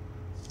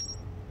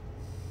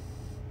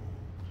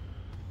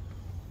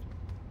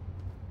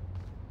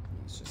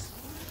 Let's just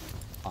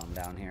calm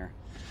down here.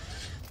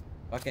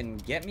 Fucking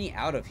get me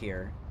out of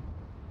here.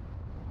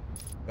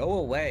 Go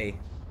away.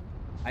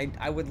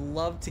 I would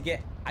love to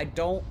get... I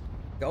don't...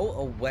 Go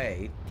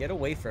away. Get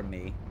away from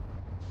me.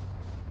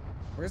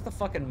 Where's the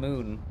fucking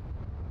moon?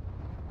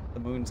 The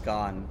moon's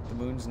gone. The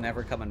moon's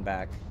never coming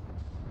back.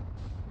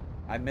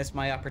 I missed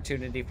my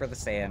opportunity for the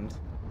sand.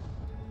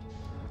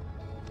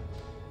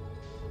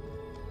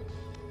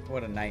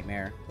 What a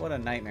nightmare. What a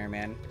nightmare,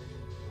 man.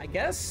 I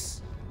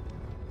guess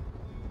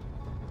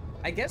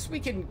we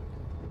can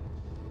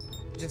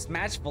just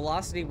match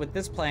velocity with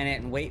this planet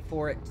and wait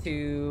for it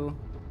to...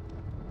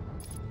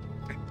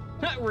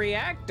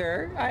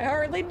 Reactor? I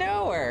hardly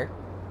know her.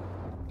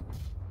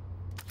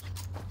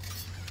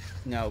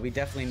 No, we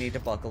definitely need to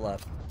buckle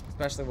up.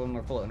 Especially when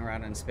we're floating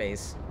around in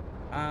space.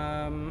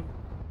 No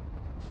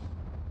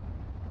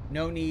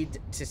need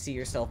to see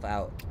yourself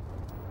out.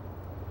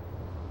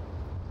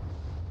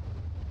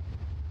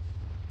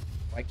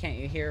 Why can't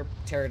you hear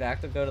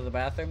Pterodactyl go to the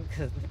bathroom?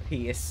 Because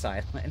he is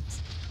silent.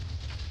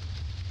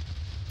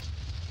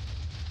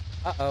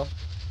 Uh-oh.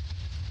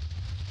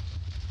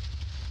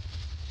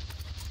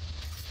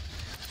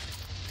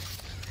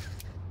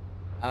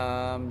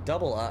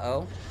 Double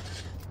uh-oh.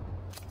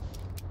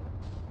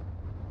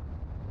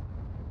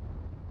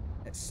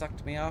 It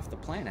sucked me off the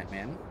planet,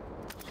 man.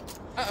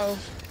 Uh-oh.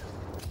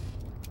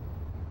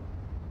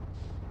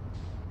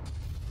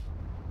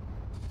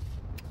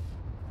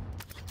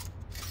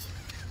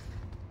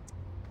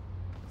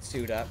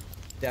 Suit up.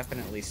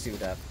 Definitely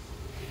suit up.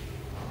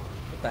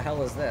 What the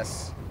hell is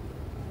this?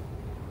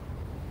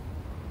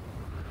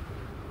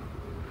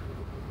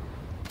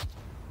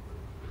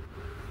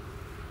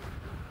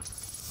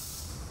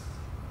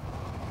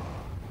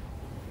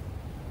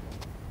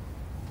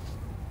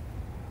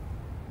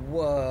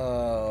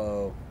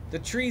 Whoa. The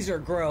trees are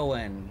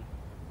growing.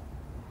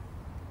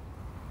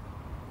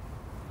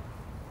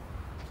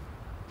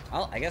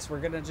 Well, I guess we're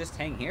gonna just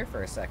hang here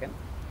for a second.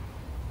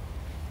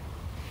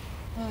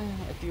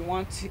 If you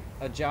want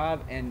a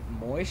job in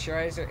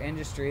moisturizer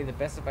industry, the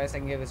best advice I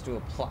can give is to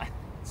apply.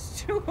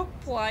 To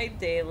apply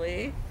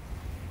daily.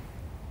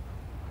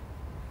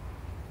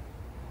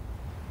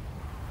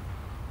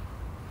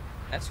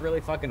 That's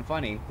really fucking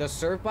funny. Does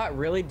Surfbot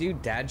really do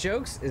dad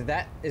jokes? Is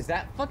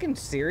that fucking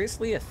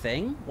seriously a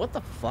thing? What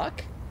the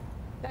fuck?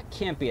 That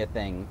can't be a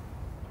thing.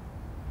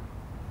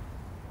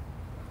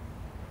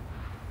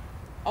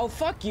 Oh,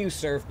 fuck you,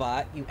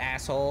 Surfbot, you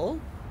asshole.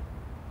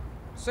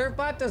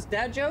 Surfbot does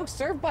dad jokes?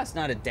 Surfbot's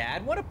not a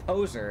dad. What a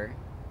poser.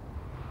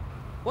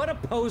 What a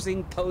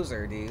posing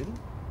poser, dude.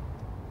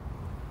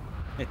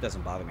 It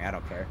doesn't bother me. I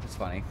don't care. It's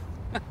funny.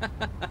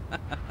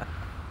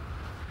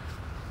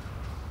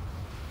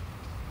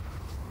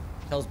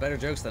 Tells better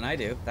jokes than I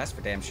do. That's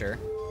for damn sure.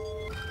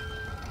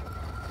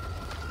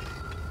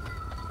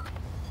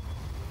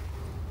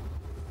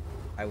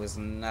 I was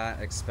not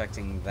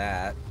expecting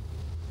that.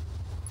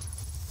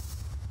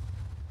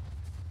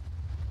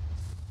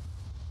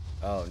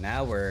 Oh,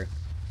 now we're...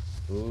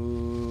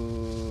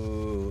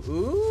 Ooh.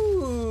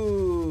 Ooh.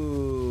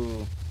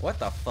 What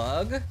the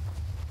fug?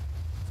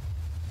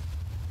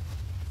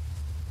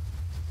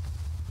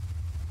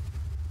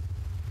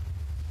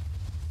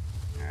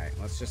 Alright,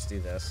 let's just do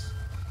this.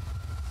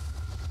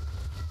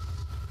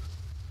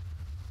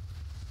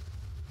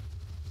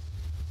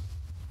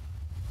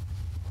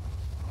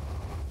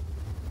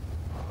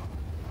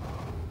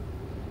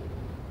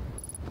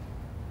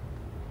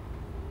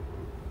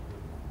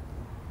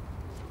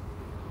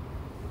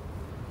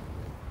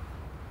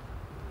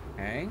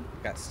 Okay,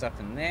 got stuff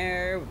in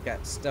there, we've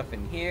got stuff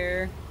in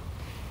here.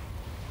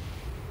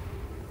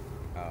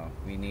 Oh,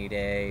 we need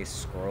a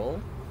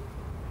scroll.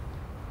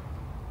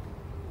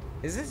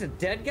 Is this a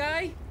dead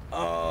guy?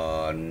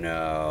 Oh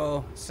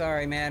no.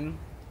 Sorry, man.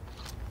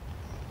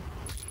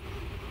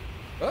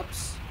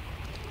 Oops.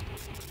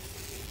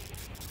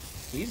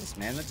 Jesus,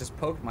 man, that just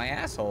poked my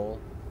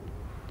asshole.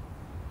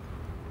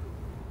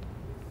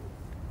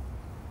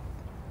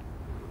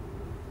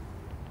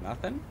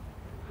 Nothing?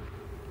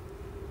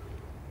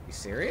 You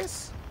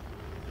serious?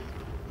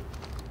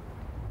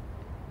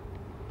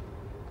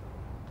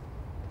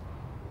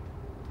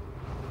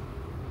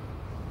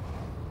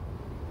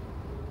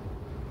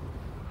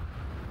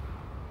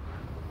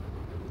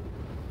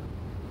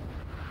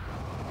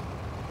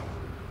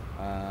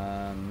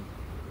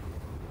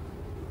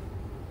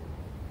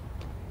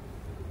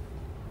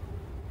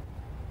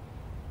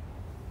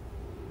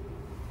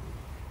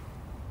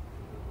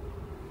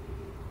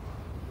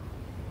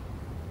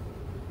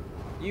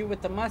 You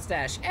with the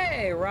mustache.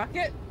 Hey,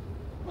 Rocket.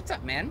 What's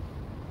up, man?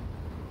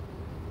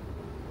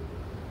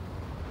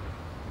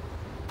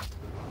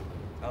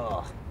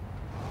 Oh.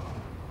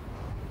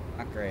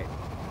 Not great.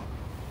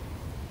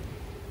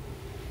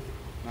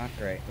 Not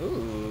great. Ooh.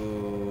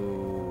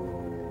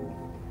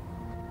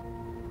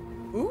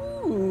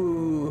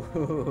 Ooh.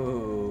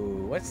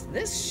 What's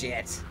this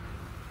shit?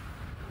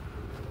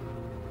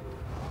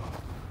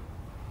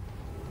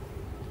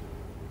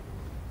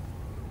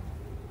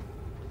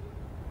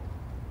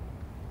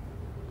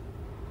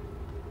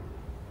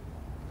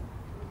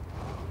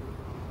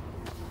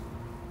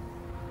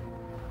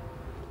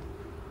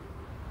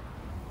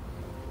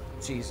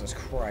 Jesus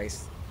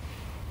Christ.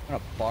 I'm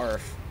gonna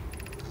barf.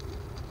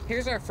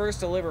 Here's our first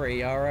delivery,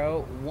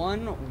 Yarrow.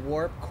 1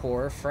 warp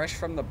core fresh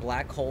from the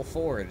Black Hole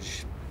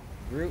Forge.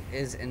 Groot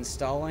is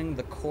installing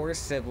the core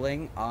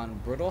sibling on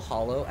Brittle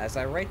Hollow as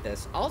I write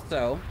this.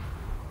 Also...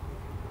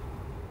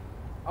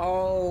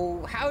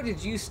 Oh, how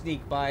did you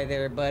sneak by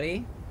there,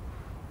 buddy?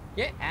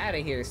 Get out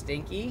of here,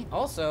 Stinky.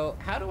 Also,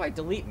 how do I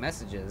delete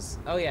messages?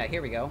 Oh yeah,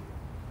 here we go.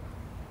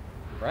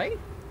 Right?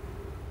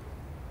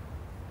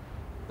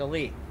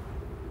 Delete.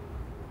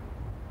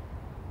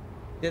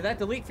 Did that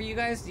delete for you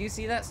guys? Do you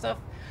see that stuff?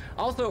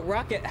 Also,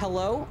 Rocket,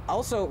 hello?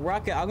 Also,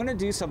 Rocket, I'm gonna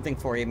do something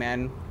for you,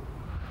 man.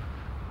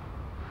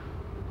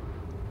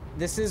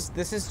 This is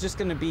just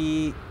gonna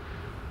be...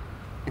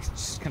 It's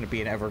just gonna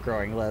be an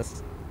ever-growing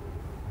list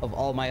of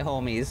all my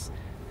homies.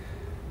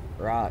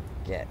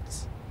 Rocket.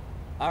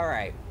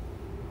 Alright.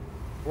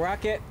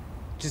 Rocket,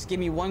 just give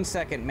me 1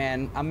 second,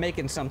 man. I'm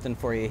making something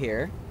for you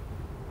here.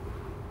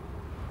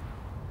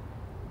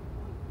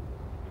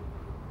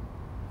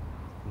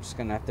 I'm just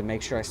gonna have to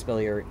make sure I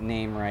spell your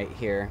name right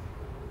here.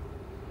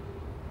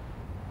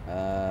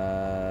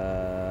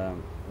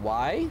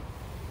 Why?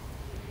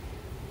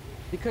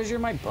 Because you're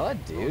my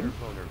bud, dude.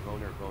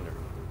 Boner.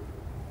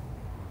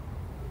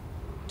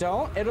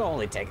 Don't. It'll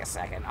only take a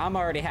second. I'm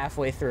already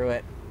halfway through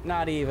it.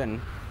 Not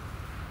even.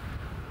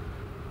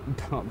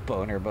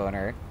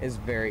 Boner is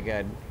very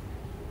good.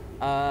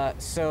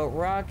 So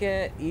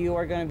Rocket, you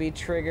are going to be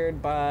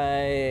triggered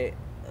by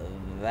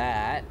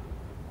that.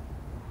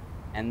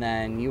 And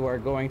then you are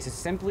going to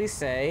simply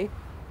say,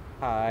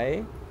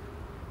 hi.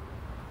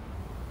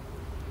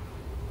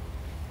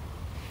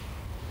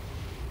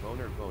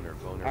 Boner.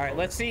 All right,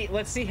 let's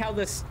see how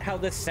this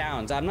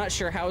sounds. I'm not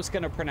sure how it's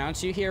going to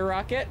pronounce you here,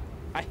 Rocket.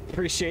 I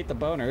appreciate the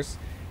boners.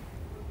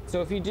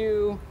 So if you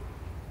do...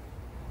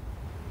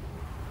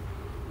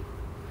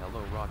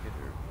 Hello,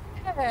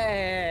 Rocketer.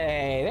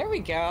 Hey, there we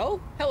go.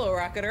 Hello,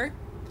 Rocketer.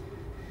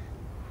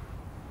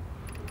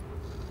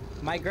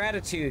 My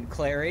gratitude,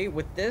 Clary.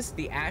 With this,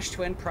 the Ash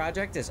Twin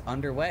project is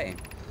underway.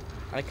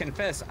 I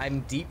confess,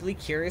 I'm deeply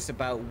curious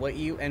about what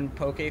you and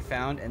Poke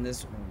found in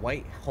this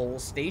white hole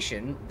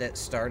station that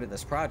started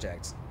this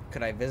project.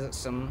 Could I visit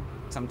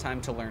sometime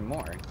to learn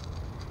more?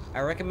 I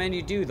recommend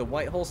you do. The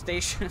white hole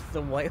station.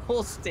 The white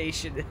hole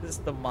station is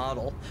the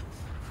model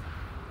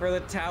for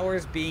the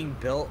towers being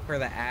built for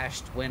the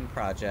Ash Twin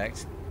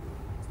project.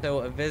 So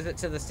a visit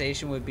to the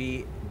station would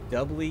be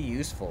doubly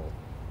useful.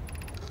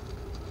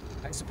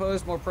 I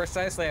suppose more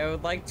precisely, I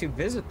would like to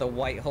visit the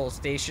white hole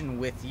station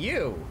with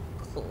you,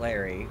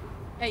 Clary.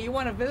 Hey, you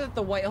want to visit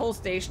the white hole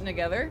station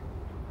together?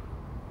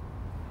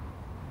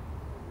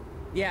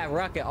 Yeah,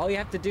 Rocket. All you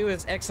have to do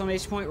is !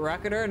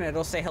 Rocketer and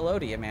it'll say hello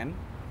to you, man.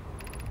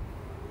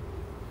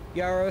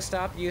 Yarrow,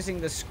 stop using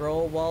the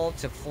scroll wall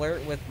to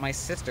flirt with my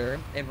sister.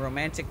 In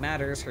romantic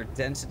matters, her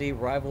density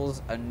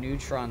rivals a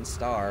neutron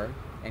star.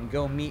 And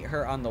go meet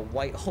her on the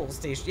white hole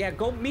station. Yeah,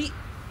 go meet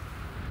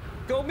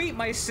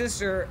my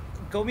sister.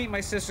 Go meet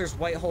my sister's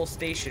white hole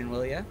station,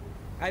 will ya?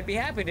 I'd be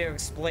happy to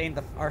explain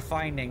our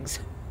findings.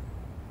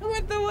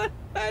 with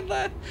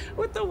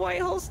the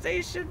white hole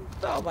station.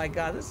 Oh my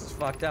god, this is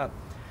fucked up.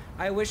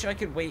 I wish I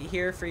could wait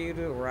here for you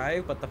to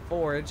arrive, but the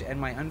forge and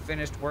my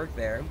unfinished work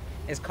there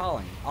is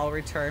calling. I'll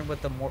return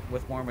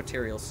with more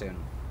materials soon.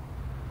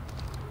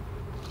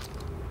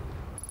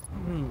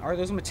 Are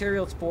those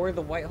materials for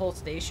the white hole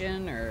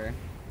station, or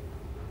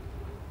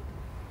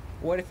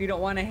what if you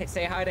don't want to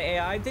say hi to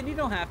AI? Then you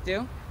don't have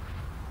to.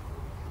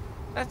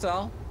 That's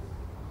all.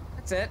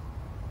 That's it.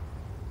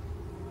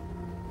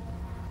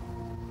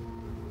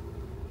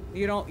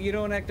 You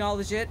don't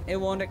acknowledge it, it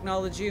won't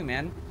acknowledge you,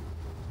 man.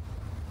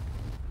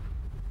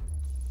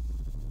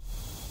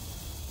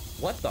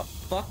 What the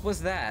fuck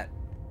was that?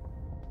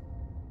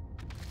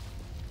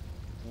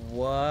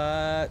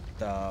 What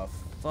the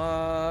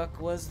fuck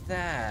was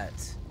that?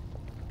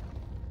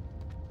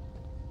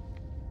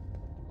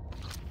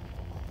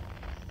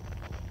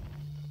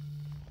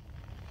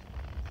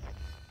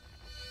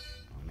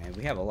 Oh man,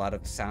 we have a lot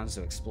of sounds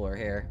to explore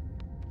here.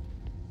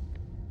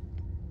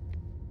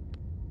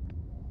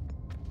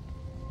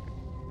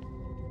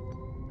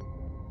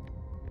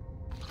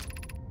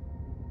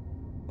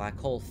 Black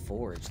Hole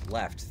Forge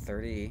left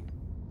 30.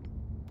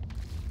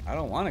 I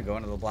don't want to go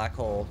into the black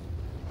hole.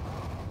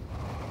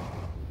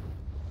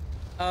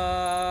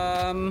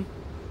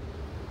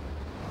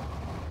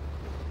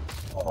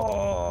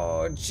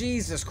 Oh,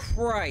 Jesus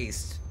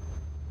Christ.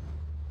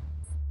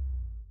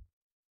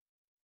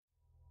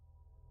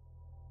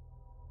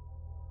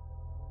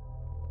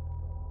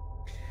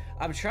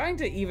 I'm trying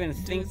to even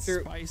think Dude,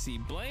 through. Spicy.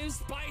 Blame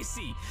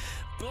Spicy.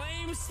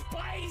 Blame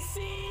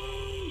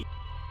Spicy.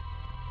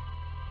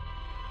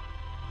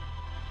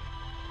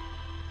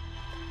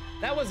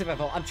 That was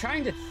eventful. I'm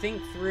trying to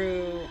think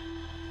through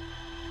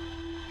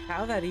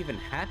how that even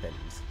happened.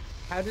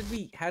 How did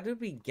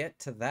we get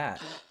to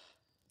that?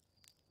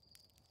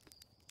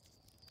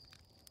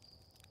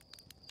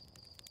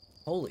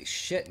 Holy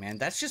shit, man.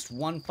 That's just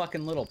one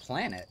fucking little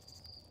planet.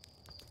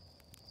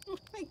 Oh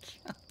my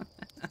god.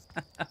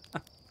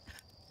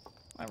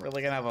 I'm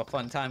really gonna have a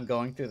fun time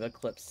going through the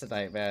clips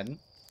tonight, man.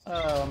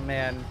 Oh,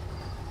 man.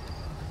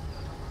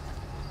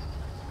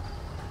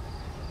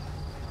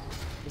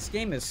 This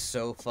game is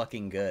so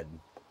fucking good.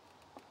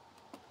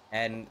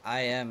 And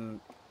I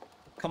am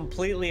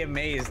completely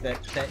amazed that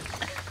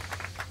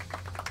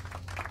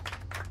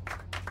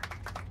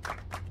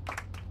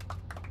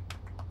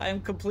I am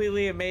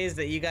completely amazed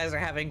that you guys are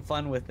having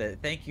fun with it.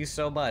 Thank you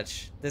so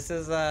much. This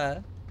is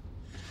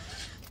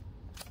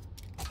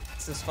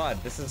fun.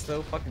 This is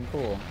so fucking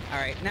cool.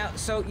 Alright, now,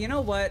 so, you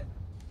know what?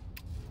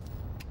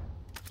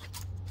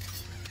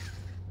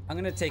 I'm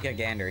gonna take a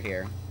gander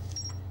here.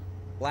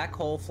 Black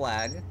hole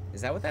flag. Is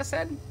that what that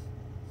said?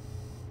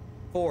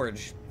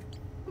 Forge.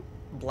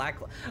 Black...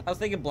 I was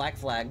thinking black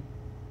flag.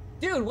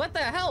 Dude, what the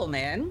hell,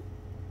 man?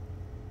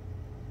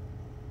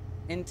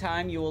 In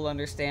time, you will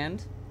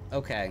understand.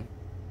 Okay.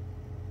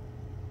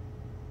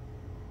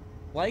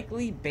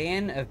 Likely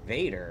ban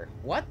evader.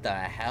 What the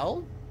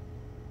hell?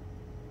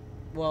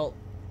 Well,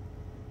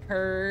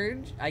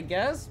 purge, I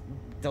guess?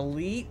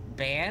 Delete,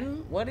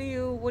 ban? What do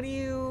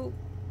you...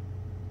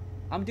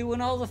 I'm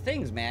doing all the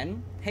things,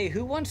 man. Hey,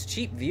 who wants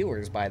cheap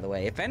viewers, by the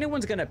way? If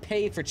anyone's gonna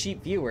pay for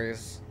cheap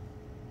viewers...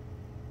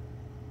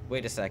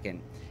 Wait a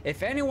second.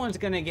 If anyone's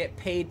gonna get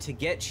paid to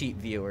get cheap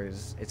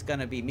viewers, it's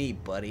gonna be me,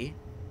 buddy.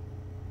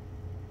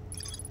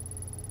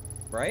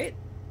 Right?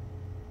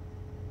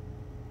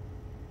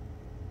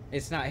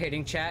 It's not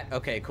hitting chat?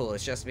 Okay, cool.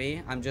 It's just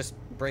me. I'm just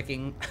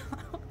breaking...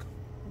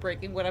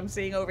 breaking what I'm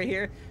seeing over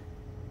here.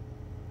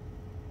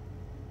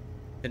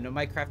 The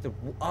Nomai crafted...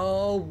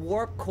 Oh,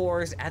 warp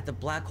cores at the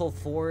Black Hole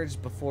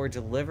Forge before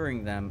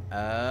delivering them.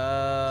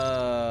 Oh.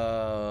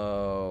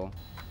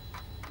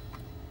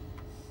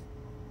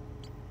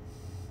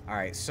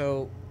 Alright,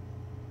 so...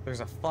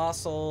 There's a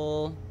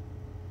fossil.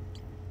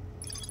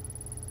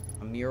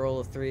 A mural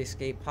of 3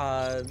 escape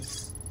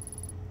pods.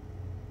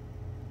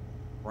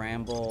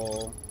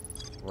 Bramble.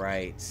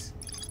 Right.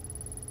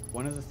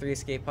 One of the 3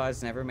 escape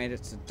pods never made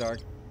it to Dark...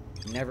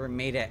 Never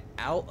made it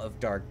out of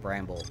Dark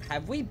Bramble.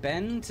 Have we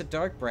been to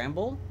Dark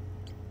Bramble?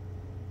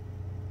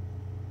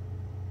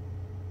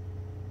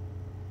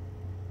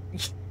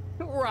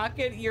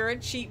 Rocket, you're a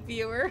cheap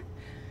viewer.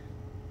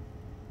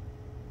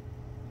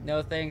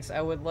 No thanks, I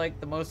would like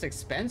the most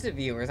expensive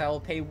viewers. I will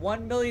pay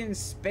 1 million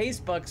space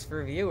bucks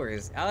for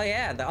viewers. Oh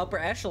yeah, the upper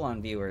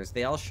echelon viewers.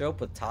 They all show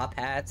up with top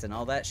hats and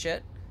all that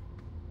shit.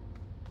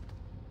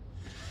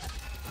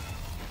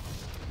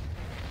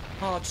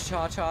 Oh,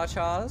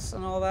 cha-cha-chas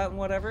and all that and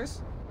whatevers.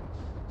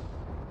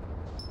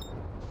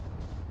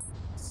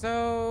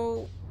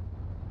 So...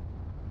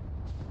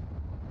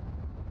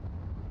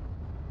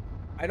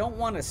 I don't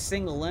want to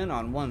single in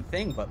on one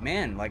thing, but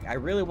man, like, I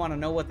really want to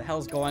know what the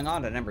hell's going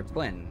on at Ember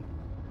Twin.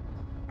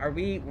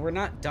 We're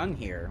not done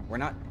here. We're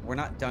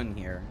not done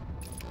here.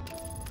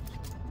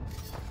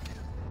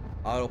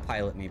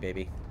 Autopilot me,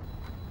 baby.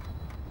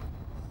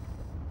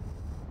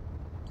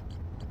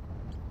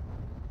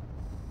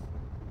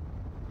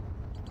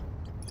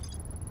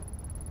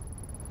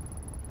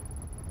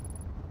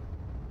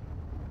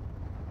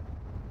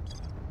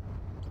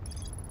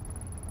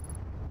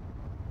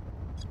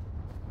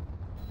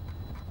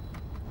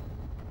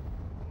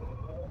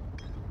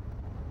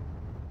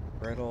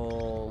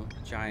 Brittle,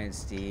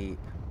 Giant's Deep.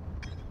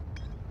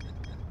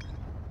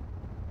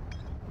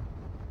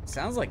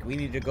 Sounds like we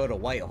need to go to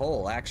White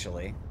Hole,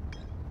 actually.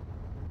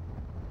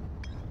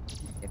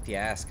 If you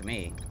ask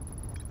me.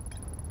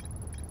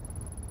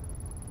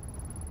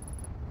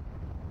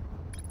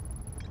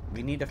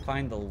 We need to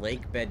find the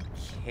Lake Bed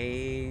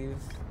Cave.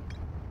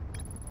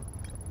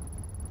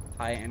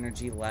 High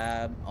Energy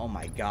Lab. Oh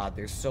my god,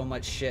 there's so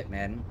much shit,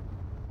 man.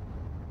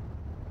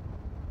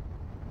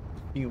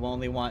 You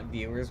only want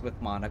viewers with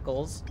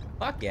monocles?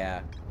 Fuck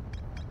yeah.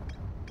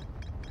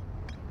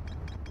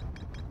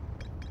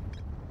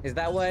 Is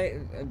that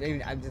why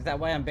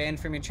I'm banned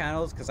from your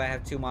channels? Because I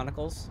have 2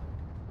 monocles?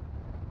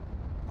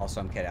 Also,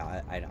 I'm kidding.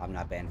 I'm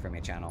not banned from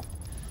your channel.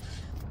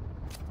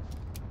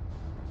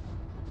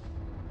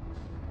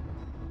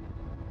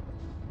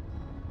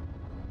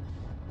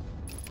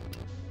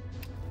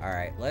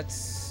 Alright,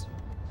 let's...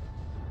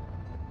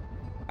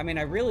 I mean,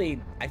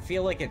 I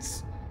feel like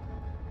it's...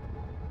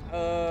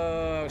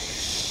 Oh,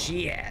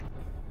 shit.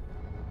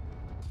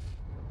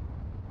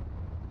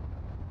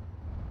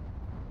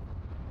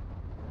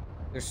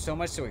 There's so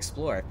much to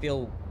explore. I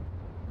feel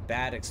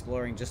bad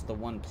exploring just the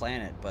one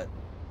planet, but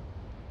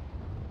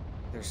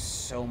there's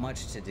so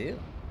much to do.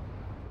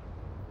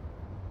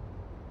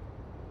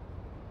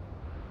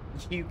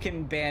 You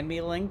can ban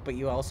me, Link, but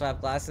you also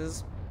have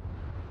glasses.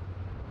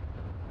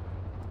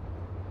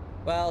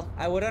 Well,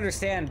 I would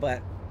understand,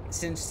 but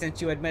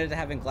since you admitted to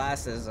having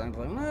glasses, I'm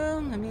like, well,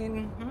 I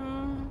mean,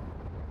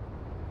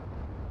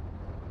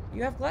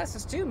 you have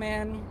glasses too,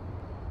 man.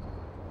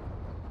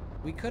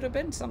 We could have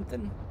been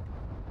something.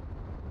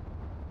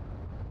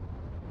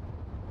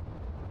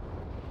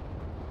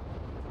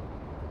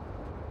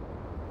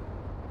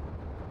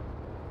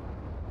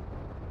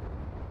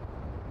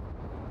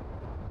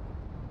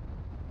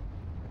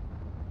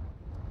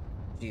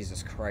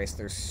 Jesus Christ,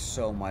 there's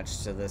so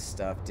much to this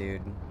stuff,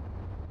 dude.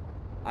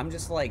 I'm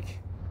just like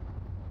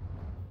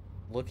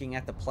looking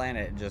at the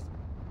planet and just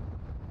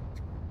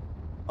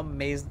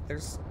amazed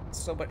there's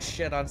so much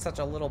shit on such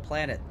a little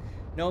planet.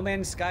 No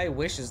Man's Sky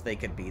wishes they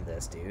could be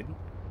this, dude.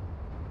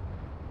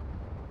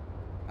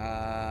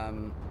 I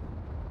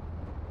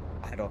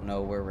don't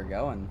know where we're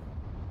going.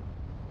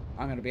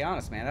 I'm gonna be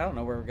honest, man. I don't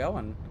know where we're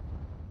going.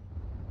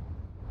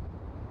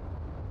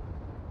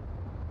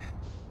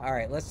 All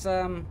right, let's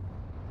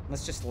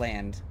just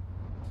land.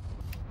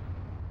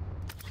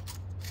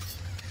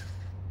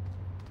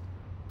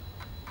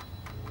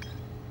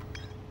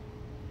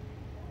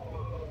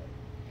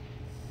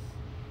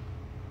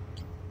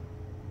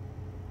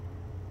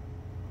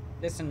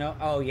 This and no,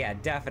 oh yeah,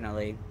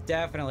 definitely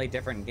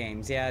different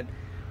games. Yeah,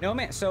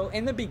 so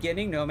in the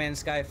beginning, No Man's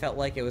Sky felt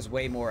like it was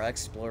way more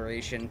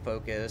exploration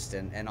focused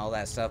and all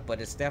that stuff,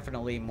 but it's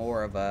definitely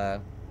more of a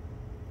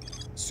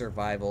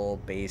survival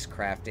base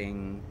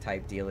crafting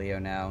type dealio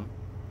now.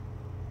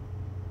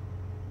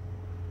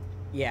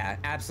 Yeah,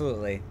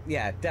 absolutely.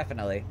 Yeah,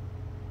 definitely.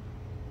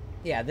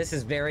 Yeah, this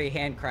is very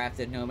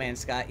handcrafted No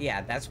Man's Sky.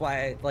 Yeah, that's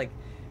why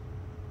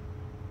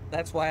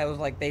I was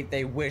like,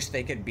 they wish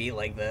they could be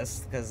like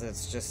this, because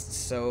it's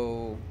just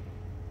so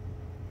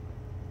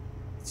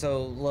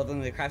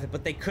lovingly crafted,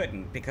 but they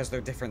couldn't because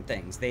they're different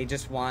things. They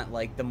just want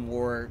like the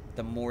more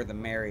the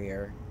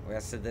merrier.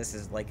 Whereas this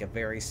is like a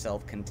very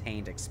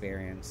self-contained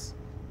experience.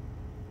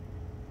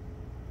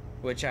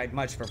 Which I'd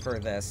much prefer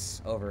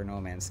this over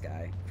No Man's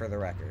Sky, for the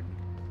record.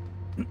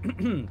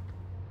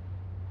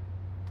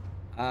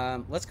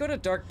 Let's go to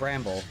Dark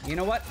Bramble. You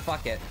know what?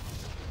 Fuck it.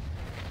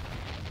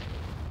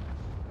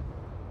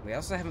 We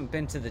also haven't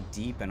been to the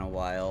deep in a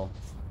while.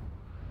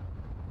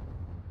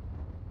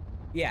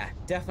 Yeah,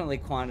 definitely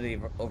quantity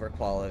over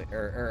quality,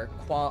 or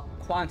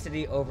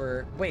quantity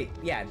over, wait,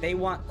 yeah, they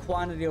want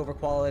quantity over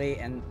quality,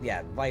 and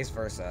yeah, vice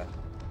versa.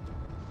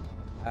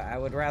 I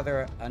would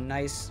rather a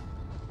nice,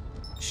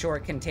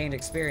 short, contained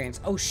experience.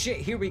 Oh shit,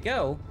 here we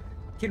go.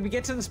 Can we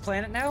get to this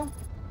planet now?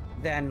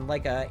 Than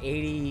like a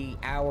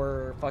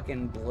 80-hour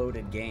fucking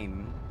bloated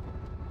game.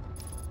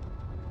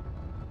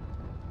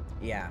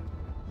 Yeah.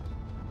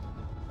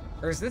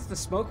 Or is this the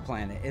smoke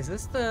planet? Is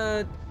this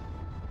the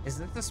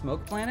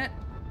smoke planet?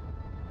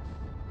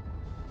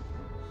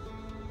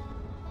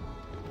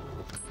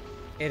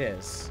 It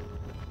is.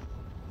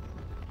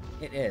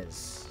 It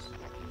is.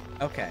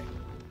 Okay.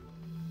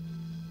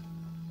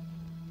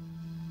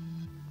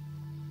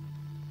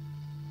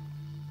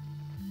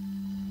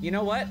 You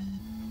know what?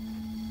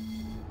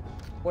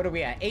 What are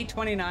we at?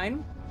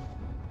 8:29?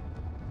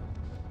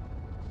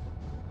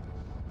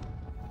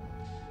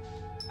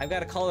 I've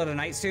got to call it a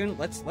night soon.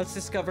 Let's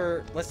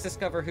discover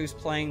who's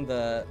playing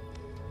the.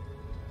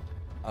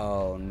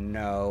 Oh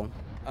no.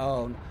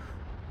 Oh.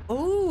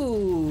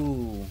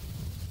 Ooh.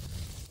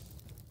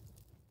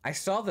 I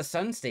saw the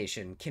sun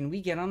station. Can we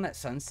get on that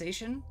sun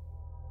station?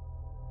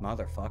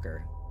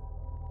 Motherfucker.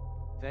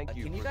 Thank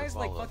you. Can you for guys the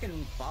like follow.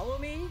 fucking follow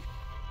me?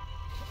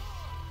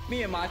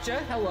 Miyamacha,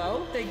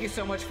 hello. Thank you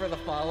so much for the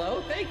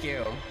follow. Thank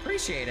you.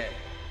 Appreciate it.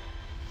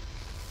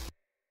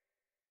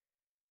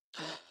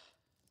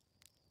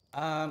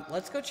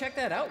 Let's go check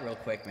that out real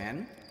quick,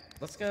 man.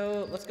 Let's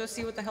go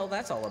see what the hell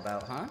that's all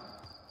about, huh?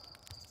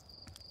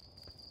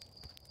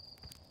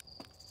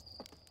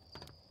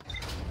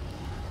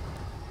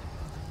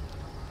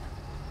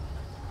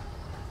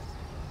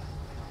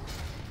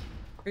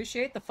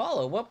 Appreciate the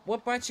follow.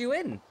 What brought you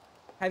in?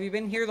 Have you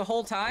been here the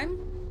whole time?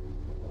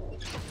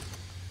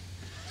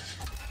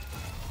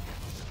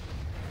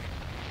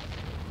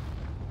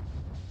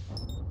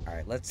 All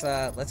right,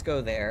 let's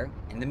go there.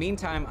 In the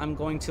meantime, I'm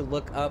going to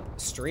look up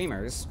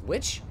streamers.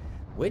 Witch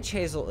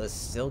Hazel is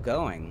still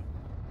going.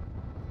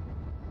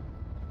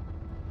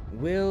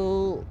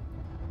 Will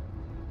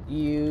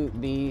you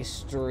be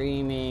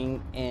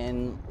streaming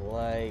in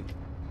like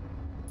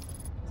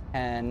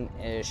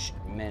 10-ish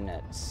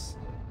minutes?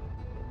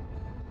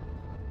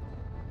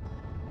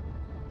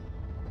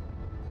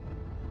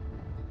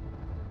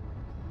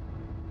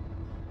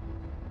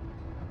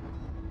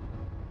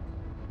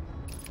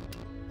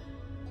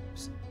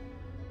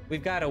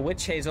 We've got a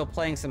Witch Hazel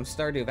playing some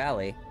Stardew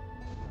Valley.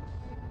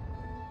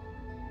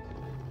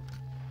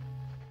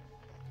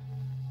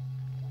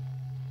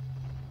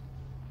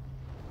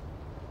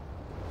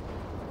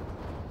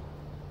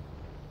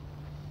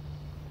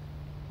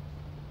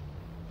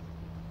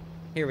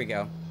 Here we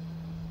go.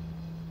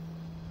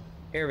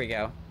 Here we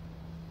go.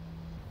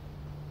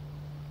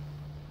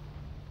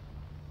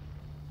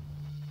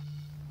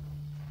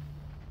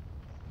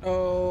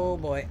 Oh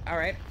boy. All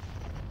right.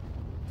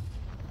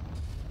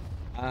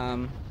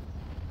 I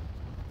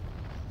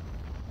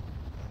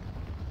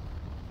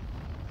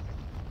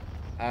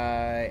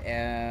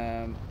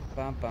am...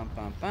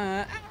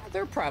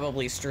 they're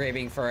probably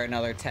streaming for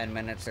another 10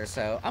 minutes or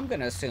so. I'm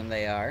gonna assume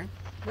they are.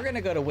 We're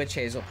gonna go to Witch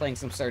Hazel playing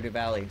some Stardew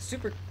Valley.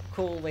 Super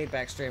cool,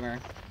 laid-back streamer.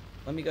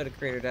 Let me go to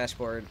Creator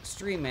Dashboard,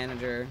 Stream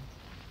Manager,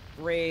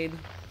 Raid,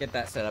 get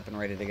that set up and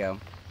ready to go.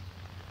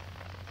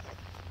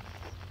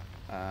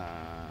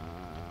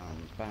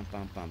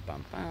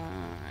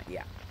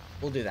 Yeah,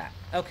 we'll do that.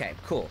 Okay,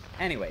 cool.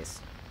 Anyways,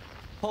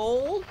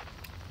 hold.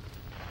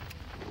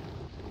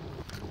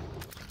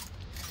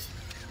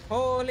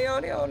 Holy,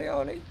 holy, holy,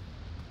 holy.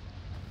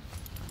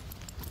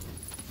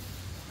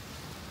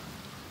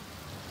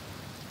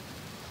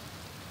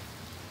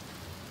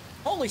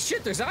 Holy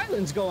shit, there's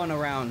islands going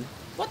around.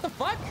 What the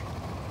fuck?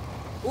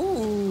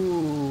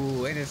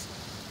 Ooh, it is...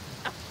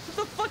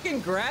 The fucking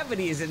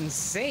gravity is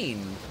insane.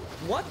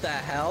 What the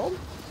hell?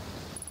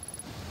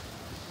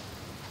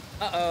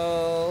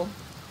 Uh-oh.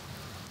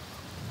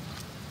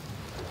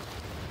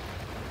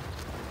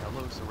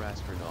 Hello,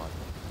 Sarastronaut.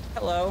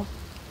 Hello.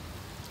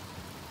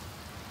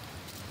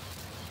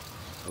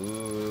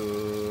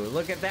 Ooh,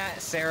 look at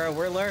that, Sarah.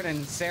 We're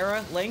learning.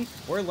 Sarah, Link,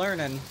 we're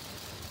learning.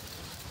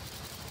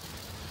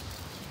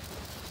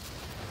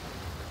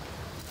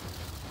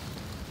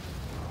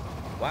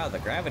 Wow, the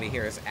gravity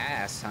here is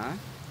ass, huh?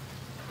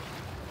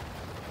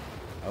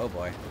 Oh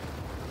boy.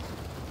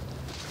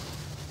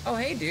 Oh,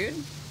 hey, dude.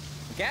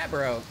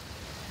 Gabbro.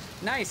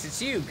 Nice, it's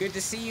you. Good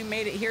to see you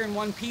made it here in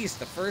one piece.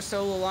 The first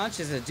solo launch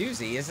is a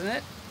doozy, isn't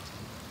it?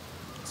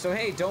 So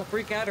hey, don't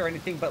freak out or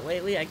anything, but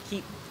lately I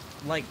keep,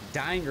 like,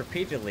 dying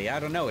repeatedly. I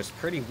don't know, it's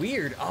pretty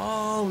weird.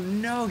 Oh,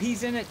 no,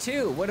 he's in it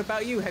too. What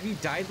about you? Have you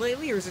died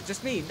lately, or is it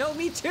just me? No,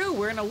 me too.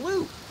 We're in a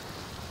loop.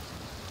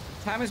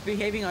 Time is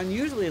behaving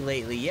unusually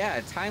lately. Yeah,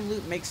 a time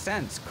loop makes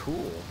sense.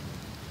 Cool.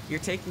 You're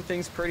taking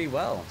things pretty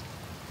well.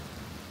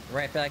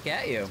 Right back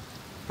at you.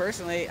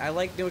 Personally, I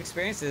like new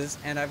experiences,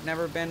 and I've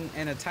never been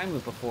in a time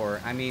loop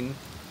before. I mean,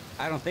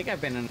 I don't think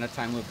I've been in a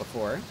time loop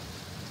before.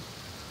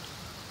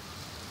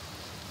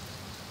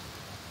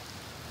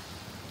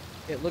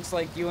 It looks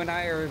like you and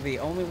I are the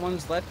only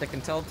ones left that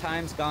can tell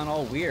time's gone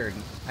all weird.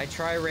 I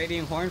try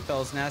raiding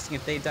Hornfells and asking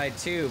if they died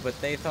too, but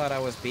they thought I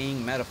was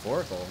being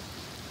metaphorical.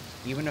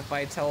 Even if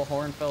I tell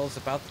Hornfells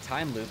about the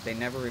time loop, they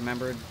never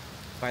remembered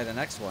by the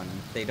next one.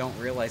 They don't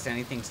realize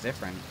anything's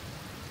different.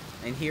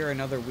 And here's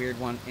another weird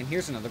one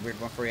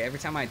for you. Every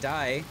time I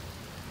die,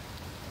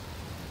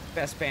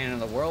 best band in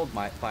the world,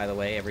 by the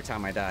way, every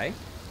time I die,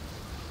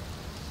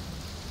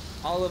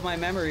 all of my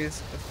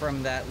memories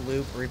from that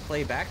loop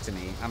replay back to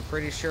me. I'm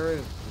pretty sure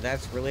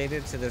that's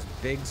related to this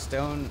big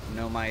stone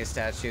Nomai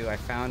statue I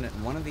found at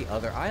one of the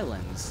other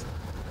islands.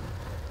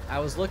 I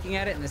was looking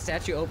at it and the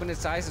statue opened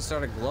its eyes and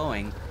started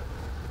glowing.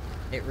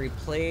 It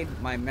replayed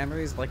my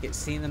memories like it's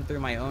seen them through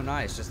my own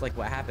eyes, just like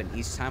what happened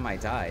each time I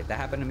died. That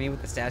happened to me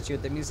with the statue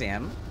at the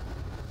museum.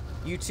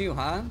 You too,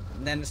 huh?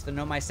 And then it's the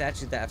Nomai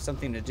statue that have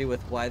something to do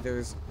with why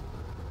there's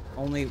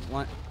only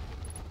one...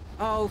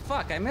 Oh,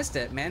 fuck, I missed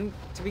it, man.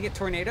 Did we get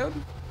tornadoed?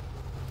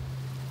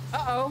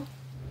 Uh-oh.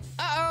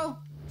 Uh-oh.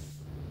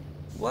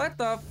 What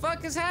the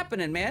fuck is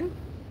happening, man?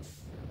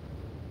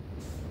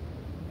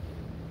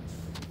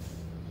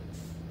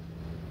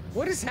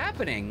 What is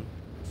happening?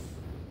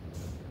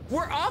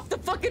 We're off the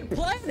fucking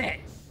planet!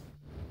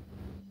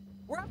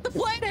 We're off the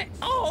planet!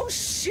 Oh,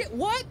 shit,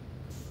 what?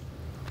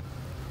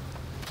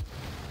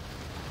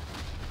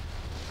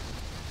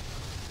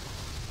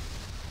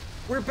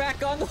 We're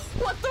back on the...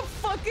 What the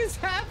fuck is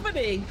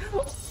happening?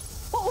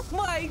 Oh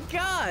my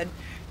god!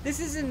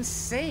 This is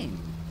insane.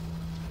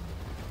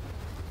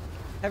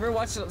 Ever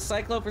watched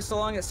Cyclo for so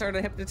long it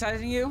started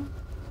hypnotizing you?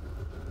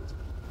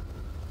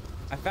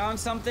 I found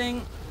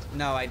something.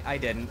 No, I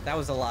didn't. That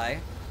was a lie.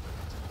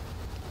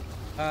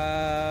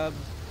 That's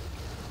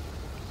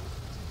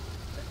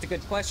a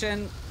good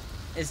question.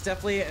 It's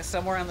definitely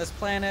somewhere on this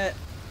planet.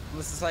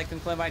 Unless it's like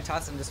Clemine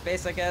tossed into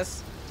space, I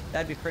guess.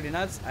 That'd be pretty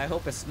nuts. I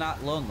hope it's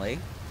not lonely.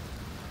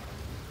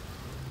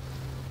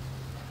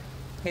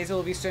 Hazel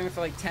will be streaming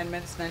for like 10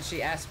 minutes, and then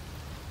she asked...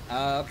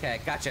 okay,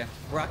 gotcha.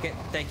 Rocket,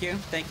 thank you.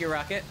 Thank you,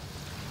 Rocket.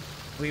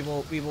 We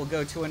will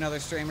go to another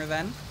streamer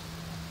then.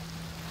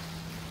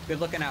 Good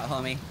looking out,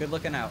 homie. Good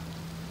looking out.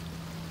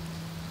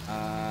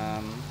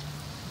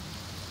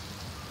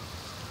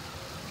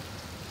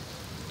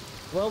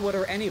 Well, what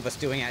are any of us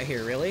doing out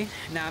here, really?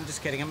 Nah, I'm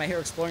just kidding. I'm out here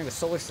exploring the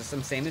solar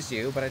system, same as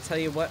you, but I tell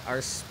you what,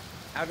 our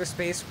outer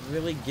space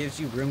really gives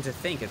you room to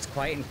think. It's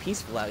quiet and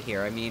peaceful out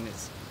here. I mean,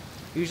 it's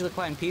usually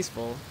quiet and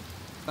peaceful.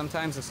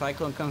 Sometimes a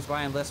cyclone comes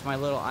by and lifts my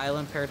little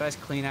island paradise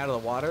clean out of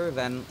the water,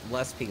 then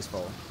less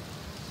peaceful.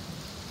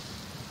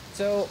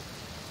 So...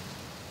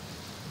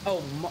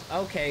 Oh,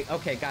 okay,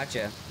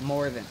 gotcha.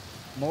 More than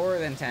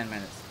 10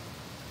 minutes.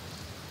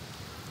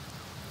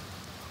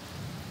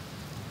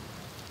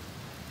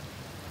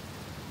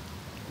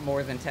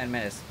 More than 10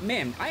 minutes.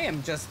 Man, I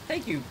am just...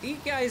 Thank you. You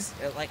guys...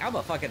 Like, I'm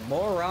a fucking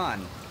moron.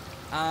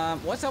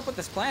 What's up with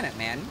this planet,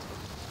 man?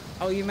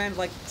 Oh, you meant,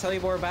 like, tell you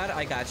more about it?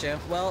 I gotcha.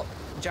 Well,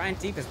 giant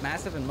deep is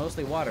massive and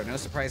mostly water. No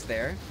surprise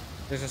there.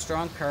 There's a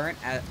strong current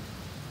at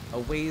a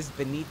ways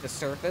beneath the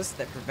surface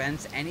that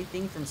prevents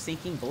anything from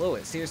sinking below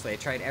it. Seriously, I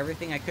tried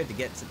everything I could to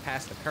get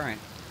past the current,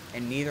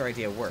 and neither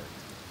idea worked.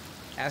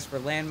 As for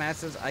land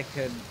masses, I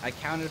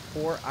counted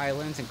 4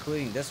 islands,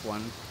 including this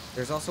one.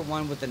 There's also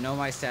one with the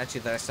Nomai statue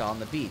that I saw on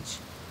the beach.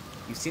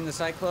 You've seen the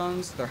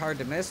cyclones? They're hard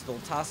to miss. They'll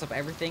toss up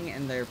everything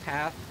in their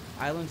path.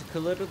 Islands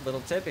included.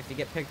 Little tip, if you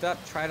get picked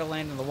up, try to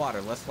land in the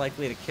water. Less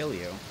likely to kill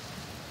you.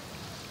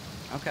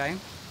 Okay.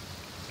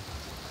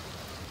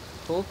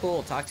 Cool,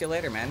 cool. Talk to you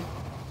later, man.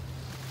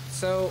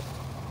 So,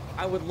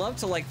 I would love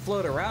to, like,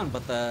 float around,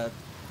 but the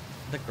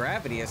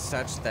gravity is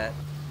such that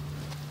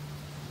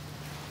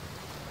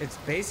it's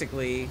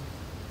basically...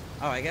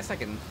 Oh, I guess I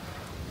can...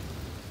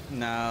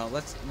 No,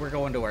 we're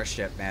going to our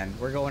ship, man.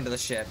 We're going to the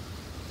ship.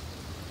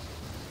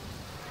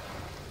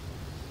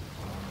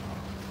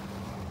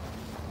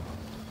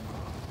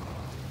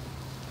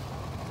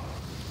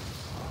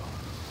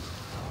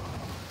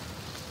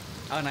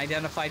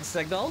 Unidentified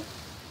signal?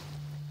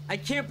 I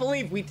can't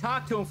believe we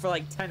talked to him for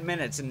like 10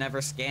 minutes and never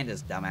scanned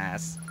his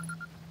dumbass.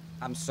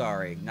 I'm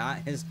sorry, not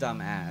his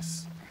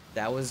dumbass.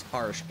 That was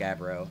harsh,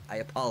 Gabbro. I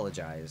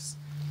apologize.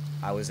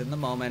 I was in the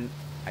moment.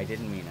 I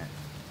didn't mean it.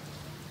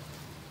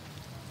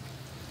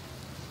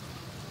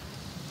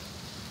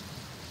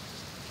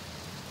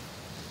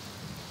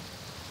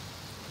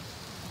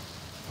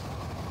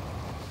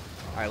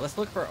 Alright, let's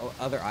look for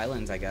other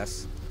islands, I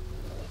guess.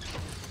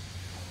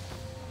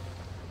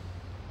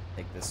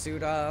 Take the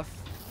suit off.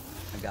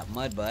 I've got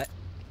mud butt.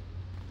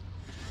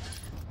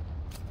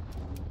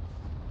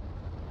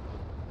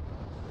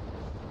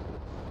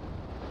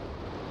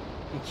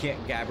 You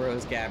can't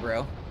Gabbro's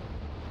Gabbro.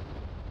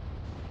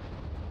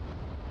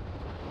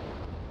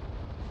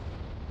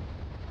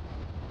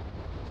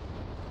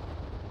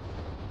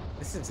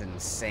 This is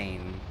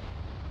insane.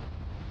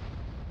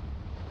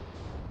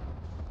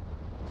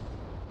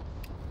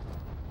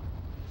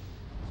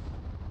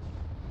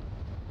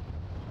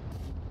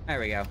 There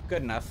we go.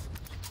 Good enough.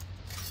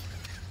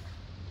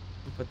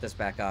 Put this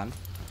back on.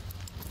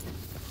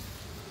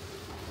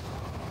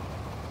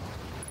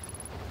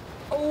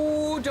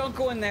 Oh, don't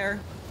go in there.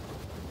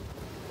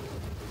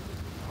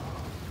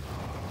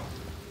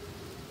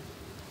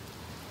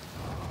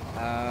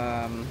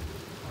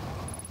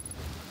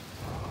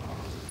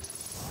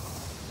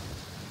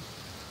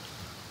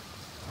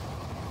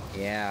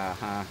 Yeah,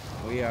 huh.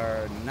 We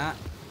are not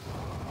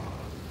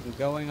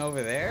going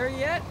over there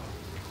yet.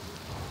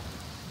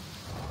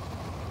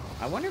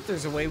 I wonder if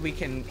there's a way we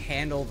can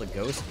handle the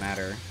ghost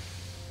matter.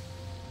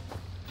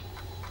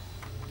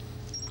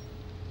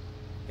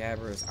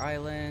 Gabbro's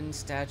Island,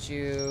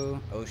 statue,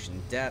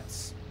 ocean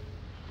depths.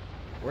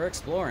 We're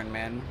exploring,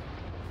 man.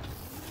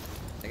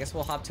 I guess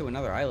we'll hop to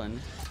another island.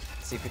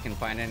 See if we can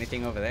find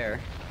anything over there.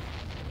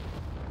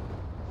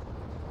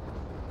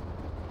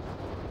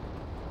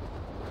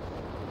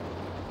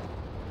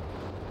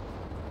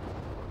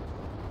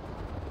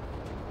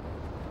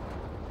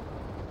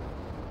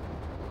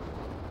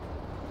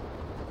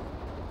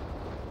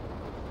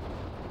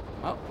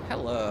 Oh,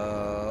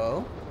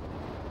 hello.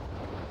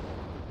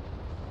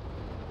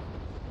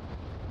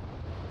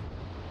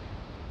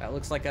 That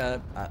looks like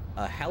a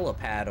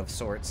helipad of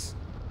sorts.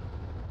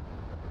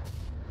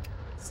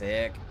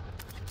 Sick.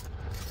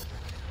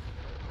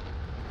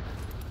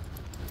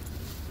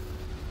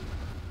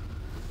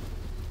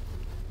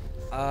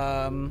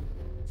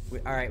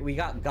 Alright, we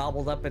got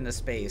gobbled up into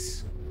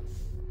space.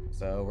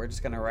 So we're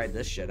just gonna ride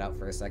this shit out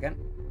for a second.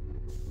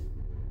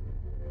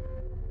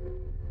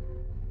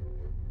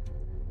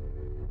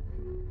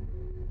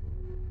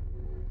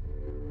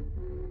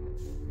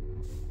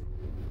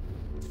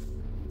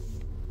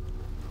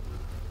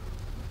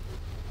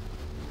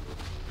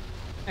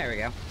 There we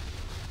go.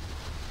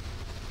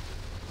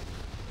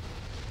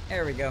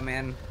 There we go,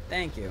 man.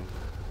 Thank you.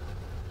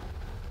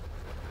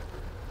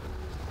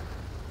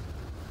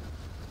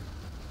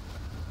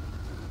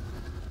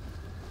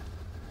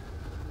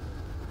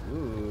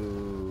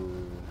 Ooh.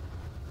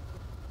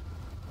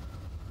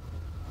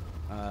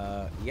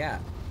 Yeah.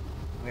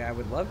 Yeah, I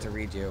would love to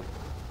read you.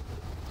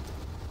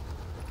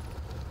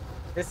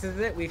 This is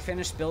it. We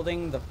finished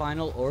building the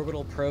final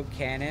orbital probe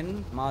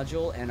cannon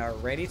module and are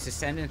ready to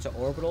send into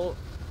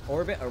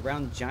orbit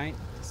around Giant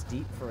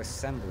Deep for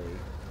assembly.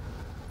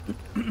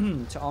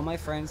 To all my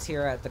friends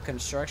here at the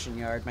construction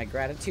yard, my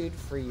gratitude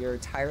for your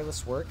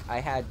tireless work. I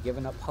had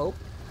given up hope,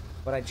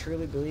 but I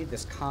truly believe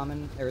this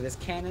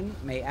cannon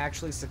may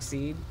actually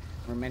succeed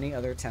where many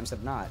other attempts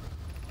have not.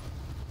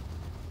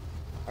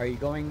 Are you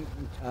going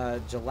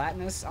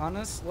gelatinous on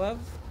us, love?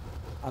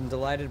 I'm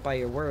delighted by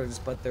your words,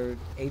 but they're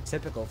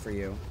atypical for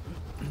you.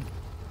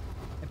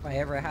 If I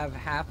ever have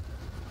half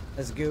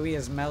as gooey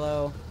as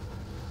Mello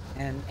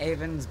and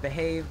Avens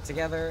behave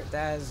together,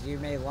 Daz, you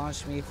may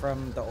launch me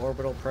from the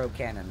orbital probe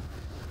cannon.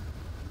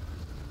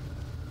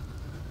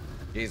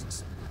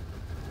 Jesus.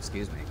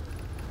 Excuse me.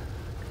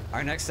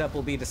 Our next step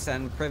will be to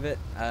send Privet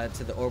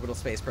to the orbital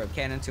space probe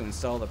cannon to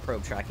install the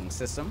probe tracking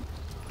system.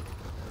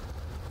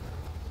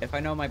 If I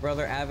know my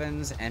brother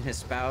Avens and his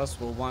spouse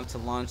will want to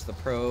launch the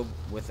probe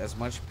with as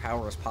much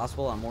power as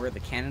possible, I'm worried the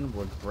cannon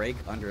would break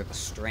under the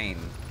strain.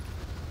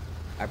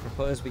 I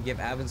propose we give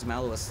Avens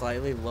Mallow a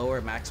slightly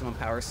lower maximum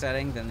power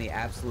setting than the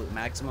absolute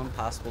maximum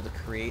possible to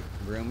create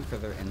room for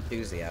their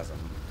enthusiasm.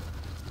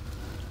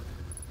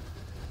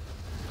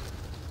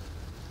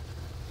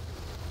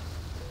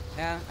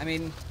 Yeah, I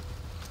mean,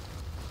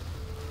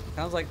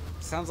 sounds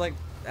like,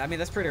 I mean,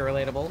 that's pretty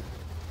relatable.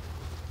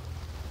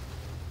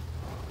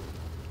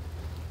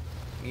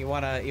 You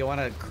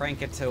wanna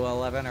crank it to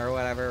 11 or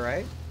whatever,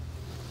 right?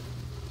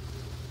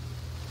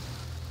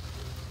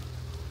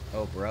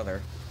 Oh,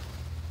 brother.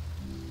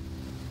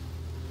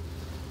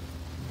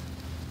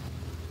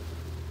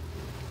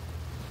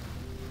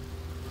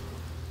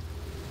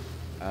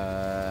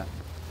 Ow.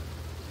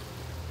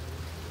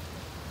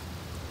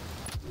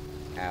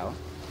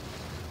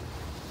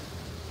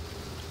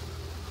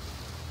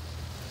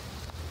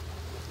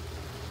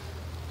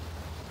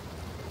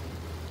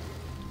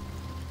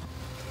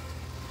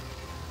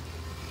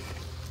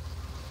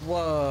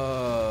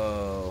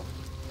 Whoa.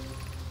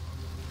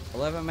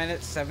 11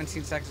 minutes,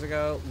 17 seconds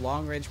ago,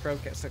 long-range probe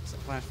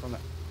flash from the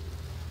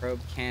probe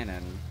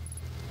cannon.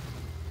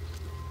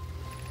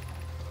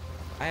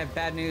 I have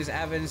bad news.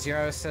 Avens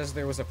Yarrow says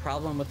there was a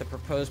problem with the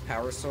proposed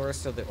power source,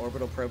 so the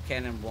orbital probe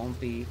cannon won't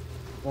be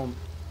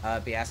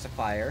asked to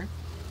fire.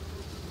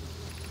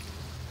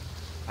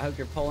 I hope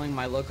you're pulling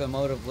my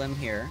locomotive limb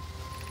here.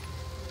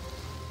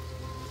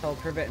 Tell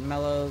Privet and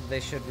Mello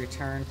they should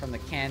return from the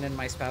cannon.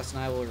 My spouse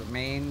and I will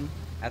remain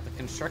at the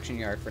construction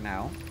yard for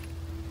now.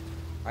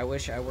 I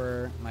wish I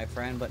were my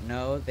friend, but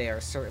no,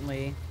 aren't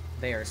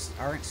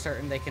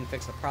certain they can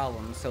fix the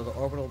problem, so the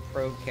orbital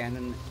probe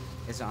cannon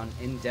is on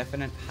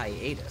indefinite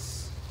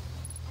hiatus.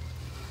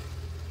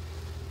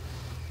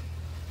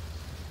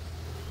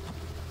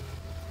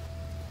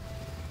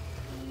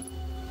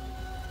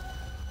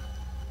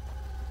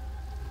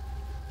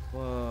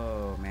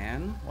 Whoa,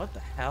 man. What the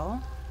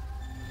hell?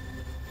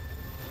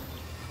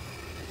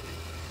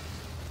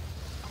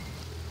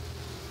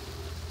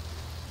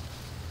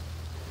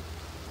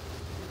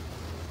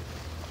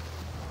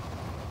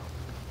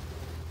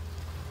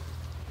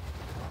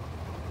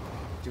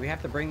 Do we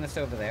have to bring this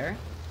over there?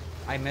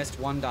 I missed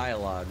one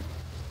dialogue.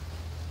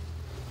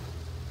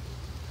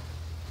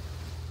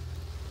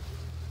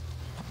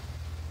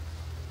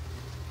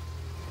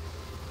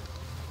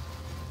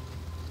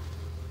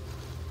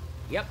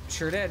 Yep,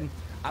 sure did.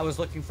 I was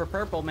looking for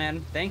purple,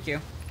 man. Thank you.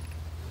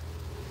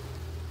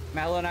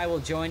 Mallow and I will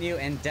join you,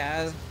 and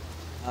Daz,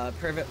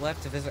 Privet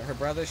left to visit her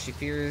brother. She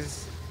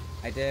fears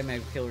I did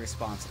make feel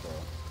responsible.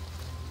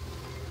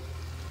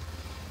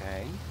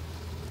 Okay.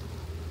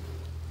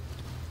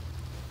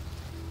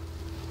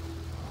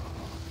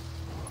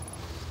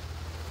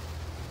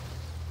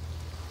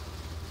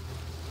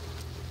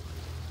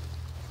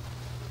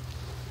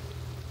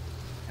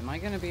 Am I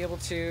gonna be able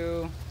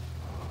to...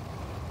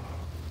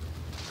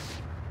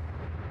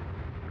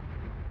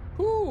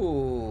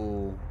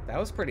 Ooh, that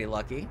was pretty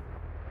lucky.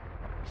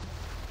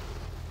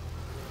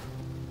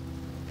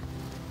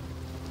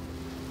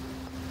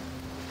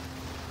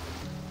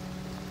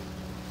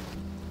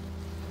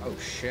 Oh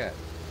shit.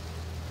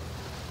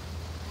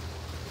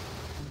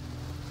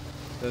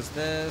 Does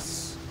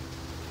this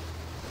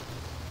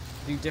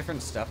do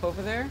different stuff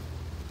over there?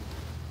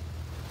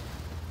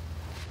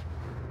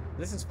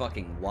 This is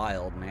fucking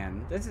wild,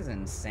 man. This is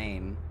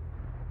insane.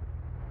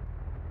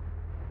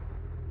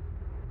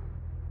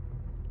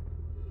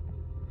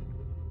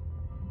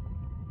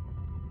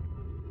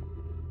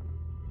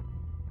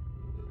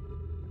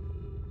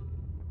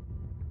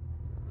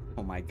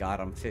 Oh my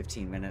god, I'm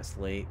 15 minutes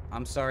late.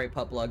 I'm sorry,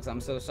 Puplugs.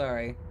 I'm so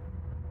sorry.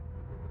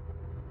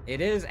 It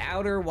is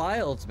Outer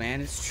Wilds,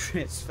 man. It's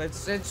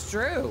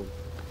true.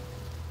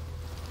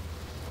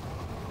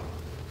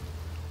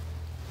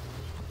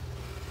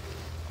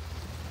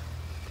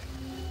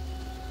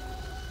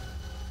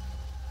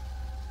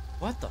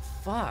 What the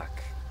fuck?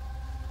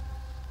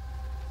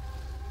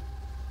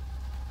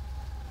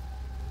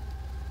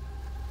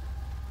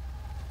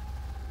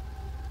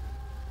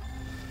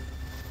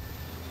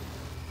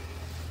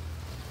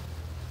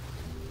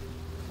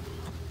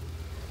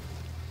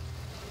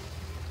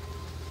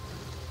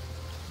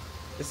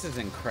 This is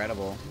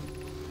incredible.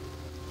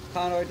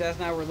 Condor, Des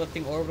and I were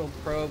lifting orbital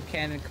probe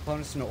cannon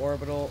components into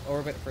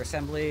orbit for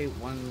assembly.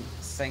 One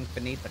sank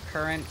beneath the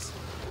current.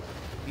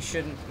 You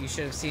should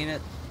have seen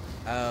it.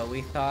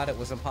 We thought it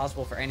was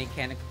impossible for any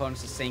cannon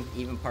components to sink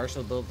even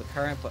partially below the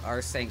current, but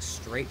ours sank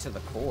straight to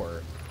the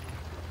core.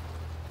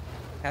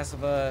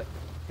 Passiva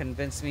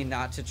convinced me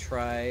not to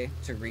try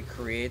to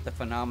recreate the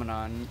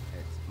phenomenon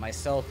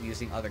myself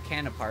using other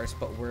cannon parts,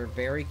 but we're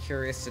very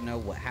curious to know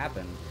what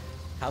happened.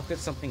 How could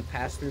something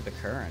pass through the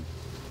current?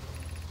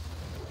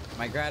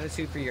 My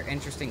gratitude for your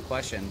interesting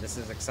question. This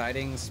is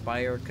exciting.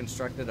 Spire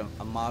constructed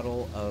a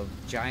model of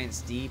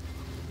Giant's Deep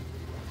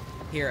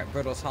here at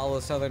Brittle's Hollow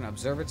Southern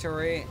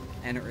Observatory,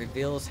 and it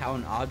reveals how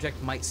an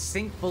object might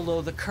sink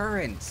below the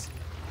current.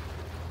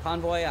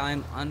 Convoy,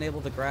 I'm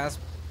unable to grasp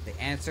The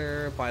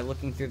answer by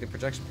looking through the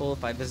projection pool.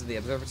 If I visit the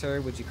observatory,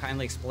 would you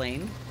kindly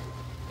explain?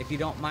 If you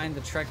don't mind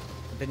the trek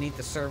beneath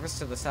the surface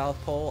to the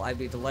South Pole, I'd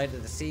be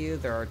delighted to see you.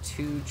 There are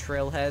 2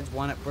 trailheads,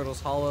 one at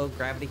Brittle's Hollow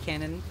Gravity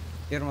Cannon,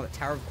 the other one at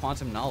Tower of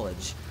Quantum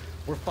Knowledge.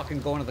 We're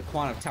fucking going to the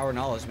Quantum Tower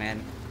Knowledge,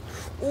 man.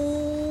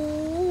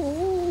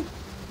 Ooh!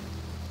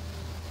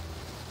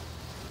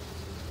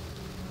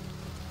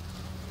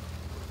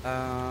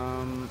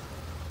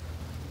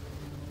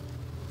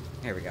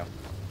 Here we go.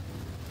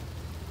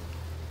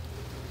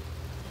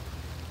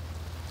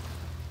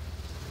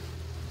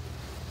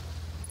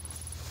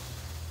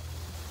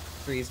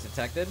 Freeze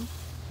detected.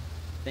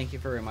 Thank you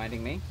for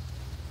reminding me.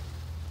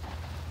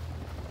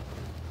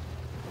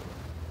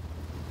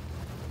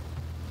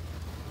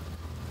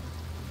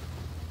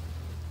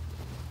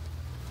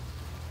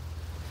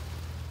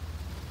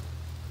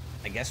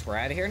 I guess we're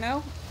out of here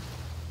now?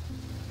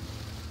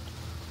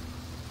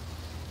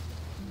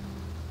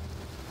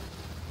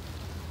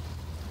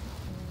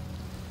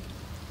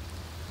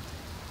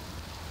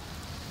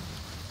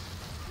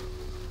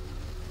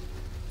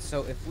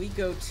 So if we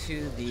go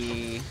to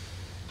the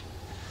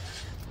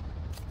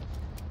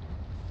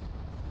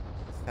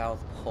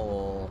South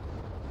Pole,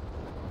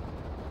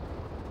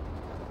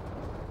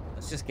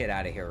 let's just get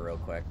out of here real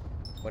quick.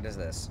 What is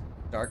this?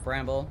 Dark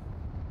Bramble?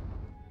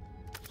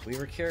 We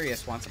were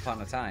curious once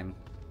upon a time.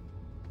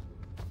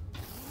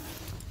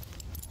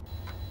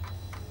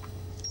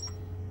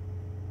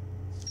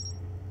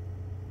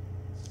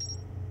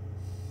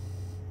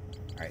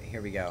 Alright,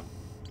 here we go.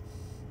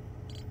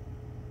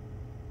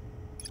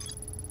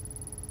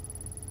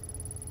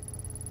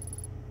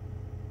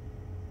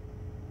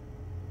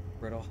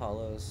 Brittle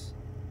Hollows.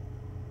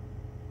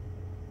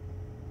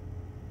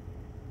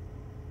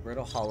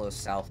 Brittle Hollows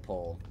South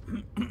Pole.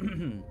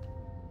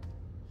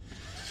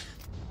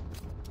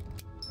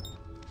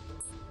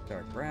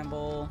 Dark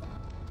Bramble.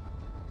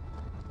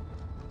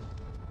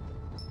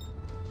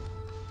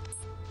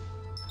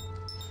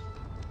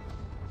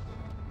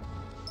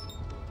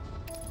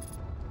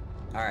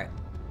 Alright.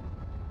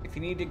 If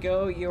you need to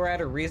go, you are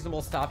at a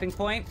reasonable stopping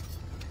point.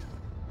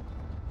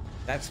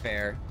 That's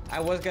fair. I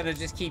was gonna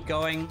just keep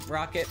going,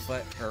 Rocket,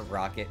 or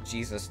Rocket,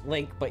 Jesus,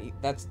 Link, but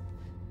that's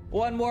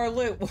one more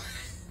loop.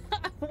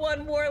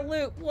 One more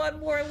loop.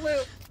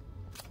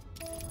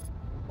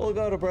 We'll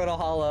go to Brittle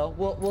Hollow.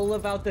 We'll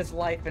live out this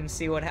life and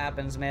see what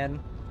happens, man.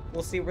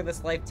 We'll see where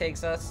this life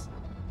takes us.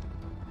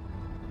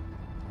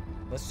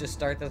 Let's just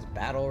start this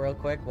battle real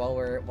quick while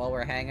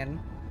we're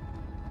hanging.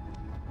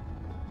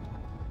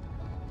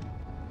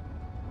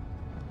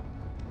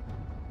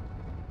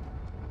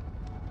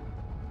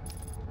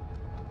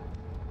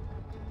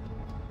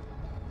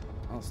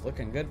 Oh, it's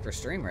looking good for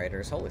Stream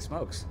Raiders. Holy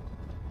smokes.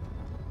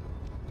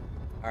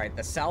 Alright,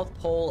 the South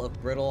Pole of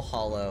Brittle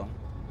Hollow.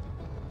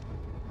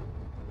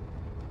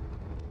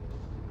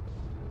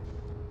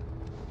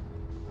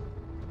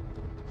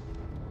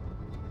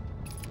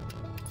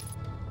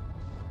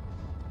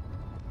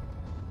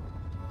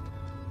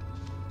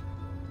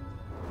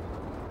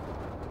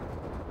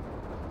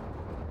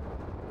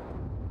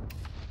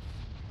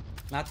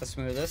 Not the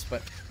smoothest,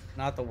 but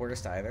not the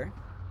worst either.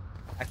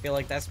 I feel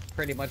like that's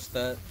pretty much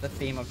the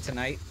theme of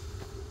tonight.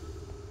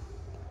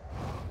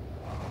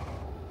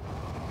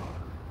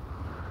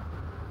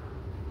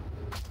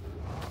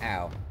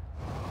 Ow.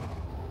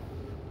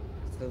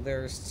 So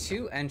there's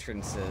 2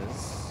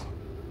 entrances.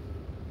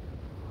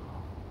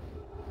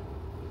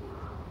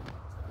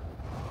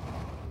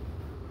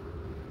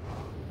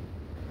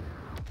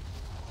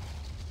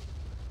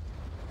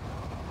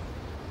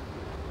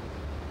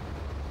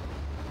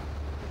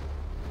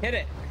 Hit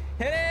it!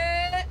 Hit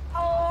it!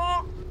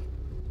 Oh!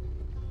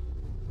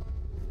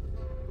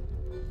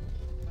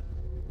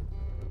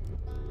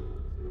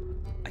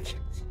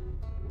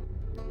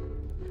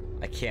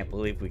 I can't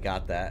believe we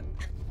got that.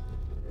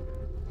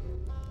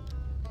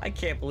 I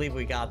can't believe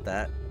we got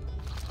that.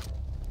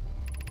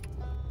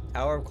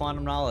 Tower of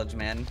Quantum Knowledge,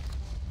 man.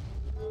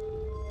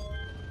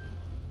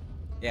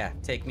 Yeah,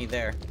 take me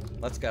there.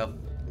 Let's go.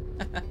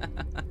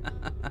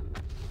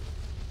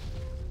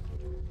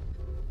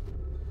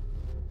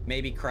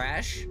 Maybe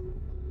crash?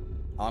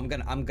 Oh, I'm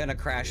gonna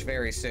crash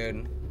very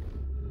soon.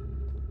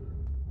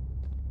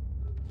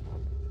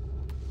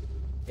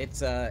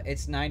 It's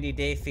 90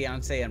 Day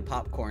Fiancé and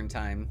popcorn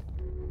time.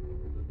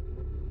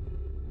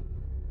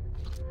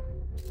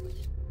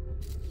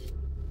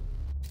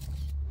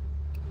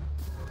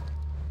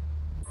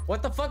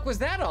 What the fuck was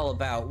that all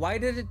about? Why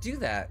did it do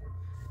that?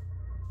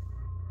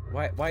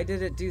 Why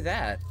did it do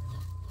that?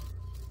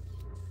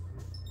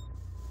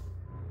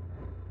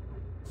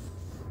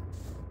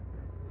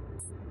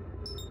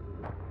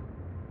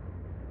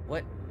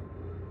 What?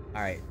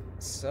 Alright,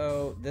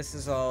 so this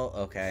is all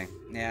okay.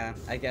 Yeah,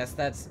 I guess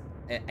it's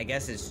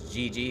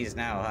GG's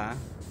now, huh?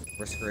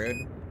 We're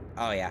screwed?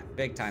 Oh yeah,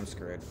 big time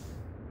screwed.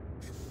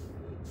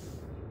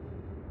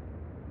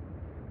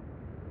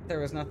 There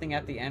was nothing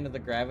at the end of the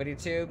gravity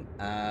tube?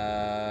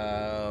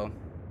 Oh.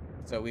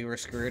 So we were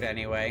screwed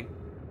anyway.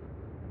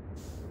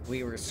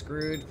 We were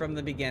screwed from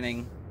the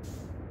beginning.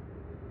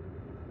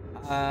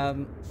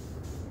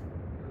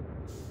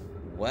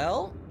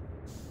 Well,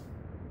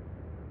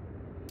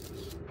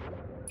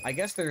 I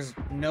guess there's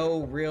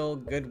no real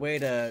good way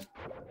to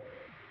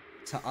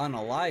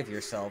unalive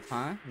yourself,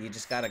 huh? You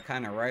just gotta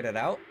kind of write it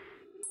out.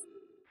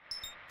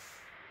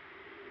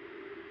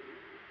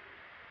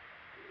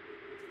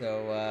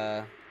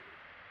 So,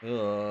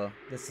 ugh,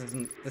 this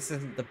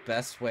isn't the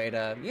best way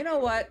to. You know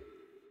what?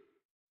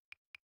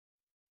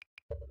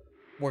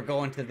 We're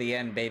going to the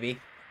end, baby.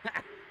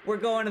 We're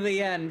going to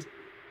the end.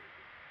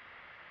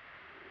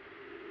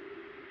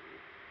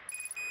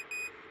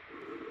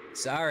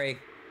 Sorry.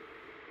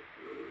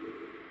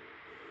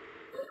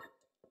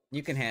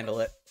 You can handle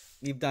it.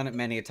 You've done it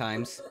many a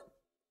times.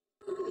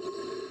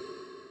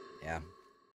 Yeah.